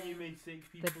children you game. made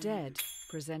sick, people. The dead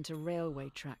present a railway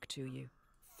track to you.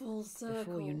 Full circle.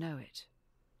 Before you know it,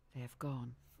 they have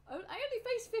gone. Oh, I only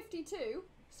faced 52,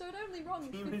 so it only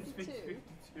wronged Humans 52. face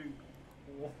 52.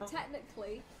 What?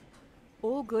 Technically,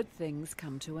 All good things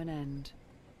come to an end.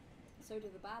 so do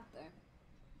the bad, though.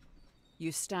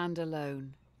 You stand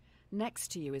alone. Next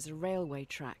to you is a railway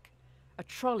track. A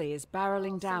trolley is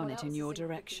barreling Oh, down someone it in else your is in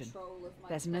direction. control of my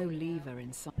There's no trolley now. lever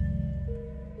inside.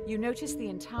 You notice the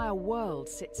entire world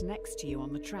sits next to you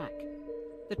on the track.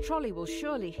 The trolley will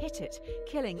surely hit it,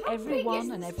 killing How big everyone is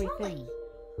and this everything. trolley?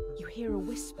 You hear a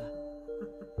whisper.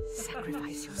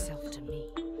 Sacrifice yourself to me,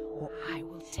 or I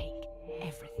will take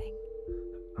everything.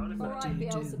 I would Alright, do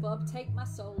you do? Beelzebub, take my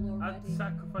soul I'd already.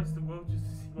 sacrifice the world just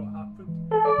to see is what happened.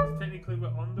 Because technically we're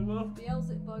on the world.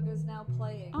 Beelzebub is now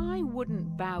playing. I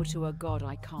wouldn't bow to a god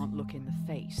I can't look in the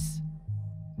face.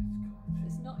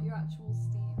 It's not your actual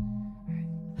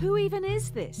Steam. Who even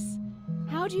is this?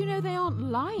 How do you know they aren't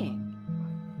lying?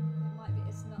 It might be.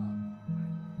 It's not.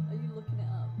 Are you looking it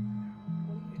up?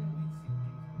 What are you doing?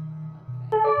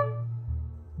 Okay.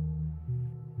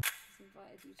 He's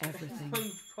invited you to Everything. a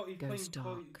chat. Goes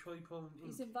dark.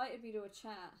 He's invited me to a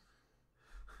chat.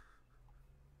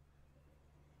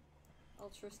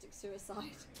 Altruistic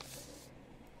suicide.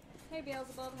 Hey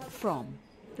Beelzebub, how's it From going?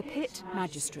 the Pit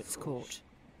Magistrates Court.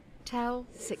 Tel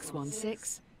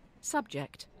 616.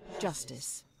 Subject: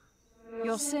 Justice.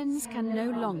 Your sins can no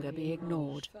longer be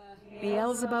ignored.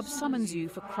 Beelzebub summons you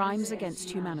for crimes against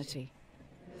humanity.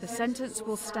 The sentence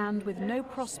will stand with no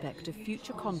prospect of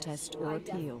future contest or I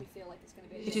appeal. definitely feel like it's going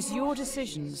to be a It is your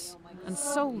decisions, and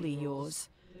solely yours,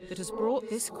 that has brought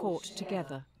this court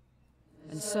together.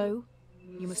 And so,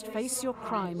 you must face your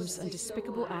crimes and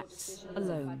despicable acts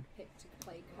alone.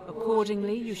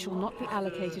 Accordingly, you shall not be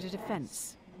allocated a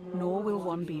defence, nor will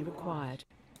one be required.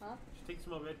 Huh? Just take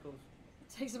some more red pills.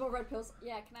 Take some more red pills.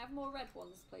 Yeah, can I have more red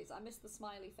ones, please? I missed the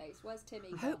smiley face. Where's Timmy?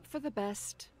 Hope for the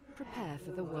best, prepare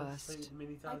for the worst.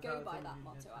 I go by that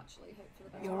motto, actually. Hope for the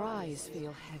best. Your eyes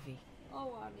feel heavy.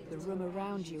 Oh, I need The to- room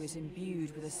around you is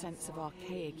imbued with a sense of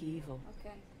archaic evil.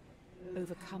 Okay.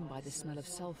 Overcome by the smell of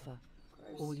sulphur,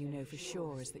 Gross. all you know for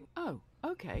sure is that... Oh,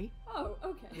 okay. Oh,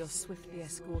 okay. You're swiftly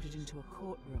escorted into a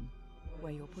courtroom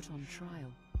where you're put on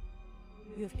trial.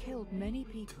 You have killed many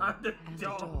people And a and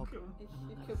dog. a dog, You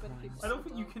among killed other many people. crimes. I don't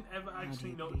think you can ever How do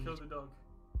actually you not bleed? kill the dog.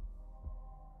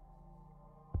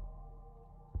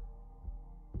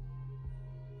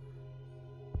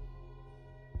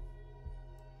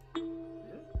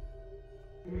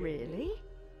 Really?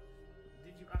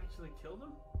 Did you actually kill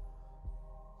them?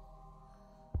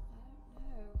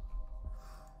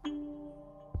 I don't know.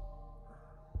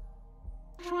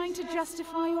 Trying to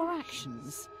justify your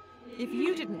actions? If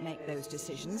you didn't make those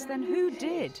decisions, then who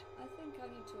did? I think I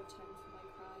need to atone for my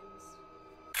crimes.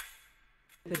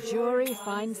 The jury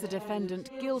finds the defendant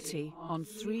guilty on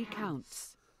 3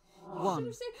 counts. 1.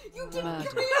 You didn't Murder.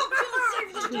 give me the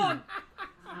option to save the dog!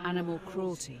 Animal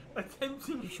cruelty.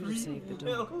 Attempting You should have free saved the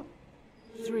will. dog.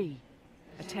 3.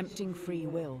 Attempting free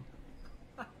will.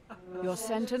 You're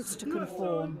sentenced to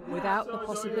conform without the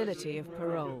possibility of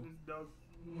parole.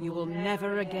 You will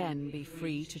never again be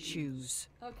free to choose.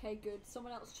 Okay, good.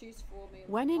 Someone else choose for me.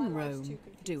 When My in life's Rome, too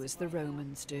do confusing as the right now.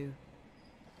 Romans do.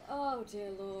 Oh,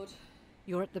 dear Lord.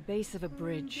 You're at the base of a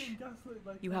bridge.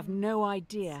 You have no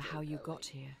idea how you got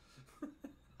here.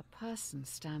 A person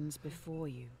stands before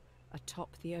you,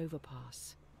 atop the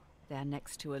overpass. They're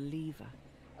next to a lever.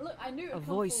 Look, I knew it A would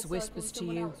come voice full whispers circle and to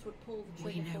someone you, else would pull the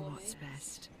We trigger know for what's me.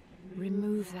 best.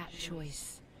 Remove that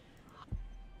choice.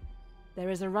 There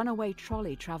is a runaway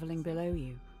trolley travelling below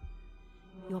you.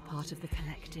 You're part of the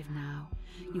collective now.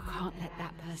 You can't let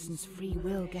that person's free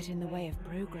will get in the way of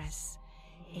progress.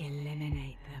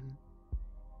 Eliminate them.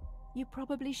 You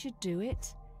probably should do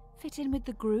it. Fit in with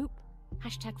the group.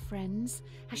 Hashtag friends.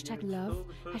 Hashtag love.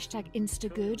 Hashtag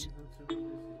instagood.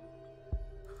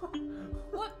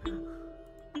 What? I'm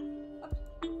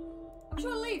trying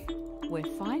to leave. We're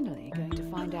finally going to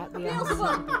find out the Beelzebub!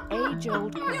 answer to the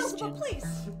age-old Beelzebub, question.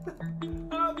 please.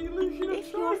 Ah, the illusion of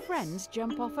If your choice. friends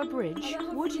jump off a I bridge, don't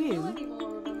have would free will you?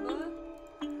 anymore, remember?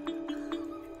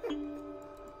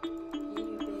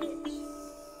 You bitch.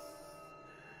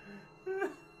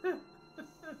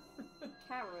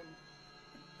 Karen.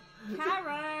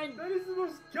 Karen! That is the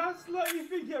most gaslighting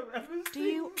thing I've ever seen. Do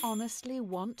you honestly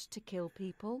want to kill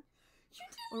people?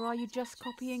 Or are you just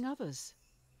copying others?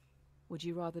 Would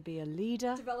you rather be a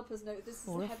leader? Developers note this is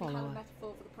Or a a heavy-handed follower.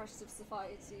 metaphor for the pressures of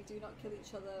society. Do not kill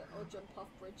each other or jump off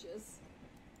bridges.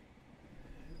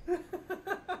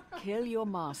 Kill your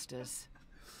masters.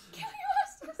 Kill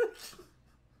your asses!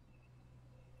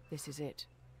 This is it.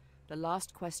 The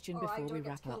last question Alright, before do we I get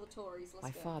wrap to kill up. the Tories? Let's By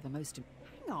go. far the most...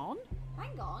 Hang on.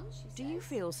 Hang on, she Do you says.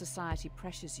 feel society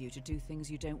pressures you to do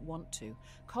things you don't want to,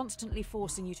 constantly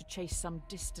forcing you to chase some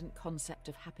distant concept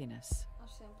of happiness?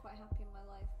 Actually, I'm quite happy in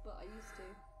my life, but I used to.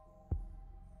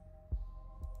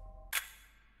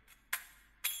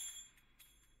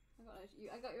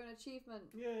 I got you an achievement.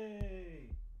 Yay!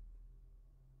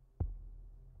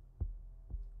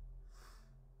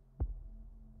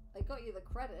 I got you the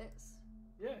credits.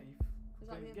 Yeah, you've Is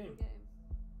that the played end the of game. the game?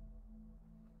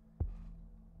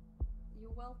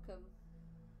 You're welcome.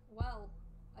 Well,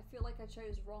 I feel like I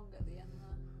chose wrong at the end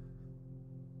there.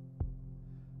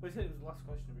 Well, you said it was the last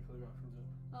question before we wrap things up.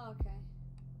 Oh, okay.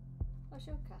 Oh,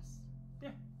 showcast.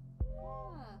 Yeah.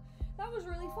 Ah, that was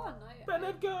really fun.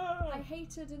 Benedgar! I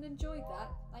hated and enjoyed that.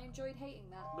 I enjoyed hating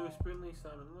that. Lewis Brinley,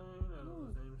 Simon Lane, I don't know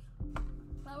those names.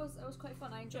 That was quite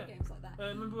fun. I enjoy Yeah. games like that.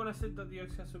 Remember when I said that the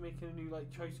OCS were making a new like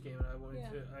choice game and I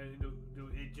wanted to do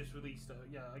it just released?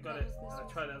 Yeah, I got That it. was this And I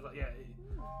one. tried it. I was like, yeah.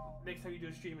 Next time you do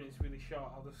a stream and it's really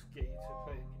short, I'll just get you to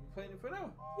play it. And you'll be playing it for an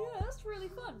hour. Yeah, that's really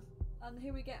fun. And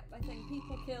here we get, I think,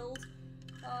 people killed.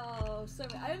 Oh, so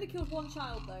many. I only killed one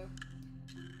child though.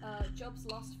 Jobs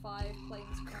lost 5,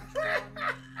 planes crashed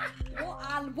 1.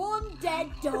 What? And 1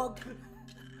 dead dog.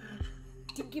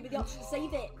 Didn't give me the option to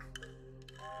save it.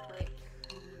 Prick.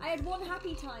 I had 1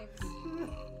 happy times.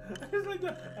 It's like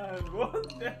that. And one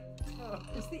day.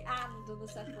 It's the and the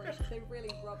separation. They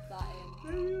really rubbed that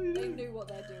in. Really They do. knew what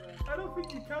they're doing. I don't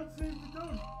think you can save the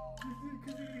dog.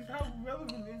 Because it's how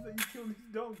relevant it is that you killed this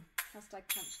dog. Hashtag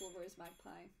cancel Rose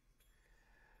Magpie.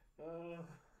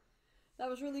 That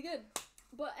was really good.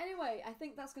 But anyway, I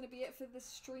think that's going to be it for this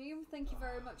stream. Thank you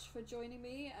very much for joining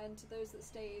me, and to those that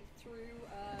stayed through,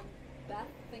 Beth,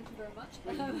 thank you very much.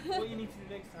 What you need to do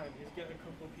next time is get a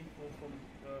couple of people from,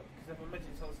 because if I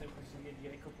imagine it's all the same question again, you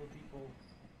get a couple of people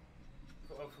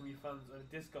from your fans on a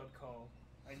Discord call,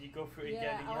 and you go through it again.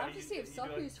 Yeah, And I'll have to see if you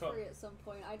do Soku's top. free at some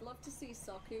point. I'd love to see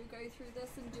Soku go through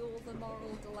this and do all the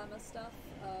moral dilemma stuff.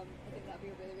 I think that'd be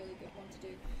a really, really good one to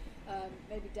do.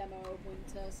 Maybe Demo of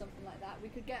Winter, something like that. We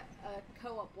could get a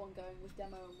co-op one going with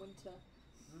Demo and Winter.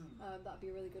 That'd be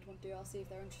a really good one to do. I'll see if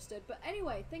they're interested. But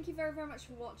anyway, thank you very, very much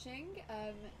for watching.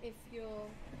 If you're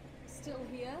still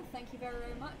here, thank you very,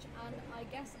 very much. And I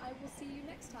guess I will see you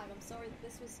next time. I'm sorry that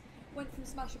this went from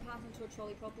Smash a Path into a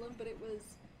trolley problem, but it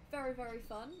was very, very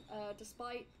fun,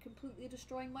 despite completely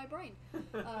destroying my brain.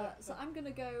 So I'm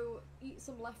gonna go eat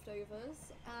some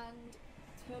leftovers and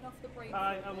turn off the brain.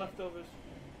 I'm leftovers.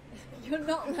 You're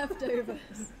not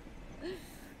leftovers.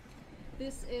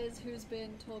 This is who's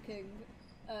been talking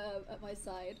at my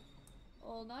side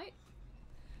all night.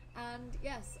 And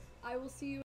yes, I will see you